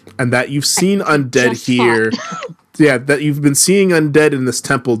 And that you've seen undead here. Yeah, that you've been seeing undead in this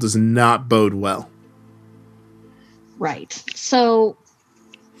temple does not bode well. Right. So,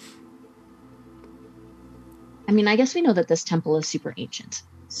 I mean, I guess we know that this temple is super ancient.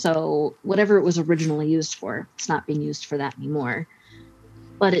 So whatever it was originally used for, it's not being used for that anymore.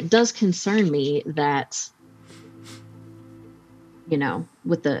 But it does concern me that,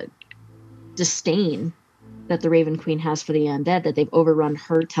 with the disdain that the Raven Queen has for the undead, that they've overrun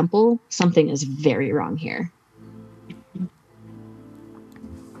her temple, something is very wrong here.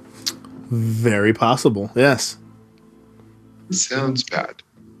 Very possible, yes. Sounds bad.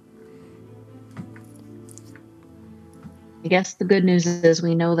 I guess the good news is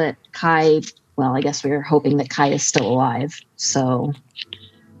we know that Kai, well, I guess we were hoping that Kai is still alive. So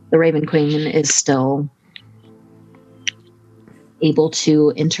the Raven Queen is still able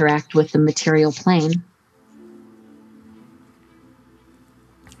to interact with the material plane.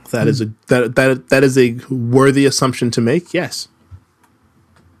 That is a worthy assumption to make, yes.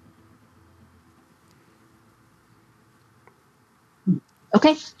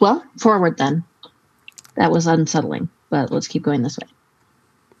 Okay, well, forward then. That was unsettling, but let's keep going this way.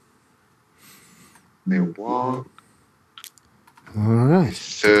 They walk. All right.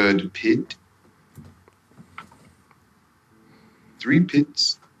 Third pit. 3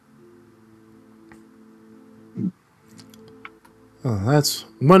 pits. Oh, that's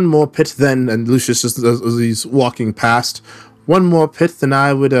one more pit then. And Lucius, as he's walking past, one more pit than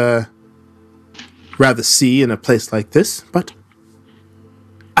I would rather see in a place like this. But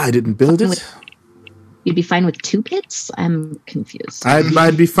I didn't build it. You'd be fine with 2 pits? I'm confused.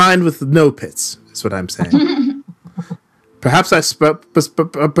 I'd be fine with no pits. Is what I'm saying. Perhaps I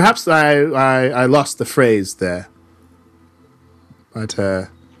lost the phrase there. But I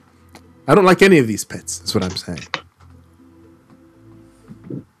don't like any of these pits. That's what I'm saying.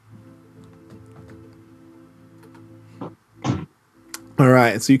 All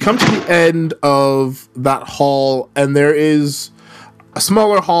right, so you come to the end of that hall, and there is a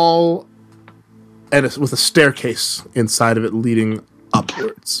smaller hall and with a staircase inside of it leading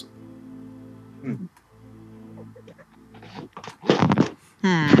upwards.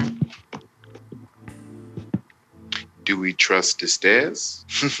 Do we trust the stairs?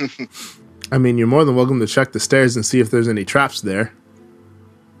 I mean, you're more than welcome to check the stairs and see if there's any traps there.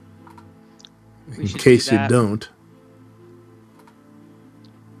 In case you don't.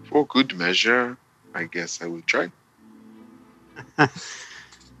 For good measure, I guess I will try.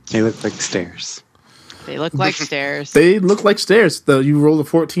 They look like stairs. They look like stairs. They look like stairs. Though you rolled a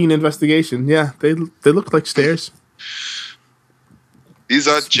 14 investigation. Yeah, they look like stairs. These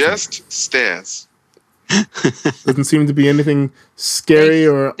are just stairs. Doesn't seem to be anything scary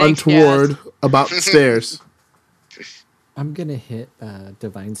or untoward about the stairs. I'm gonna hit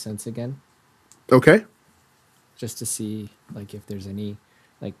Divine Sense again. Okay. Just to see like if there's any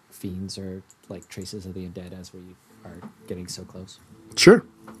like fiends or like traces of the undead as we are getting so close. Sure.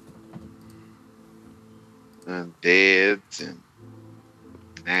 Undeads and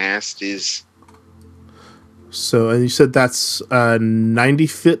nasties. So, and you said that's 90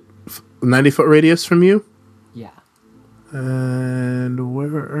 foot radius from you? Yeah. And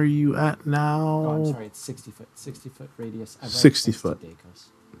where are you at now? Oh, I'm sorry, it's 60 foot. 60 foot radius. 60 foot.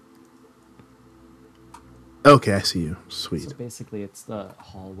 Okay, I see you. Sweet. So basically, it's the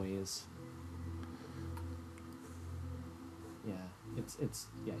hallways. Yeah, it's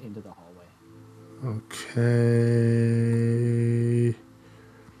into the hallway. Okay.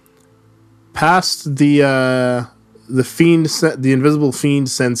 Past the fiend, the invisible fiend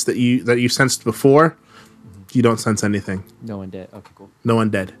sense that you sensed before, you don't sense anything. No undead. Okay, cool. No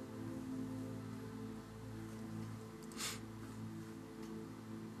undead.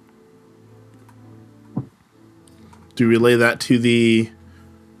 Do you relay that to the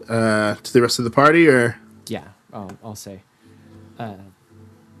rest of the party, or? Yeah, I'll say.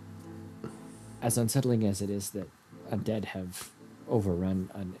 As unsettling as it is that undead have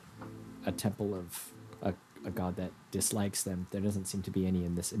overrun a temple of a god that dislikes them, there doesn't seem to be any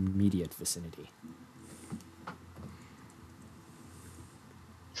in this immediate vicinity.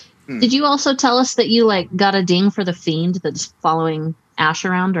 Did you also tell us that you got a ding for the fiend that's following Ash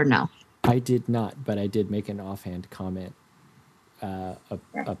around, or no? I did not, but I did make an offhand comment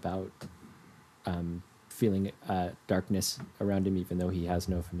about feeling darkness around him, even though he has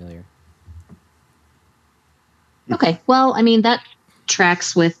no familiar. Okay, well, I mean, that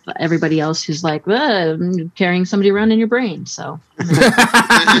tracks with everybody else who's like, carrying somebody around in your brain, so.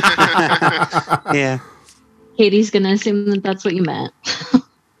 Yeah. Katie's going to assume that that's what you meant.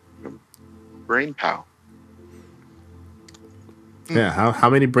 Brain pal. Yeah, how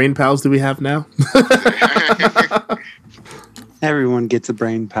many brain pals do we have now? Everyone gets a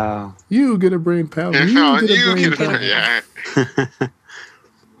brain pal. You get a brain pal. You get a brain pal. Yeah.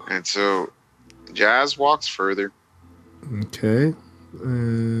 And so Jazz walks further. Okay.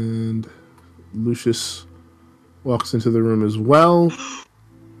 And Lucius walks into the room as well.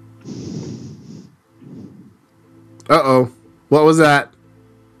 Uh-oh. What was that?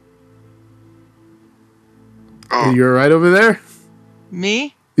 Oh. You're right over there?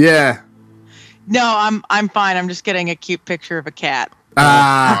 Me? Yeah. No, I'm fine. I'm just getting a cute picture of a cat.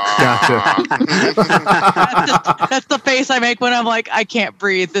 Ah, gotcha. That's the face I make when I'm like, I can't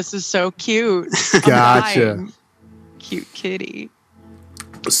breathe. This is so cute. Gotcha. Cute kitty.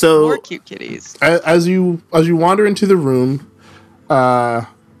 So more cute kitties. As you wander into the room,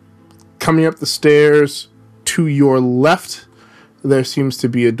 coming up the stairs to your left, there seems to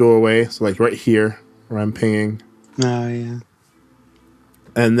be a doorway. So like right here where I'm pinging. Oh yeah.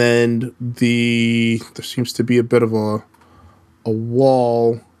 And then there seems to be a bit of a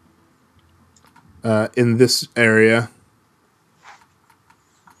wall in this area.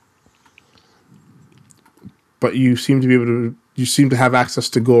 but you seem to have access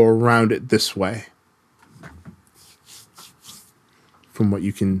to go around it this way. From what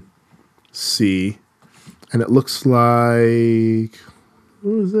you can see. And it looks like...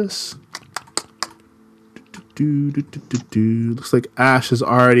 What is this? Looks like Ash has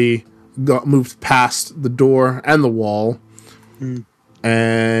already moved past the door and the wall.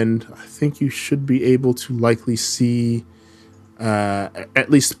 And I think you should be able to likely see at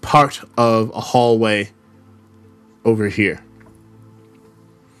least part of a hallway over here.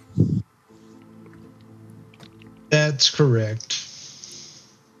 That's correct.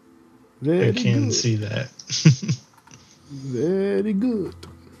 I can see that. Very good.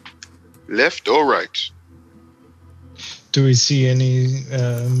 Left or right? Do we see any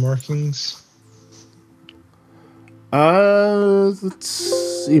markings? Let's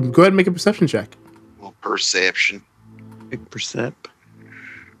see. Go ahead and make a perception check. Well, perception. Big percep.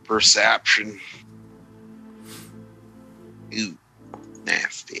 Perception. Ooh,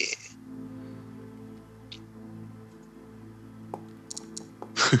 nasty.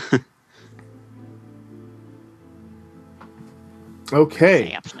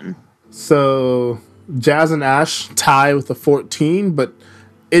 Okay. So Jazz and Ash tie with a 14, but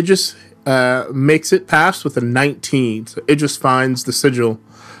it just makes it past with a 19. So it just finds the sigil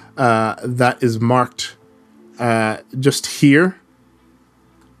that is marked just here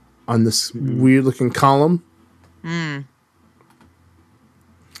on this weird looking column.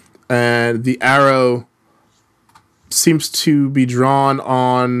 And the arrow seems to be drawn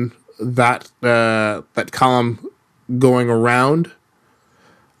on that that column going around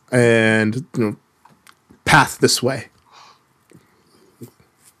and path this way.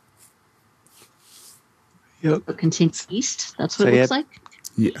 Yep. So continue east. That's what it looks like.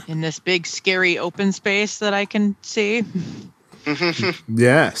 Yeah. In this big, scary open space that I can see.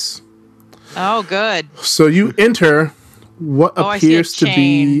 Yes. Oh, good. So you enter what appears to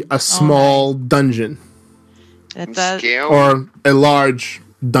be a small dungeon. Or a large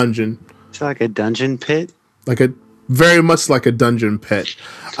dungeon. It's like a dungeon pit? Very much like a dungeon pit.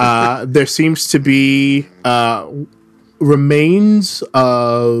 There seems to be remains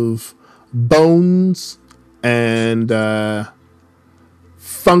of bones and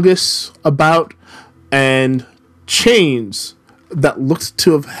fungus about, and chains that looked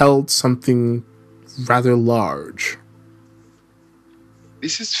to have held something rather large.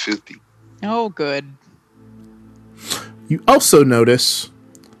 This is filthy. Oh, good. You also notice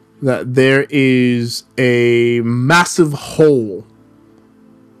that there is a massive hole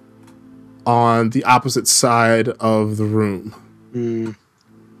on the opposite side of the room.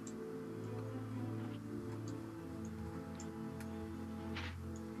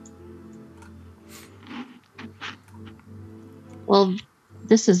 Well,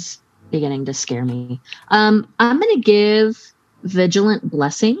 this is beginning to scare me. I'm going to give Vigilant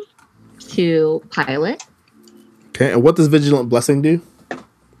Blessing to Pilot. Okay, and what does Vigilant Blessing do?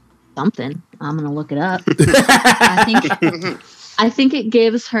 Something. I'm going to look it up. I think it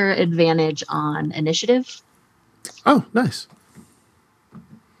gives her advantage on initiative. Oh, nice.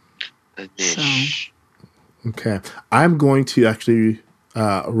 So. Okay, I'm going to actually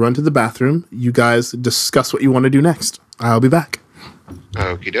run to the bathroom. You guys discuss what you want to do next. I'll be back.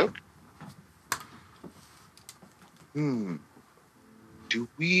 Okie doke. Do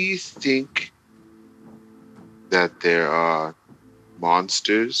we think that there are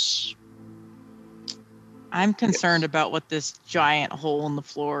monsters? I'm concerned about what this giant hole in the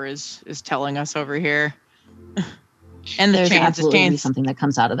floor is telling us over here. And there's absolutely something that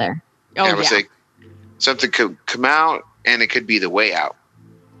comes out of there. Oh, I would say something could come out, and it could be the way out.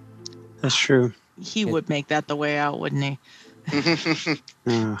 That's true. He would make that the way out, wouldn't he?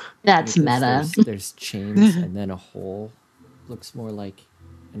 That's meta. There's chains and then a hole. Looks more like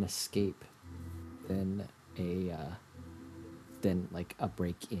an escape than like a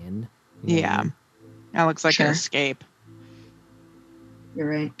break in. Yeah. That looks like an escape. You're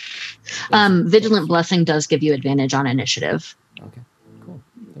right. Vigilant Blessing does give you advantage on initiative. Okay, cool.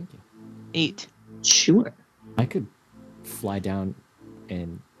 Thank you. 8. Sure. I could fly down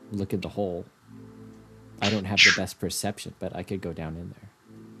and look at the hole. I don't have the best perception, but I could go down in there.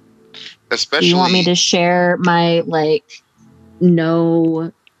 Especially. You want me to share my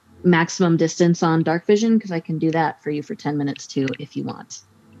no maximum distance on dark vision? Because I can do that for you for 10 minutes too, if you want.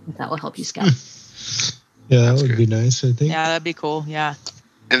 If that will help you scout. Yeah, that would be nice, I think. Yeah, that'd be cool. Yeah.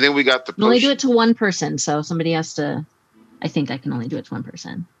 And then we got the potion. Only do it to one person, so somebody has to. I think I can only do it to one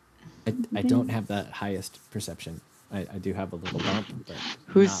person. I don't have the highest perception. I do have a little bump. But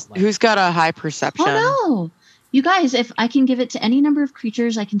who's got a high perception? Oh no, you guys! If I can give it to any number of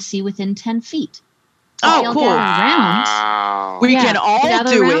creatures I can see within 10 feet. Oh, Y'all cool. gather around. Wow. We Yeah, can all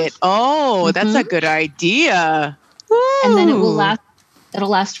gather do around. it. Oh, that's a good idea. And then it will Woo. last. It'll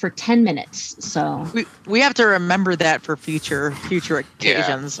last for 10 minutes. So We have to remember that for future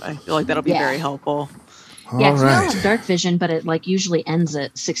occasions. I feel like that'll be very helpful. yeah, All because we all right. have dark vision, but it like usually ends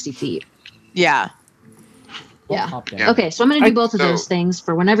at 60 feet. Yeah. Yeah. Hop down. Yeah. Okay, so I'm gonna do both of So- those things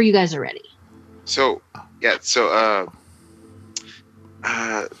for whenever you guys are ready. So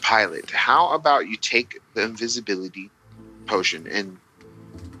Pilot, how about you take the invisibility potion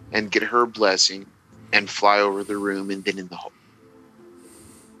and get her blessing and fly over the room and then in the hole.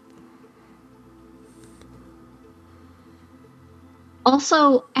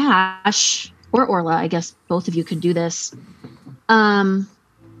 Also, Ash or Orla, I guess both of you could do this. You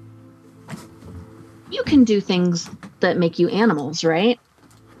can do things that make you animals, right?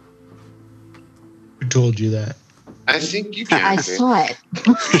 Who told you that? I think you can. I Vic. saw it.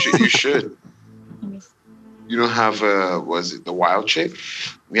 You should. You don't have was it the wild shape?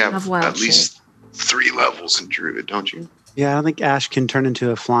 We have at least 3 levels in Druid, don't you? Yeah, I don't think Ash can turn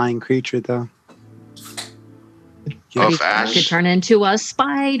into a flying creature though. Oh, if You Ash could turn into a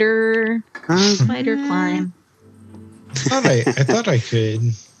spider. Spider climb. I thought I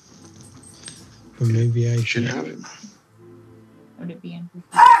could. But maybe I should should. have it. Would it be in?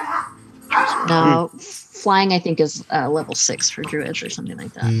 No, flying I think is level 6 for druids or something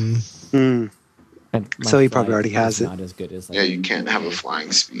like that. Mm. And my So he probably flight already has is it. Not as good as like, Yeah, you can't have a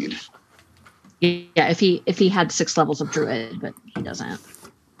flying speed. Yeah, if he had 6 levels of druid, but he doesn't.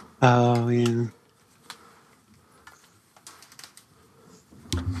 Oh yeah.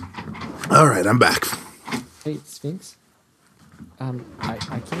 All right, I'm back. Hey, Sphinx. I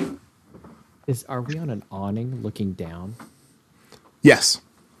can't. Are we on an awning looking down? Yes.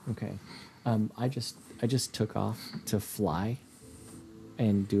 Okay. I just took off to fly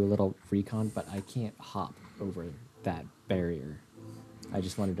and do a little recon, but I can't hop over that barrier. I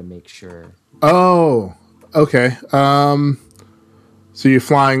just wanted to make sure. Oh, okay. So you're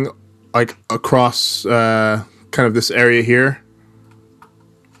flying like across kind of this area here,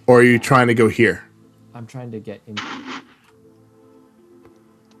 or are you trying to go here? I'm trying to get in.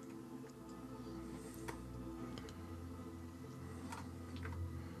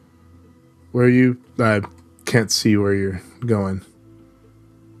 Where are you? I can't see where you're going.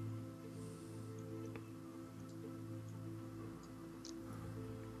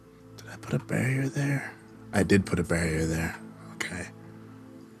 Did I put a barrier there? I did put a barrier there. Okay.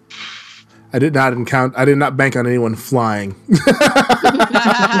 I did not bank on anyone flying.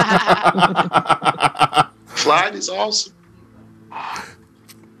 Flying is awesome.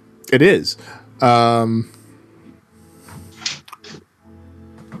 It is.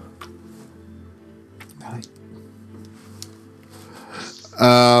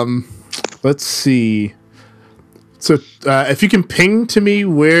 Let's see. So if you can ping to me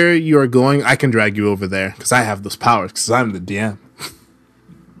where you are going, I can drag you over there because I have those powers because I'm the DM.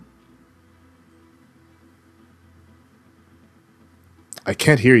 I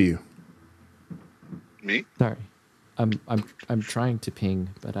can't hear you. Me? Sorry, I'm trying to ping,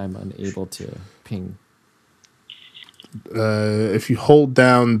 but I'm unable to ping. If you hold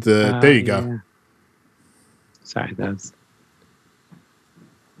down the, there you go. Yeah. Sorry, that's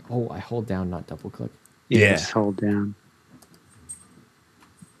Oh, I hold down, not double click. Yeah. Just hold down.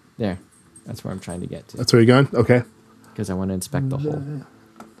 There, that's where I'm trying to get to That's where you're going. Okay. because I want to inspect the hole.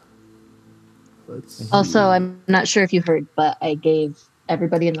 Also, I'm not sure if you heard, but I gave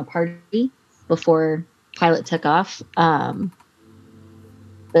everybody in the party before Pilot took off the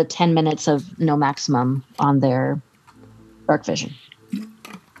 10 minutes of no maximum on their dark vision.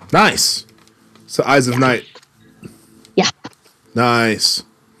 Nice. So Eyes of Night. Yeah. Nice.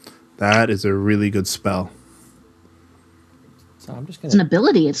 That is a really good spell. So I'm just It's an gonna.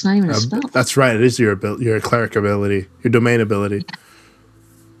 ability. It's not even a spell. That's right. It is your cleric ability, your domain ability.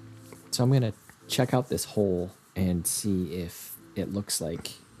 So I'm gonna check out this hole and see if it looks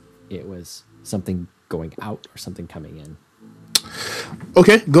like it was something going out or something coming in.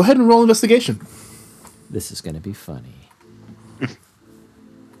 Okay, go ahead and roll investigation. This is gonna be funny.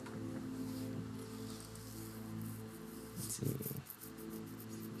 Let's see.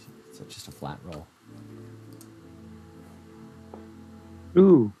 So just a flat roll.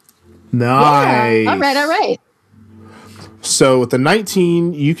 Ooh. Nice. Yeah. All right. So with the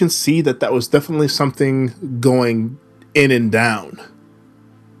 19, you can see that was definitely something going in and down.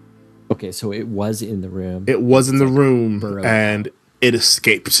 Okay, so it was in the room. It was in the like room burrowed and it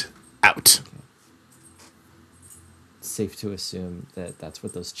escaped out. It's safe to assume that that's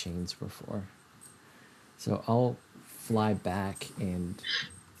what those chains were for. So I'll fly back and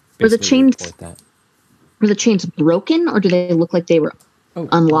Were the basically chains- report that. Were the chains broken, or do they look like they were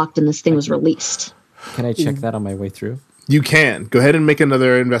unlocked and this thing was released? Can I check that on my way through? You can. Go ahead and make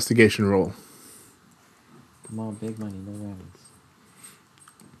another investigation roll. Come on, big money, no rabbits.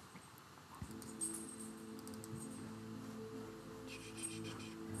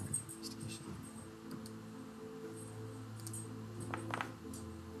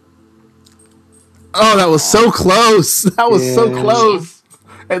 Oh, that was so close. That was so close.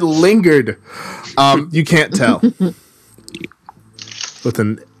 It lingered. You can't tell.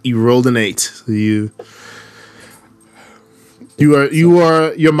 You rolled an 8. So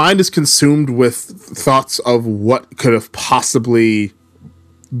your mind is consumed with thoughts of what could have possibly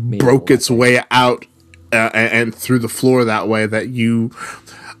broke its way out and through the floor that way, that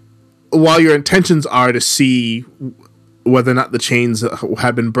while your intentions are to see whether or not the chains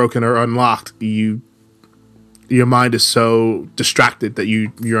have been broken or unlocked, your mind is so distracted that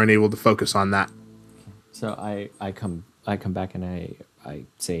you're unable to focus on that. So I come back and I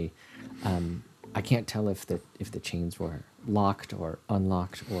say, I can't tell if the chains were locked or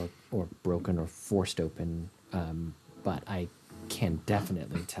unlocked or broken or forced open, but I can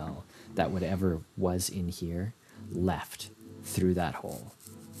definitely tell that whatever was in here left through that hole.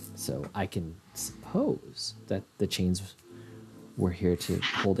 So I can suppose that the chains were here to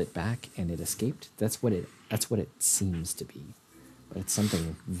hold it back and it escaped. That's what it seems to be. But it's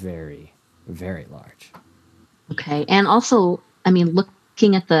something very, very large. Okay. And also, I mean,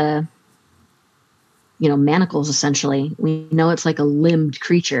 looking at the manacles, essentially, we know it's like a limbed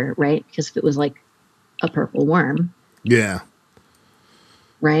creature, right? Because if it was like a purple worm. Yeah.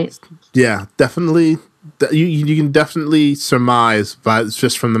 Right? Yeah, definitely. You can definitely surmise, but it's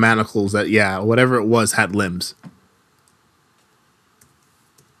just from the manacles that, yeah, whatever it was had limbs.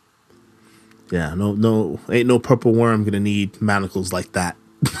 Yeah, no, ain't no purple worm gonna need manacles like that.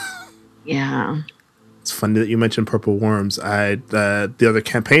 Yeah. It's funny that you mentioned purple worms. The other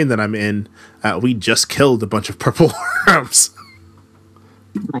campaign that I'm in, we just killed a bunch of purple worms.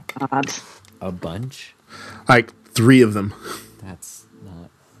 Oh my God. A bunch? Like 3 of them. That's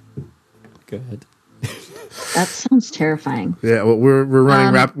not good. That sounds terrifying. Yeah, well, we're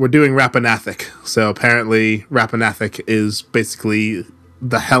running we're doing Rapanathic. So apparently Rapanathic is basically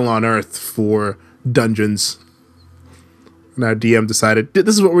the hell on earth for dungeons. And our DM decided, this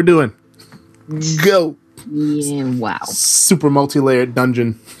is what we're doing. Go. Yeah, wow. Super multi-layered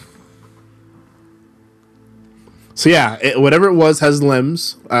dungeon. So yeah, whatever it was has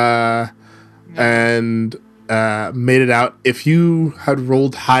limbs, and made it out. If you had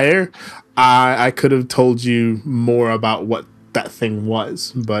rolled higher, I could have told you more about what that thing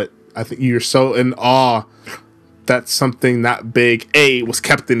was. But I think you're so in awe that something that big, A, was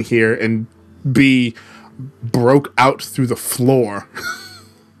kept in here, and B, broke out through the floor.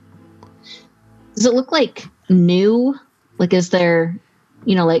 Does it look like new? Like, is there,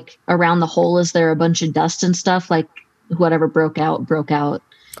 like around the hole, is there a bunch of dust and stuff? Like, whatever broke out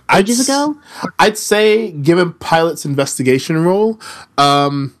ages ago? I'd say, given Pilot's investigation roll,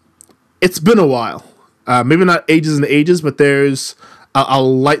 it's been a while. Maybe not ages and ages, but there's a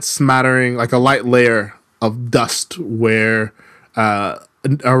light smattering, like a light layer of dust around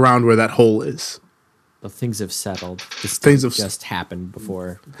where that hole is. Well, things have settled. Things have just happened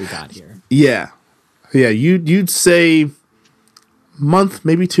before we got here. Yeah. Yeah, you'd say month,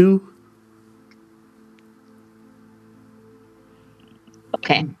 maybe 2.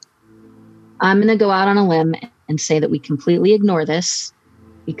 Okay. I'm going to go out on a limb and say that we completely ignore this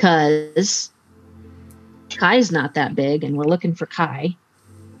because Kai's not that big and we're looking for Kai.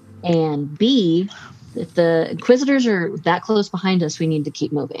 And B, if the Inquisitors are that close behind us, we need to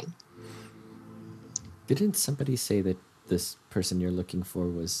keep moving. Didn't somebody say that this person you're looking for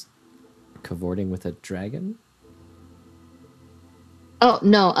was cavorting with a dragon? Oh,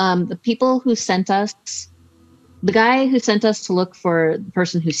 no. The people who sent us, the guy who sent us to look for the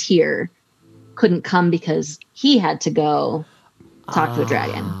person who's here couldn't come because he had to go talk to a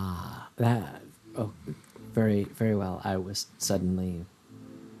dragon. Very, very well. I was suddenly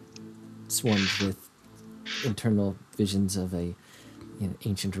swarmed with internal visions of a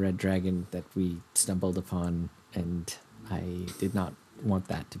ancient red dragon that we stumbled upon, and I did not want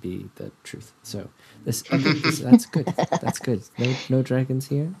that to be the truth. So that's good. That's good. No dragons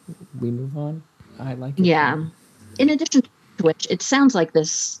here. We move on. I like it. Yeah. In addition to which, it sounds like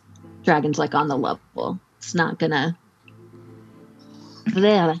this dragon's like on the level. It's not gonna.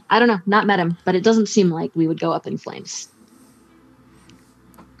 I don't know. Not met him, but it doesn't seem like we would go up in flames.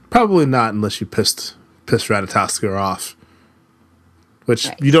 Probably not, unless you pissed Ratatoskr off. Which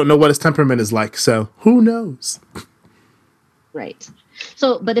right. You don't know what his temperament is like, so who knows? Right.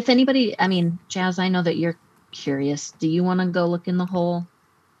 So, but if anybody, I mean, Jazz, I know that you're curious. Do you want to go look in the hole?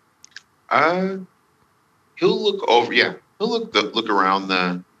 He'll look over. Yeah, he'll look around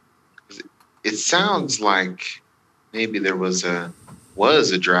the. It sounds like maybe there was a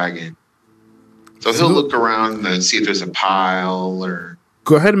dragon. So he'll look around and see if there's a pile or.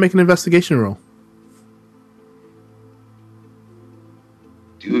 Go ahead and make an investigation roll.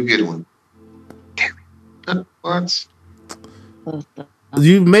 Do a good one. Damn it. What?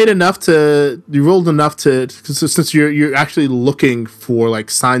 You made enough to. You rolled enough to. Since you're actually looking for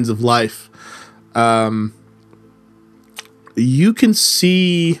like signs of life, you can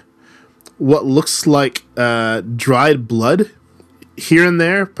see what looks like dried blood here and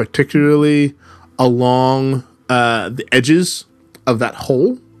there, particularly along the edges of that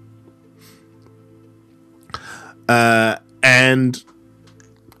hole, and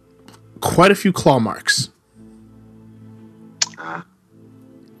quite a few claw marks.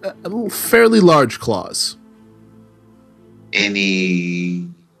 Fairly large claws. Any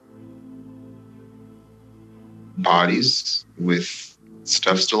bodies with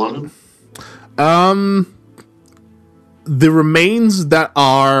stuff still on them? The remains that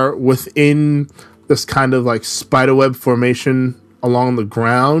are within this kind of like spiderweb formation along the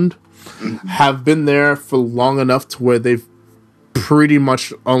ground have been there for long enough to where they've pretty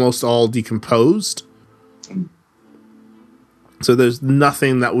much almost all decomposed. So there's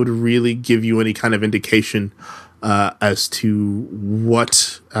nothing that would really give you any kind of indication as to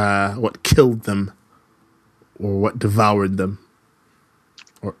what killed them or what devoured them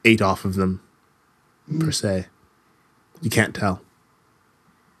or ate off of them, per se. You can't tell.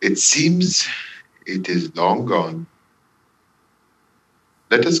 It seems it is long gone.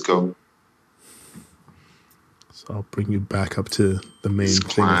 Let us go. So I'll bring you back up to the main This thing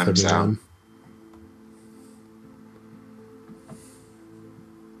with climbs everyone.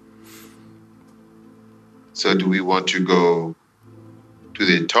 So do we want to go to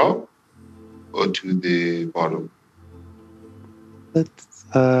the top or to the bottom?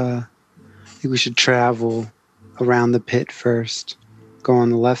 I think we should travel around the pit first. Go on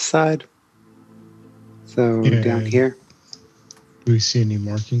the left side. So down here. Do we see any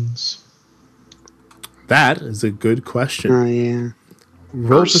markings? That is a good question. Oh, yeah.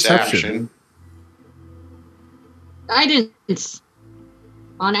 Roll perception. Guidance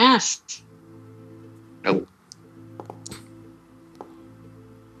on Ash. Nope.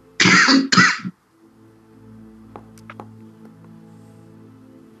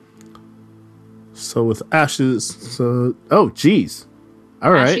 So with Ashes, oh geez,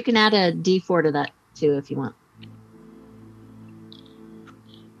 all Ash, right. you can add a D4 to that too if you want.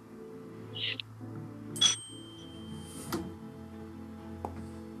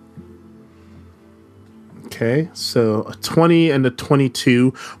 Okay, so a 20 and a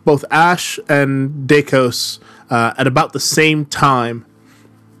 22. Both Ash and Dakos at about the same time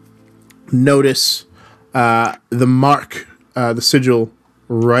notice the mark, the sigil,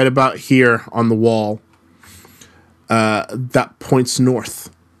 right about here on the wall that points north.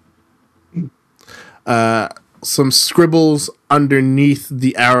 Some scribbles underneath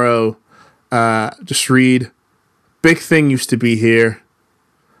the arrow just read, "Big thing used to be here."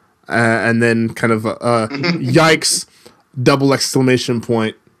 And then kind of yikes, double exclamation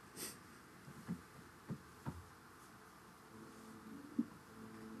point.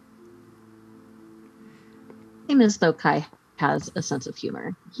 Seems as though Kai has a sense of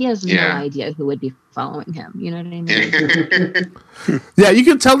humor. He has no idea who would be following him. You know what I mean? Yeah, you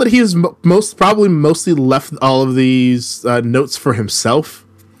can tell that he has mostly left all of these notes for himself.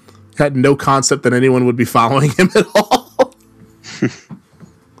 Had no concept that anyone would be following him at all.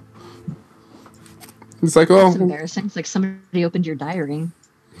 It's like, It's embarrassing. It's like somebody opened your diary.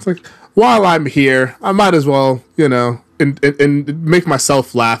 It's like, while I'm here, I might as well, and make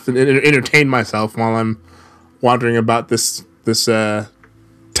myself laugh and entertain myself while I'm wandering about this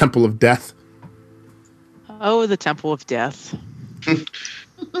temple of death. Oh, the temple of death.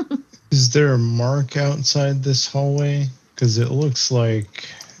 Is there a mark outside this hallway? Because it looks like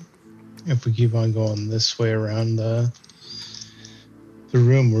if we keep on going this way around the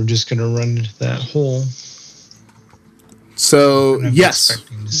room, we're just going to run into that hole. So yes,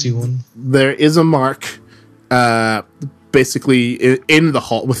 expecting to see one. There is a mark, basically in the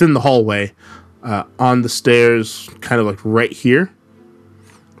hall, within the hallway, on the stairs, kind of like right here.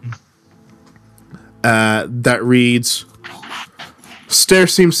 That reads,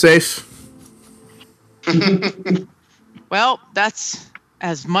 "Stairs seem safe." Well, that's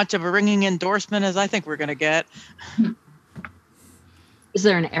as much of a ringing endorsement as I think we're going to get. Is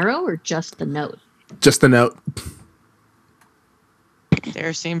there an arrow or just the note? Just the note.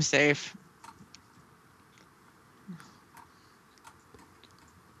 There seems safe.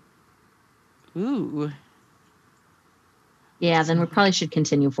 Ooh. Yeah, then we probably should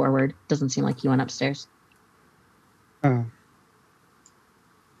continue forward. Doesn't seem like you went upstairs. Oh.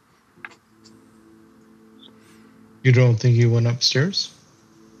 You don't think he went upstairs?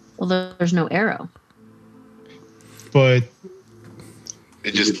 Well, there's no arrow. But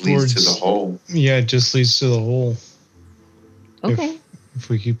It just leads to the hole. yeah, it just leads to the hole. Okay. If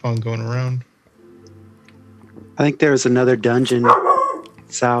we keep on going around. I think there's another dungeon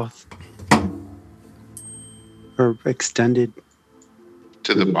south. Or extended.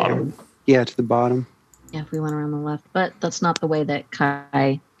 To the bottom. Yeah, to the bottom. Yeah, if we went around the left. But that's not the way that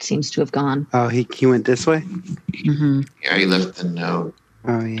Kai seems to have gone. Oh, he went this way? Mm-hmm. Yeah, he left the note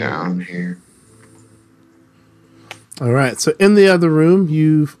down here. All right. So in the other room,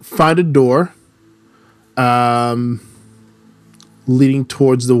 you find a door leading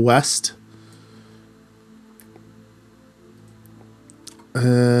towards the west.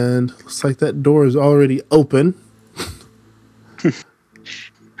 And looks like that door is already open.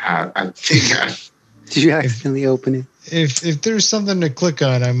 I think Did you accidentally open it? If there's something to click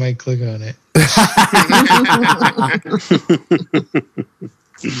on, I might click on it.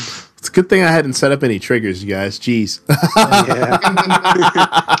 It's a good thing I hadn't set up any triggers, you guys. Jeez.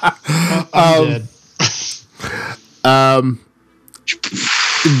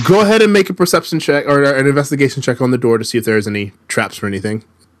 Go ahead and make a perception check or an investigation check on the door to see if there's any traps or anything.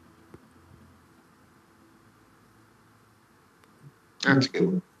 That's a good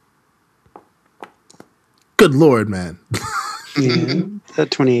one. Good Lord, man. Yeah, that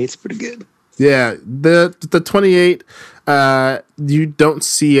 28 is pretty good. Yeah, the 28, you don't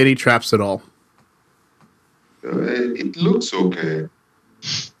see any traps at all. It looks okay.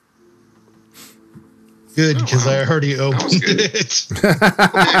 Good, because I already opened it.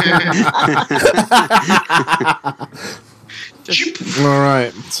 All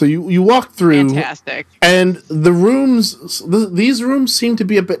right, so you walk through. Fantastic. And the rooms, these rooms seem to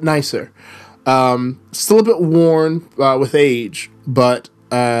be a bit nicer. Still a bit worn with age, but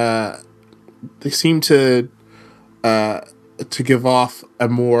they seem to give off a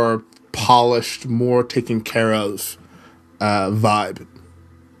more polished, more taken care of vibe.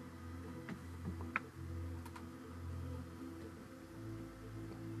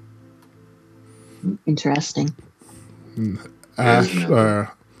 Interesting.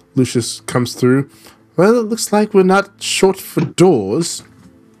 Lucius comes through. Well, it looks like we're not short for doors.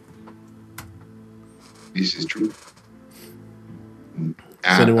 This is true.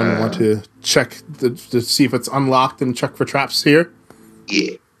 Does anyone want to check to see if it's unlocked and check for traps here?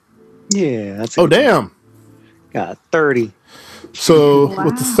 Yeah. Yeah, that's damn. Got 30. So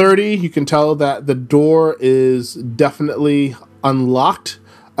with the 30, you can tell that the door is definitely unlocked.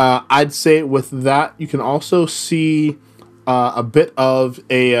 I'd say with that, you can also see a bit of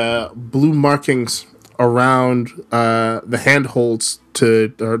a blue markings around the handholds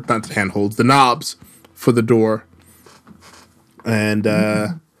or not the handholds, the knobs for the door. And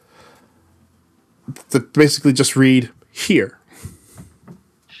that basically just read here.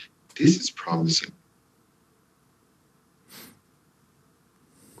 This is promising.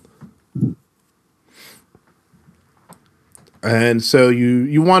 And so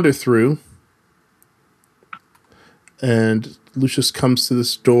you wander through, and Lucius comes to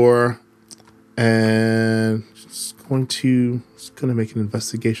this door, and he's going to make an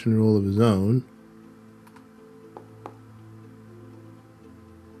investigation roll of his own.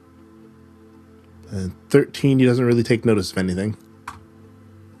 And 13, he doesn't really take notice of anything.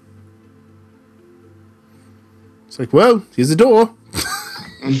 It's like, well, here's the door.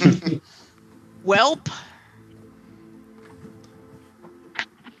 Welp.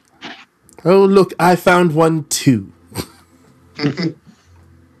 Oh, look, I found one too.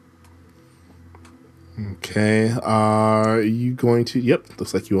 Okay, are you going to... Yep,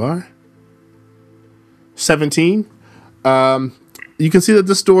 looks like you are. 17. You can see that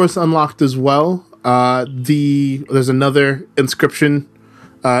this door is unlocked as well. There's another inscription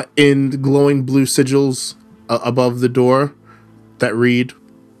in glowing blue sigils above the door that read,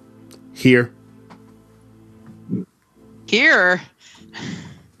 here. Here.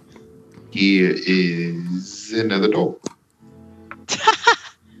 Here is another door.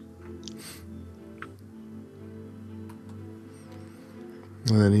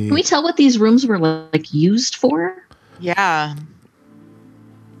 Can we tell what these rooms were like used for? Yeah.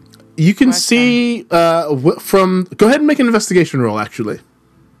 You can see from... Go ahead and make an investigation roll, actually.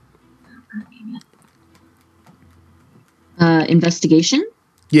 Investigation?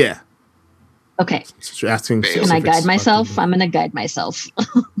 Yeah. Okay. So you're asking. Can I guide myself? I'm going to guide myself.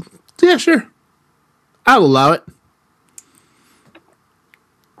 Yeah, sure. I'll allow it.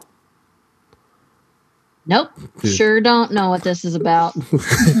 Nope. Dude. Sure don't know what this is about.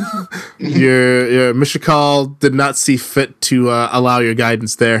 Your Mishakal did not see fit to allow your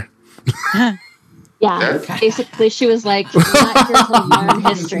guidance there. Yeah. Basically, she was like, "You're not here to learn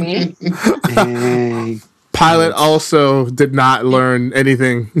history." Hey. Pilot also did not learn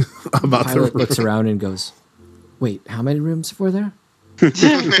anything about the Pilot room. looks around and goes, "Wait, how many rooms were there?"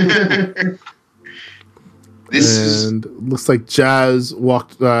 And looks like Jazz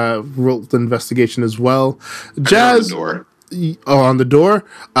rolled the investigation as well. Jazz, On the door.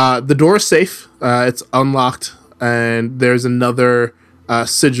 The door is safe. It's unlocked, and there's another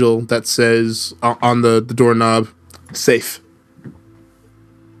sigil that says on the doorknob, "Safe."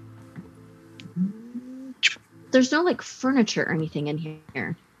 There's no like furniture or anything in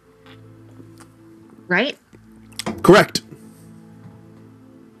here, right? Correct.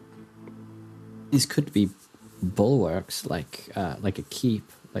 These could be bulwarks, like a keep.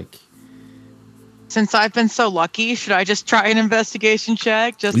 Like, Since I've been so lucky, should I just try an investigation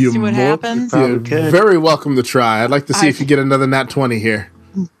check just to see what happens? You're very welcome to try. I'd like to see if you get another nat 20 here.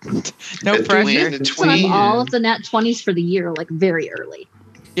 No pressure. So I have all of the nat 20s for the year, like very early.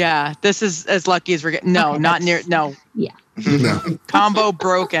 Yeah, this is as lucky as we're getting. No, not near. No. Yeah. No. Combo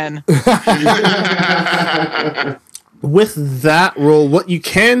broken. With that roll, what you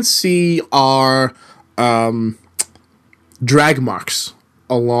can see are drag marks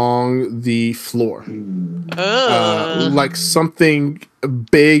along the floor. Like something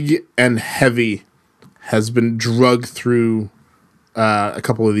big and heavy has been drugged through a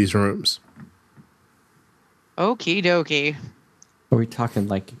couple of these rooms. Okie dokie. are we talking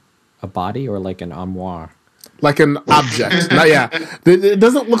like a body or like an armoire? Like an object. It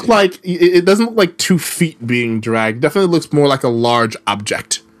doesn't look like 2 feet being dragged. Definitely looks more like a large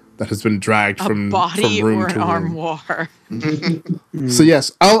object that has been dragged from room or to an room. armoire. So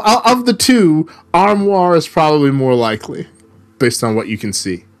yes, of the two, armoire is probably more likely, based on what you can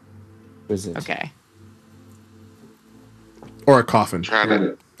see. Was it? Okay. Or a coffin.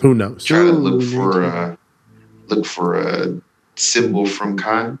 Who knows? Try to look for a symbol from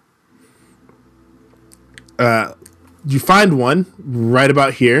Kai. You find one right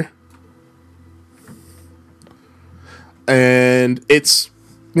about here, and it's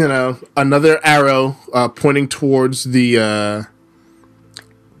another arrow pointing towards the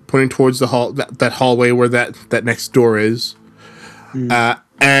hall, that hallway where that next door is, and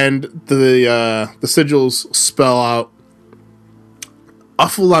the sigils spell out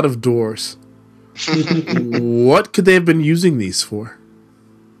awful lot of doors. What could they have been using these for?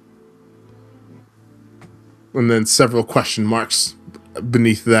 And then several question marks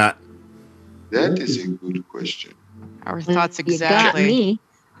beneath that. That is a good question. Our thoughts You got exactly.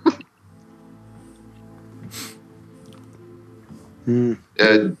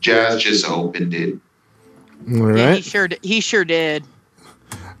 me. Jazz just opened it. All Yeah, right. he sure did.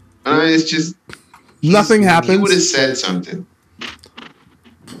 It's just Nothing happens. He would have said something.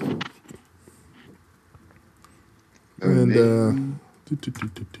 And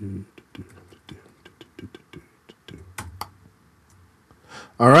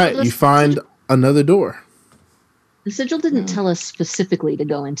all right, you find another door. The sigil didn't tell us specifically to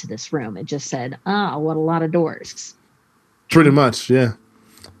go into this room. It just said, what a lot of doors. Pretty much, yeah.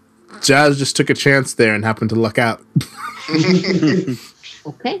 Jazz just took a chance there and happened to luck out.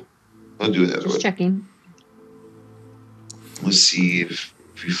 Okay. I'll do that. Just checking. Let's see if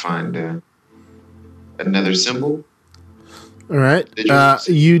we find another symbol. All right.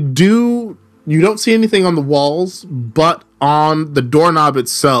 You don't see anything on the walls, but on the doorknob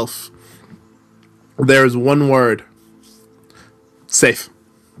itself, there's one word. Safe.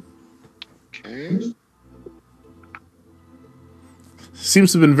 Okay.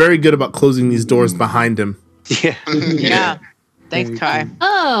 Seems to have been very good about closing these doors behind him. Yeah. Yeah. Thanks, Kai.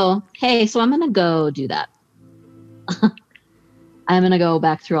 Oh, hey, so I'm going to go do that. I'm going to go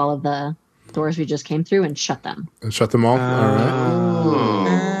back through all of the doors we just came through and shut them. And shut them all? All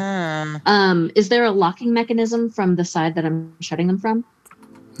right. Is there a locking mechanism from the side that I'm shutting them from?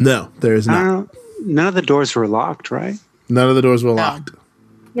 No, there is not. None of the doors were locked, right? None of the doors were locked.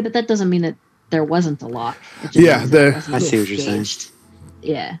 Yeah, but that doesn't mean that there wasn't a lock. Yeah, I see what you're saying.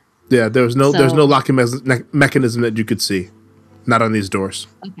 Yeah. Yeah, there's no locking mechanism that you could see. Not on these doors.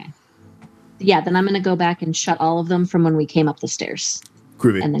 Okay. Yeah, then I'm going to go back and shut all of them from when we came up the stairs.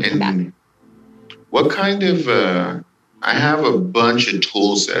 Groovy. And then come back. What kind of I have a bunch of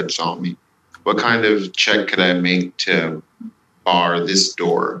tool sets on me. What kind of check could I make to bar this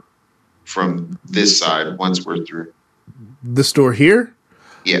door? from this side once we're through. This door here?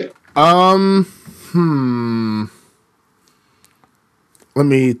 Yeah. Let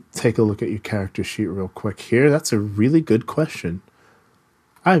me take a look at your character sheet real quick here. That's a really good question.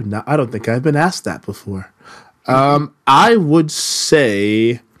 I don't think I've been asked that before. I would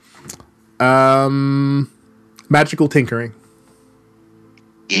say magical tinkering.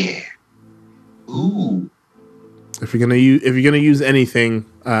 Yeah. Ooh. If you're gonna use anything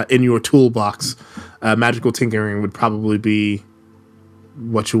in your toolbox, magical tinkering would probably be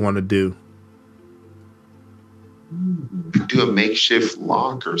what you want to do. Do a makeshift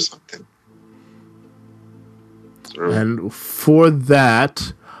lock or something. And for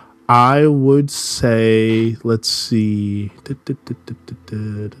that, I would say, let's see.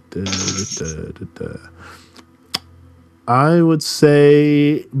 I would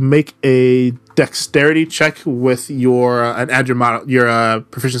say make a dexterity check with your and add your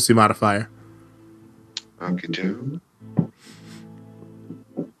proficiency modifier. Okay, too.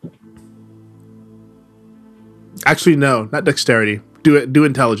 Actually, no, not dexterity. Do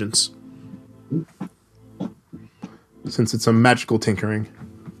intelligence, since it's a magical tinkering.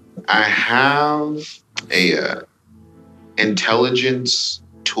 I have a intelligence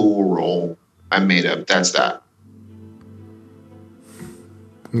tool roll I made up. That's that.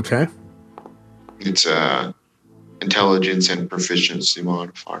 Okay. It's intelligence and proficiency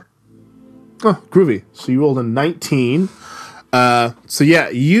modifier. Oh, groovy. So you rolled a 19. So yeah,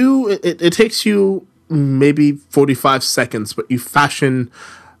 it takes you maybe 45 seconds, but you fashion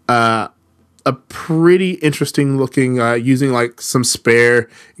a pretty interesting looking, using like some spare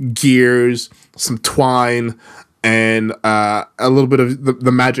gears, some twine, and a little bit of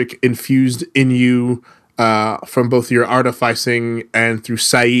the magic infused in you from both your artificing and through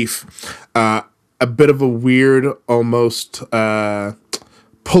Saif. A bit of a weird, almost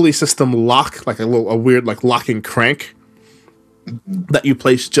pulley system lock, like a weird like locking crank that you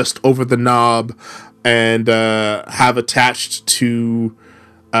place just over the knob and have attached to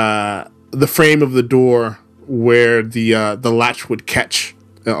the frame of the door where the latch would catch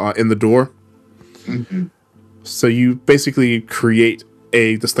in the door. Mm-hmm. So you basically create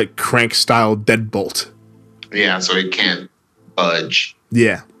this like crank style deadbolt. Yeah, so it can't budge.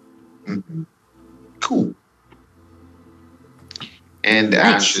 Yeah. Mm-hmm. Cool. And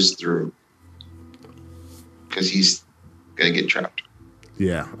Ash is through because he's gonna get trapped.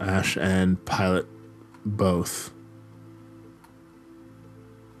 Yeah, Ash and Pilot both.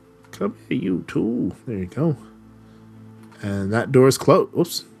 Come here, you too. There you go. And that door is closed.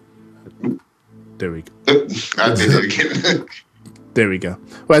 Oops. There we go. I did it again. There we go.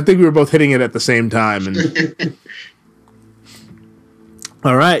 Well, I think we were both hitting it at the same time. And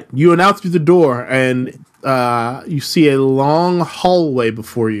all right, you are now through the door, and you see a long hallway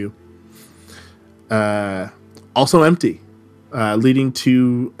before you. Also empty, leading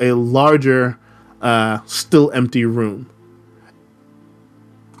to a larger, still empty room.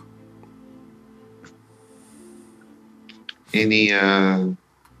 Any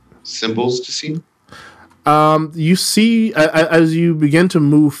symbols to see? You see, as you begin to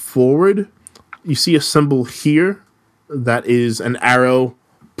move forward, you see a symbol here that is an arrow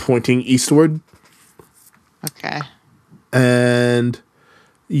pointing eastward. Okay. And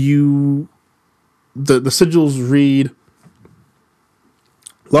the sigils read,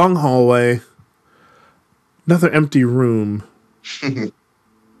 long hallway, another empty room.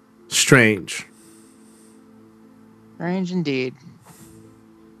 Strange. Strange indeed.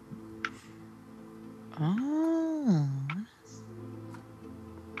 Oh.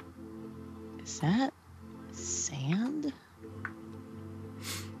 Is that sand?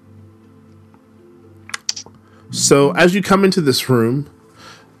 So as you come into this room,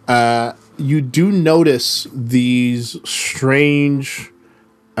 you do notice these strange,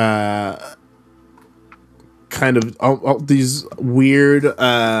 kind of these weird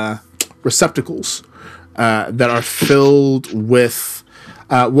receptacles that are filled with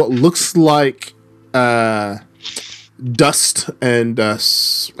what looks like dust and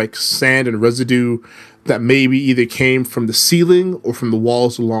like sand and residue that maybe either came from the ceiling or from the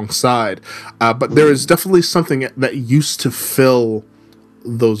walls alongside. But there is definitely something that used to fill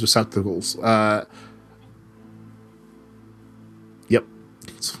those receptacles. Yep,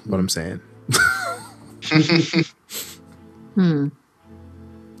 that's what I'm saying.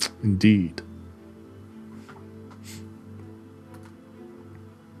 Indeed.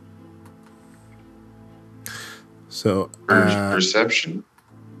 So, perception.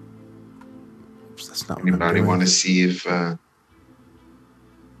 That's not anybody want to see if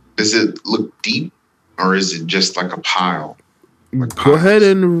does it look deep or is it just like a pile? Go ahead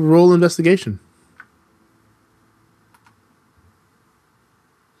and roll investigation.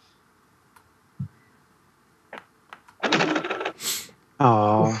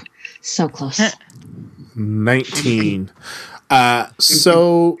 Oh, So close. 19.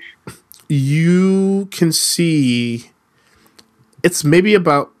 So you can see it's maybe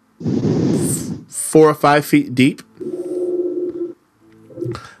about 4 or 5 feet deep.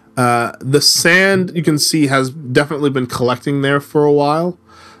 The sand you can see has definitely been collecting there for a while,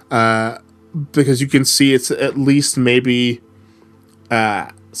 because you can see it's at least maybe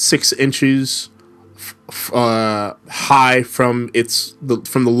 6 inches high from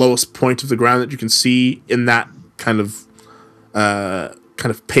the lowest point of the ground that you can see in that kind of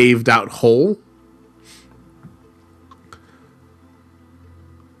paved out hole.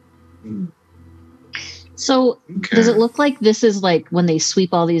 So does it look like this is like when they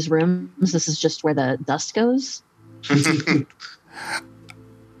sweep all these rooms, this is just where the dust goes?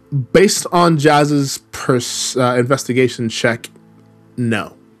 Based on Jazz's investigation check,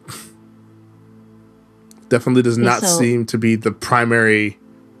 no. Definitely does not seem to be the primary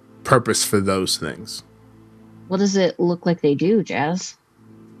purpose for those things. What does it look like they do, Jazz?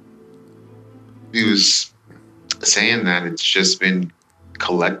 He was saying that it's just been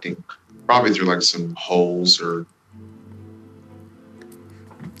collecting, probably through like some holes or.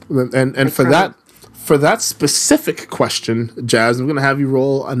 And for that specific question, Jazz, I'm going to have you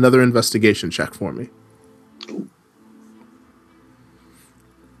roll another investigation check for me.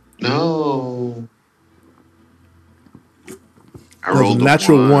 No. I rolled a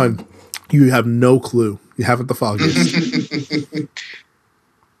natural one. You have no clue. You haven't the foggiest.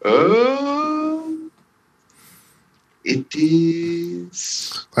 It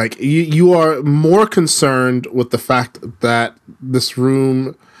is like you are more concerned with the fact that this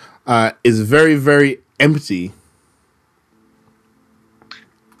room is very, very empty.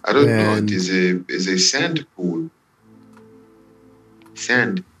 I don't know. It is a sand pool.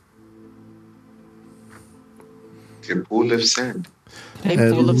 Sand. A pool of sand. A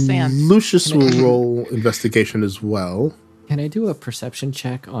pool of sand. Lucius will roll investigation as well. Can I do a perception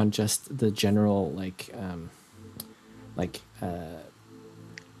check on just the general,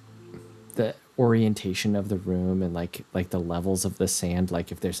 the orientation of the room and like the levels of the sand,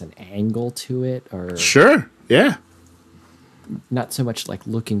 like if there's an angle to it or... Sure, yeah. Not so much like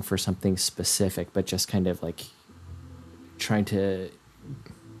looking for something specific, but just kind of like trying to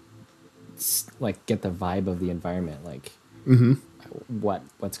like get the vibe of the environment, like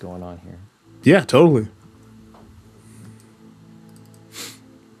what's going on here. Yeah, totally.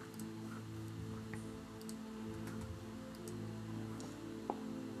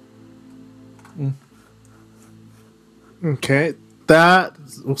 Okay,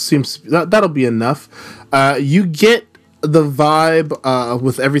 that'll be enough. You get the vibe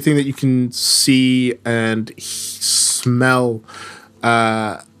with everything that you can see and smell.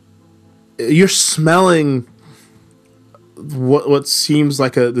 You're smelling what seems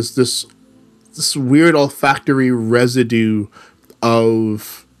like this weird olfactory residue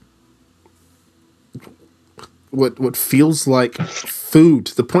of what feels like food,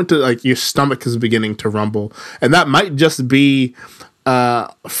 to the point that like your stomach is beginning to rumble, and that might just be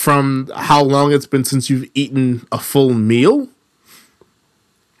from how long it's been since you've eaten a full meal.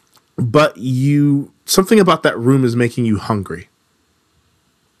 But something about that room is making you hungry.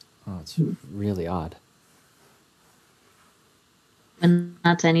 Oh, it's really odd. And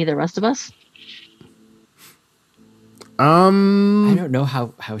not to any of the rest of us? I don't know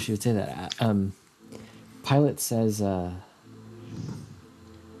how she would say that. Pilot says,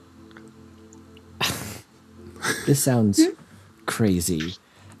 this sounds crazy,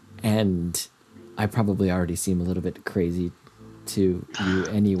 and I probably already seem a little bit crazy to you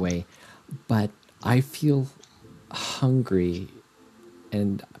anyway, but I feel hungry,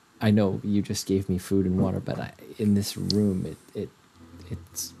 and I know you just gave me food and water, but in this room,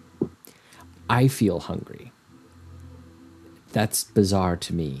 it's I feel hungry. That's bizarre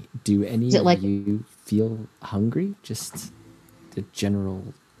to me. Do any of you feel hungry? Just the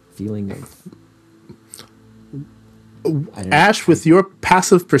general feeling of... Ash, with your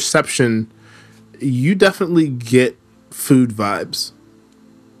passive perception, you definitely get food vibes.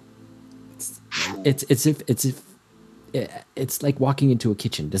 It's like walking into a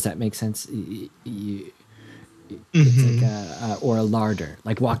kitchen. Does that make sense? It's like or a larder.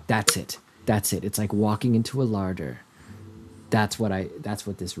 That's it. It's like walking into a larder. That's what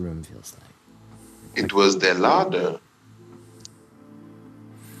this room feels like. It was the larder.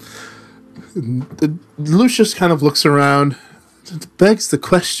 Lucius kind of looks around. It begs the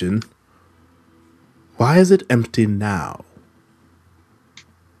question, why is it empty now?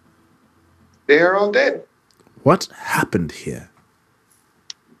 They are all dead. What happened here?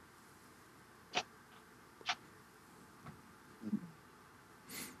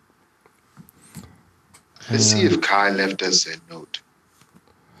 Let's see if Kai left us a note.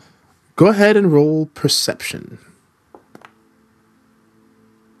 Go ahead and roll perception.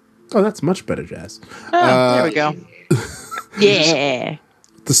 Oh, that's much better, Jazz. There we go. Yeah.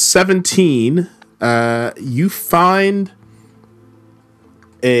 The 17, you find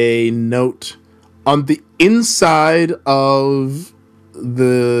a note on the inside of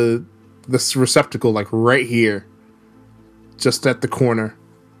this receptacle, like right here, just at the corner,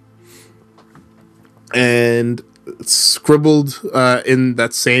 and it's scribbled in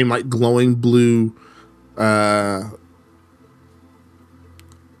that same like glowing blue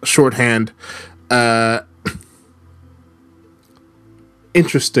shorthand.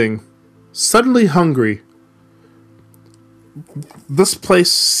 Interesting. Suddenly hungry. This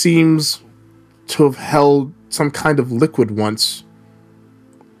place seems to have held some kind of liquid once.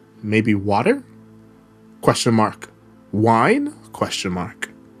 Maybe water? Question mark. Wine? Question mark.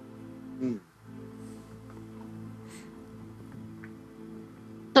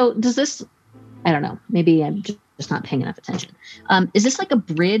 So does this, I don't know, maybe I'm just not paying enough attention. Is this like a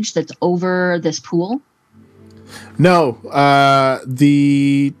bridge that's over this pool? No, there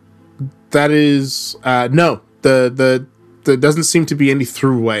doesn't seem to be any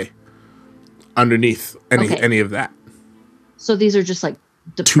throughway underneath any of that. So these are just like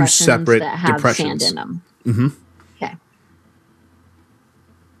depressions Two separate that have depressions. sand in them. Mm-hmm. Okay.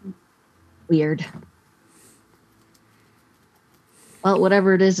 Weird. Well,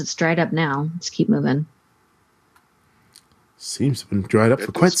 whatever it is, it's dried up now. Let's keep moving. Seems to have been dried up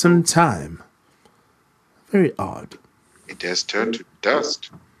for quite some time. Very odd. It has turned to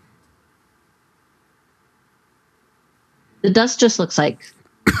dust. The dust just looks like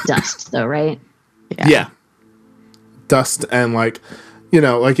dust, though, right? Yeah. Dust and like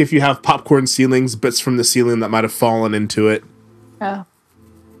if you have popcorn ceilings, bits from the ceiling that might have fallen into it. Oh.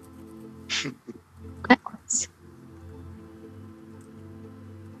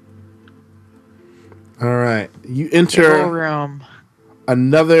 All right. You enter room.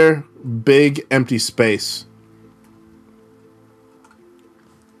 Another big empty space.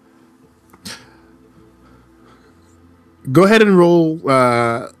 Go ahead and roll,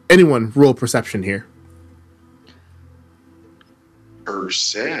 anyone roll perception here.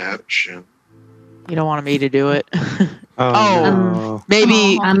 Perception. You don't want me to do it. No. maybe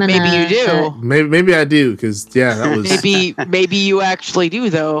you do. Maybe I do, because that was maybe you actually do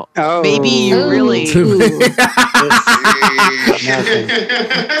though. Oh. Maybe you really.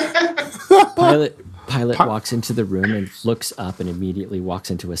 Pilot walks into the room and looks up and immediately walks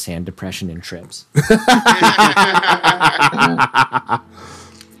into a sand depression and trips.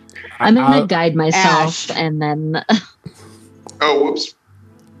 I'm gonna guide myself Ash. and then. Oh, whoops.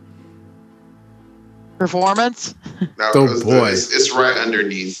 Performance? No, Oh, boy. It's right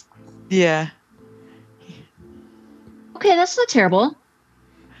underneath. Yeah. Okay, that's not terrible.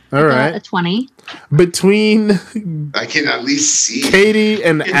 all Got right. a 20. Between I can at least see. Katie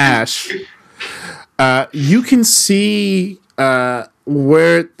and Ash, you can see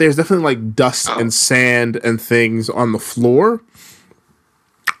where there's definitely like dust and sand and things on the floor.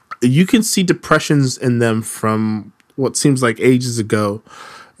 You can see depressions in them from what seems like ages ago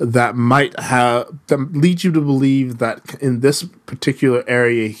that lead you to believe that in this particular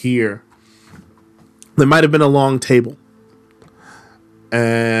area here, there might have been a long table.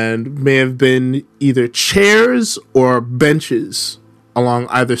 And may have been either chairs or benches along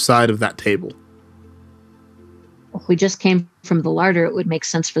either side of that table. If we just came from the larder, it would make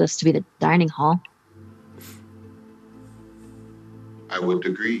sense for this to be the dining hall. I would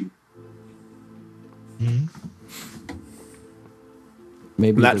agree. Hmm?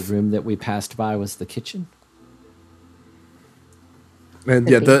 Maybe the room that we passed by was the kitchen. And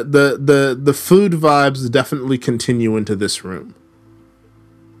Could be. the food vibes definitely continue into this room.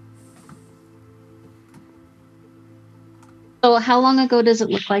 So how long ago does it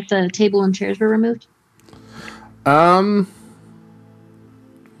look like the table and chairs were removed?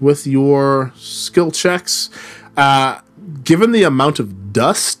 With your skill checks, given the amount of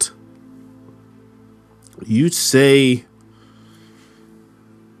dust, you'd say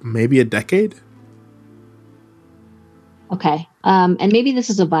maybe a decade. Okay. And maybe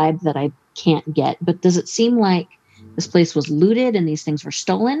this is a vibe that I can't get, but does it seem like this place was looted and these things were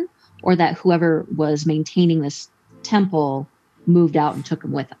stolen, or that whoever was maintaining this temple moved out and took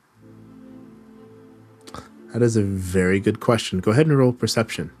them with them? That is a very good question. Go ahead and roll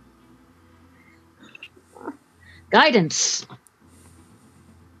perception. Guidance.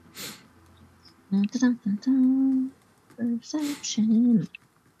 Perception.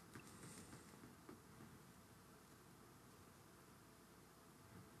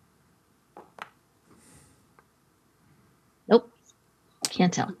 Nope.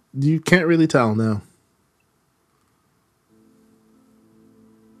 Can't tell. You can't really tell, no.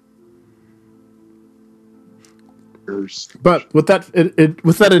 But with that,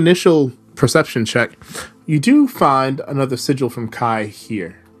 with that initial perception check, you do find another sigil from Kai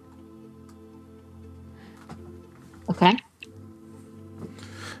here. Okay.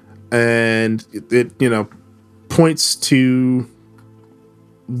 And it points to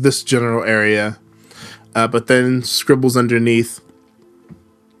this general area, but then scribbles underneath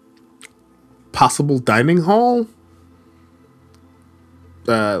possible dining hall,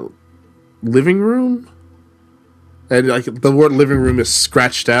 living room, and like the word living room is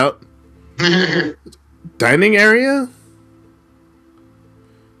scratched out. Dining area,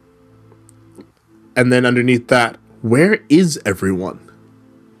 and then underneath that, where is everyone?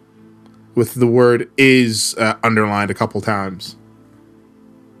 With the word is underlined a couple times.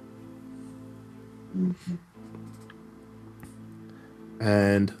 Mm-hmm.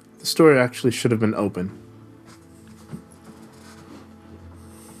 And the story actually should have been open.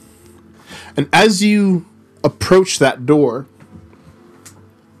 And as you approach that door,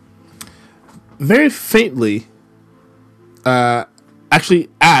 very faintly, actually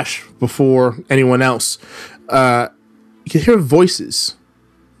Ash, before anyone else, you can hear voices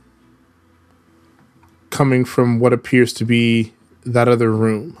coming from what appears to be that other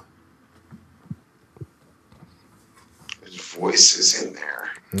room. There's voices in there.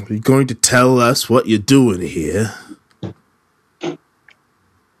 Are you going to tell us what you're doing here?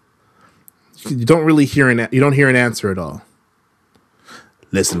 You don't really hear you don't hear an answer at all.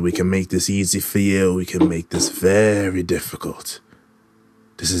 Listen, we can make this easy for you. We can make this very difficult.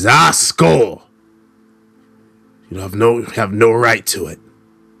 This is our score. You have no right to it.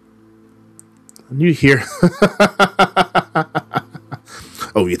 And you hear,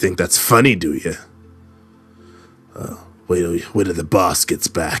 oh, you think that's funny, do you? Wait till the boss gets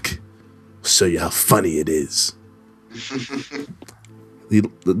back. I'll show you how funny it is.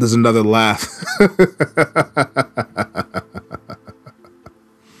 There's another laugh.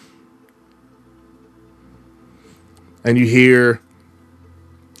 And you hear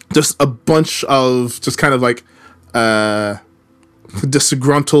just a bunch of just kind of like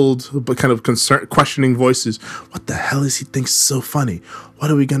disgruntled but kind of questioning voices. What the hell is he thinks so funny? What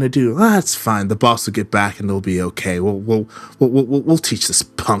are we gonna do? That's fine. The boss will get back and it'll be okay. We'll teach this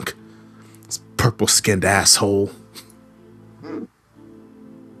punk, this purple skinned asshole.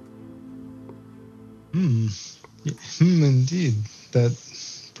 Indeed, that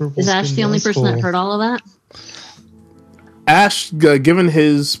purple. Is Ash the only person that heard all of that? Ash, given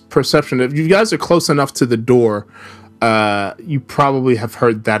his perception, if you guys are close enough to the door, you probably have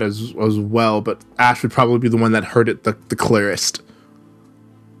heard that as well. But Ash would probably be the one that heard it the clearest.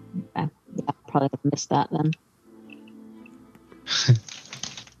 Okay. Yeah, probably missed that then.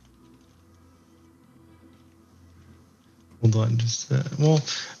 Hold on, just well,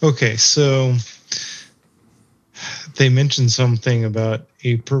 okay. So they mentioned something about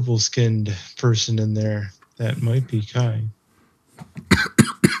a purple-skinned person in there. That might be Kai.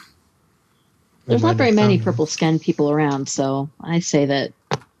 There's not very many purple-skinned people around, so I say that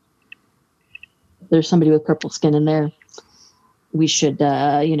if there's somebody with purple skin in there, we should,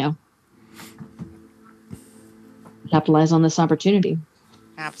 capitalize on this opportunity.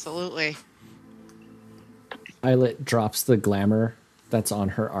 Absolutely. Violet drops the glamour that's on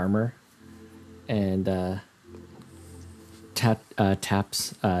her armor and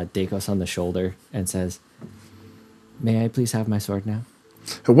taps Dakos on the shoulder and says, "May I please have my sword now?"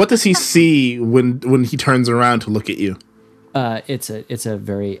 What does he see when he turns around to look at you? It's a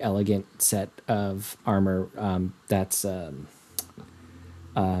very elegant set of armor that's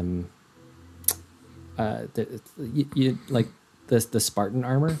like the Spartan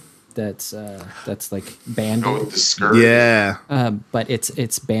armor that's like banded. Oh, the skirt. Yeah. But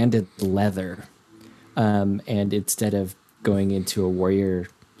it's banded leather, and instead of going into a warrior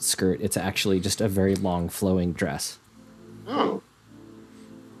skirt, it's actually just a very long flowing dress. Oh.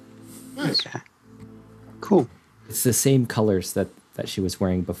 Nice. Okay. Cool. It's the same colors that she was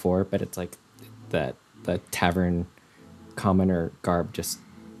wearing before, but it's like the tavern commoner garb just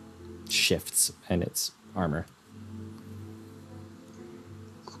shifts and it's armor.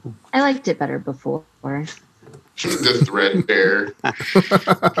 Cool. I liked it better before. The threadbare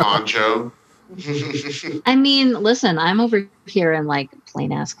poncho. I mean, listen, I'm over here in like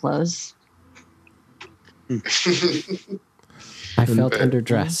plain ass clothes. I felt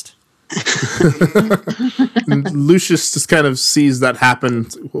underdressed. Lucius just kind of sees that happen.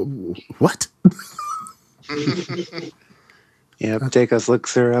 What? Yep, Dakos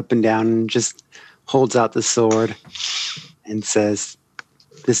looks her up and down and just holds out the sword and says,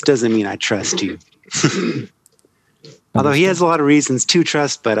 "This doesn't mean I trust you." Although he has a lot of reasons to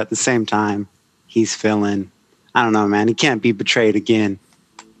trust, but at the same time, he's feeling, I don't know, man, he can't be betrayed again.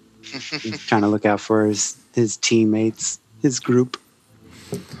 He's trying to look out for his teammates, his group.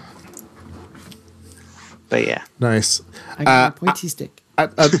 But yeah. Nice. I got a pointy stick.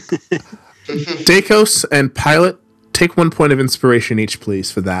 Dakos and Pilot, take 1 point of inspiration each,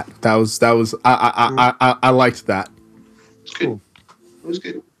 please, for that. That was. I liked that. It's good. It was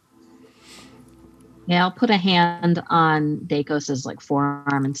good. Yeah, I'll put a hand on Dakos's like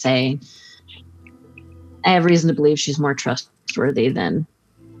forearm and say, I have reason to believe she's more trustworthy than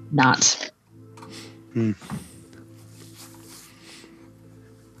not.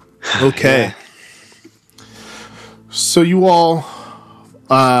 Okay. Yeah. So you all,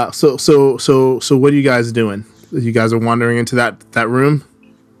 so what are you guys doing? You guys are wandering into that room.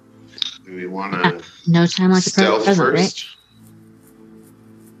 Do we want to No time like the stealth present, right? first?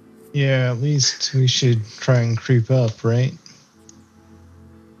 Yeah, at least we should try and creep up, right?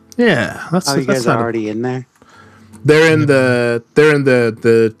 Yeah, that's. Oh, you that's guys not are a- already in there? They're in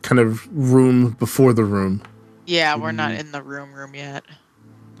the kind of room before the room. Yeah, we're not in the room yet.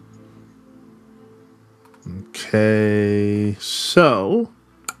 Okay, so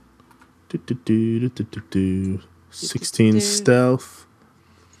 16 stealth.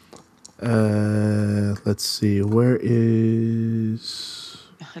 Let's see. Where is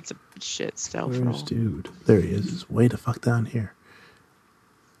That's a shit stealth where's roll. dude? There he is. He's way the fuck down here.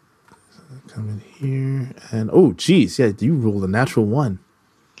 Come in here and oh, geez, yeah, you rolled a natural 1.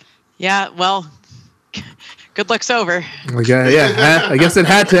 Yeah, well, good luck's over. Okay, yeah, I guess it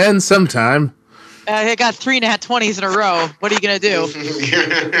had to end sometime. I got 3 nat 20s in a row. What are you gonna do?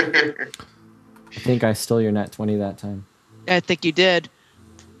 I think I stole your nat 20 that time. I think you did.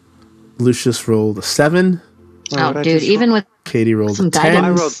 Lucius rolled a 7. What Oh, did I dude, just even roll? with Katie rolled some a guidance. 10. I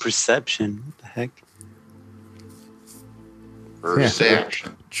rolled perception. What the heck?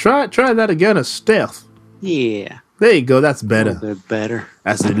 Perception. Try that again as stealth. Yeah. There you go. That's A better. little bit better.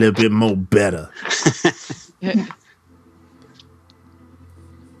 That's a little bit more better.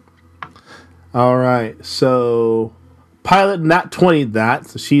 All right. So Pilot not 20 that.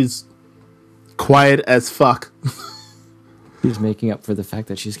 So she's quiet as fuck. She's making up for the fact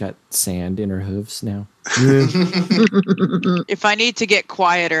that she's got sand in her hooves now. If I need to get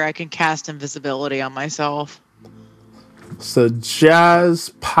quieter, I can cast invisibility on myself. So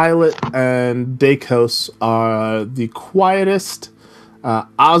Jazz, Pilot, and Dakos are the quietest.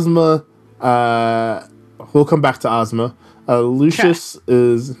 Ozma, we'll come back to Ozma. Lucius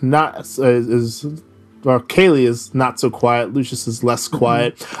is not or Kaylee is not so quiet. Lucius is less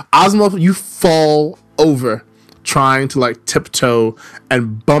quiet. Ozma, you fall over trying to like tiptoe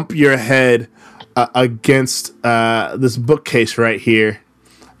and bump your head against this bookcase right here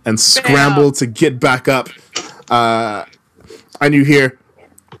and scramble to get back up. And you hear,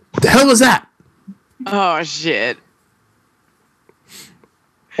 the hell was that? Oh shit!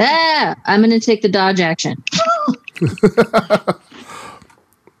 Ah, I'm gonna take the dodge action.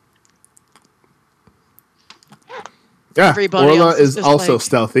 Yeah, Everybody Orla else is is also like-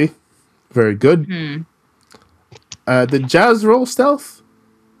 stealthy. Very good. Did Jazz roll stealth?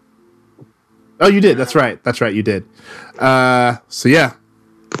 Oh, you did. That's right. You did. So yeah.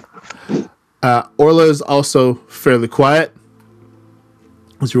 Orla is also fairly quiet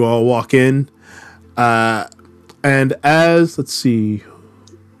as you all walk in. And as, let's see,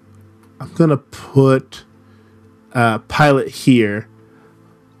 I'm going to put Pilot here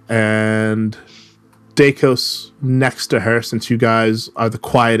and Dakos next to her since you guys are the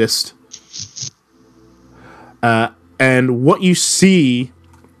quietest. And what you see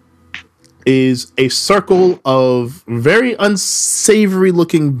is a circle of very unsavory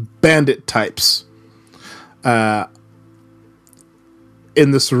looking bandit types in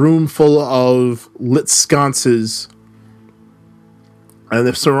this room full of lit sconces. And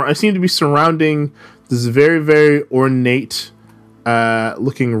I seem to be surrounding this very, very ornate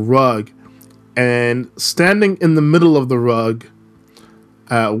looking rug. And standing in the middle of the rug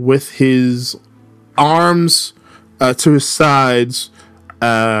with his arms to his sides,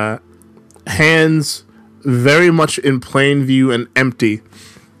 hands very much in plain view and empty,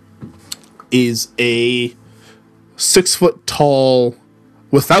 is a 6 foot tall,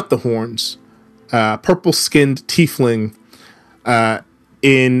 without the horns, purple skinned tiefling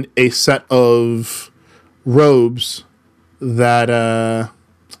in a set of robes that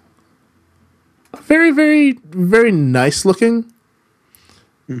very, very, very nice looking.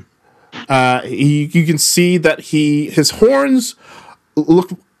 You can see that his horns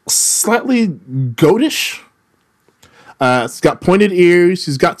look slightly goatish. It's got pointed ears.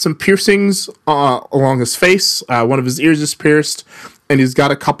 He's got some piercings along his face. One of his ears is pierced, and he's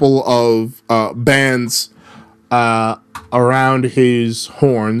got a couple of bands around his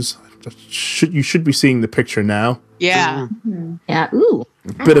horns. You should be seeing the picture now. Yeah. Yeah. Ooh.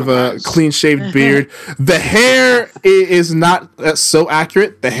 Bit of a clean-shaved beard. The hair is not so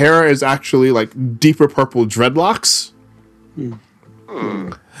accurate. The hair is actually like deeper purple dreadlocks.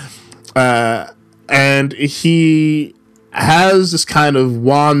 And he has this kind of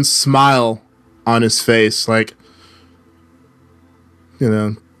wan smile on his face, like,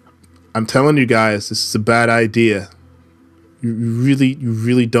 I'm telling you guys, this is a bad idea. You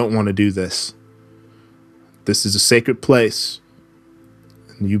really don't want to do this. This is a sacred place.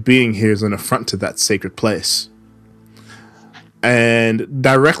 And you being here is an affront to that sacred place. And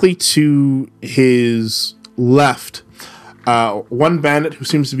directly to his left, one bandit who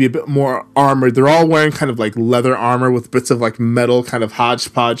seems to be a bit more armored. They're all wearing kind of like leather armor with bits of like metal kind of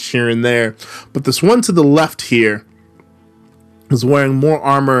hodgepodge here and there. But this one to the left here is wearing more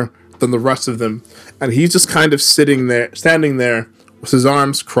armor than the rest of them. And he's just kind of standing there with his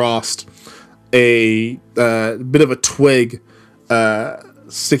arms crossed, a bit of a twig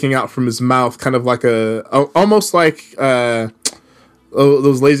sticking out from his mouth, kind of like almost like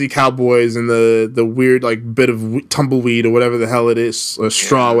those lazy cowboys and the weird like bit of tumbleweed or whatever the hell it is, or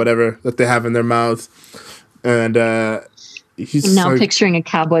straw, whatever that they have in their mouth. And he's I'm now picturing a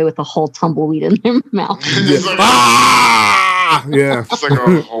cowboy with a whole tumbleweed in their mouth. Yeah. It's like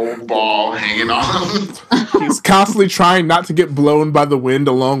a whole ball hanging off. He's constantly trying not to get blown by the wind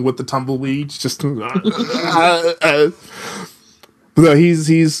along with the tumbleweeds. Just so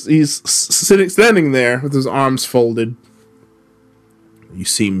he's standing there with his arms folded. You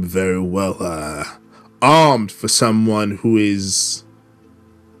seem very well armed for someone who is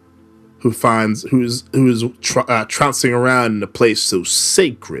trouncing around in a place so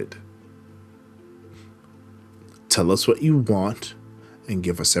sacred. Tell us what you want and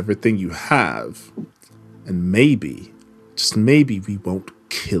give us everything you have, and maybe, just maybe, we won't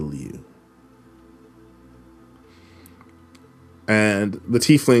kill you. And the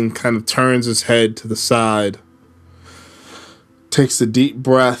tiefling kind of turns his head to the side, takes a deep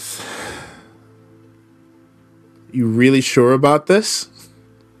breath. You really sure about this?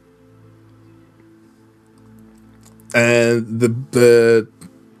 And the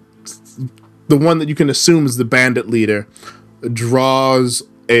one that you can assume is the bandit leader draws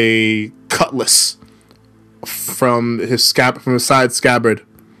a cutlass from his side scabbard,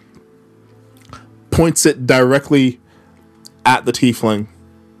 points it directly at the tiefling.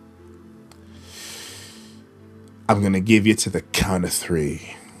 I'm gonna give you to the count of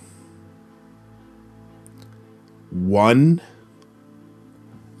 3. 1.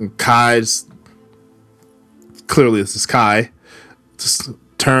 And Kai's, clearly this is Kai, just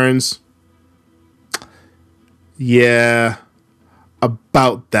turns. Yeah,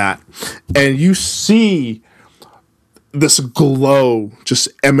 about that. And you see this glow just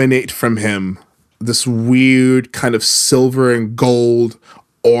emanate from him. This weird kind of silver and gold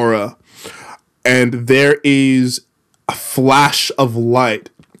aura. And there is a flash of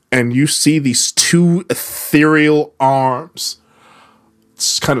light. And you see these 2 ethereal arms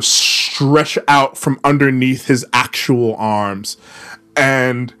just kind of stretch out from underneath his actual arms.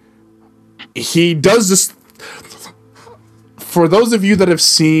 And he does this. For those of you that have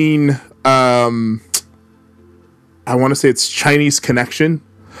seen, I want to say it's Chinese Connection,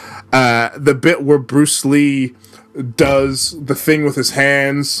 the bit where Bruce Lee does the thing with his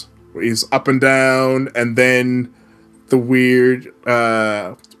hands, where he's up and down, and then the weird,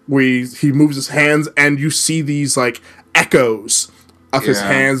 where he moves his hands, and you see these like echoes of his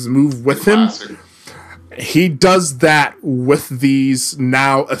hands move with him. He does that with these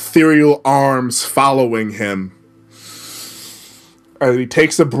now ethereal arms following him. And he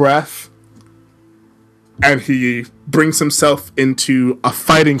takes a breath, and he brings himself into a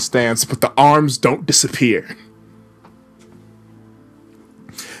fighting stance, but the arms don't disappear.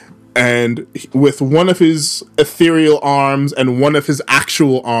 And with one of his ethereal arms and one of his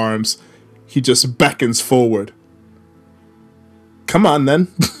actual arms, he just beckons forward. Come on, then.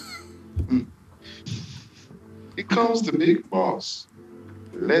 Here comes the big boss.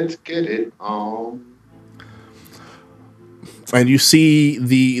 Let's get it on. And you see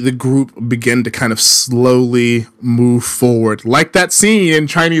the group begin to kind of slowly move forward. Like that scene in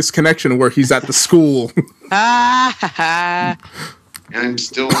Chinese Connection where he's at the school. And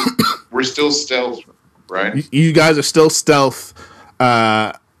we're still stealth, right? You guys are still stealth,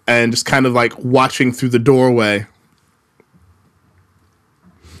 and just kind of like watching through the doorway.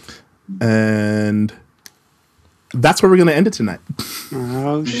 And that's where we're going to end it tonight.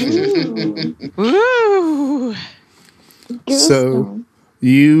 Oh, shit. Woo! So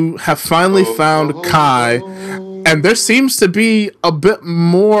you have finally found Kai, and there seems to be a bit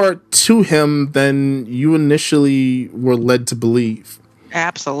more to him than you initially were led to believe.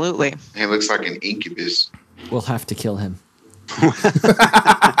 Absolutely. He looks like an incubus. We'll have to kill him. For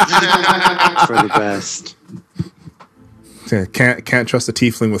the best. Yeah, can't trust a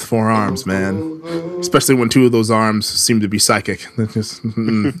tiefling with 4 arms, man. Especially when 2 of those arms seem to be psychic. Just,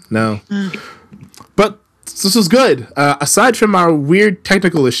 no. But this was good. Aside from our weird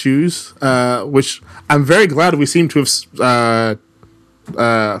technical issues, which I'm very glad we seem to have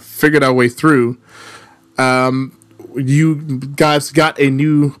figured our way through, you guys got a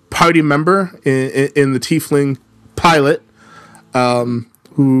new party member in the tiefling pilot,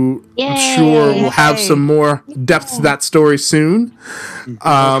 who I'm sure will have some more depth to that story soon.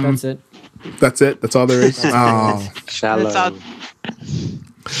 That's it. That's it. That's all there is. Oh. Shallow.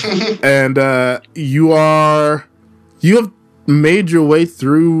 And you have made your way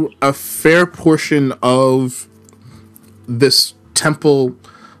through a fair portion of this temple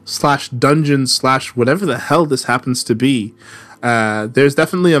 / dungeon / whatever the hell this happens to be. There's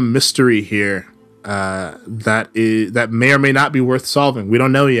definitely a mystery here that may or may not be worth solving. We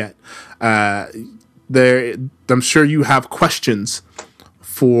don't know yet. I'm sure you have questions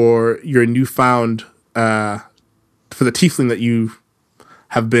for your newfound for the tiefling that you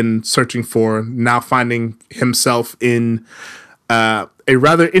have been searching for, now finding himself in a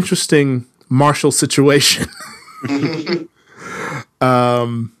rather interesting martial situation.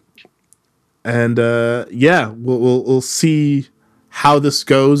 We'll see how this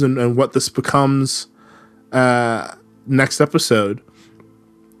goes and what this becomes next episode.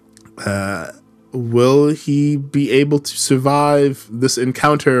 Will he be able to survive this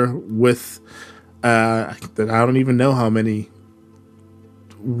encounter with I don't even know how many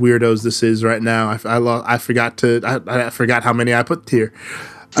weirdos this is right now. I forgot how many I put here.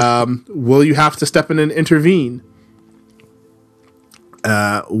 Will you have to step in and intervene?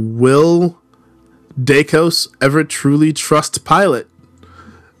 Will Dakos ever truly trust Pilot?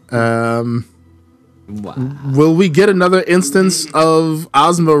 Wow. Will we get another instance of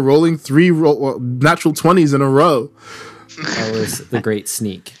Ozma rolling 3 natural 20s in a row? That was the great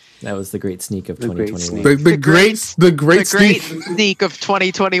sneak. That was the great sneak of 2021. The great sneak of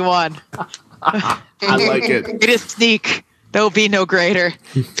 2021. I like it. Greatest sneak. There will be no greater.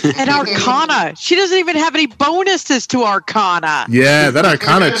 And Arcana. She doesn't even have any bonuses to Arcana. Yeah, that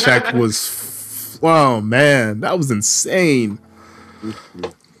Arcana check was... Oh, man. That was insane.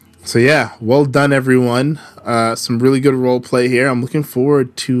 So, yeah. Well done, everyone. Some really good role play here. I'm looking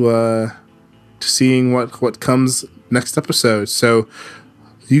forward to seeing what comes next episode. So,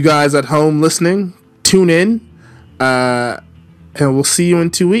 you guys at home listening, tune in. And we'll see you in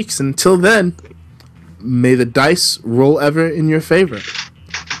 2 weeks. Until then... May the dice roll ever in your favor.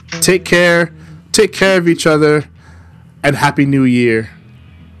 Take care of each other, and Happy New Year,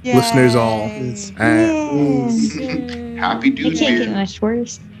 Yay. listeners all. Happy New It can't get Year. much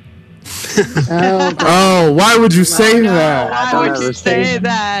worse. Oh, why would you say that? Why would you say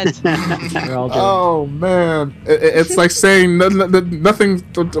that? We're all doing Oh man, it's like saying nothing.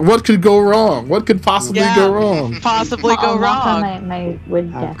 What could go wrong? What could possibly go wrong? Possibly go I'll knock on wrong. my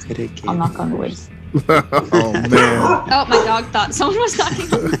wood How desk. could it get? I'll knock on wood. Oh man. Oh, my dog thought someone was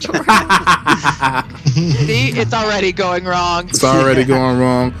knocking on the door. See, it's already going wrong. It's already going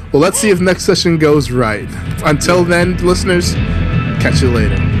wrong. Well, let's see if next session goes right. Until then, listeners, catch you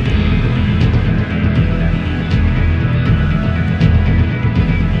later.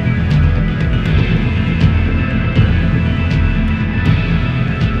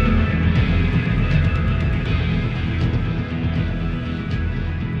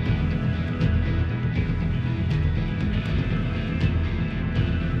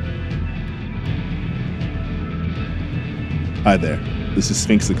 Hi there, this is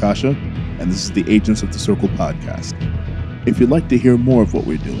Sphinx Akasha, and this is the Agents of the Circle podcast. If you'd like to hear more of what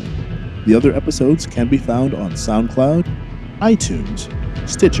we're doing, the other episodes can be found on SoundCloud, iTunes,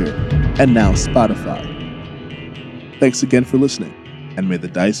 Stitcher, and now Spotify. Thanks again for listening, and may the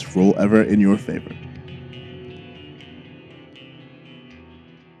dice roll ever in your favor.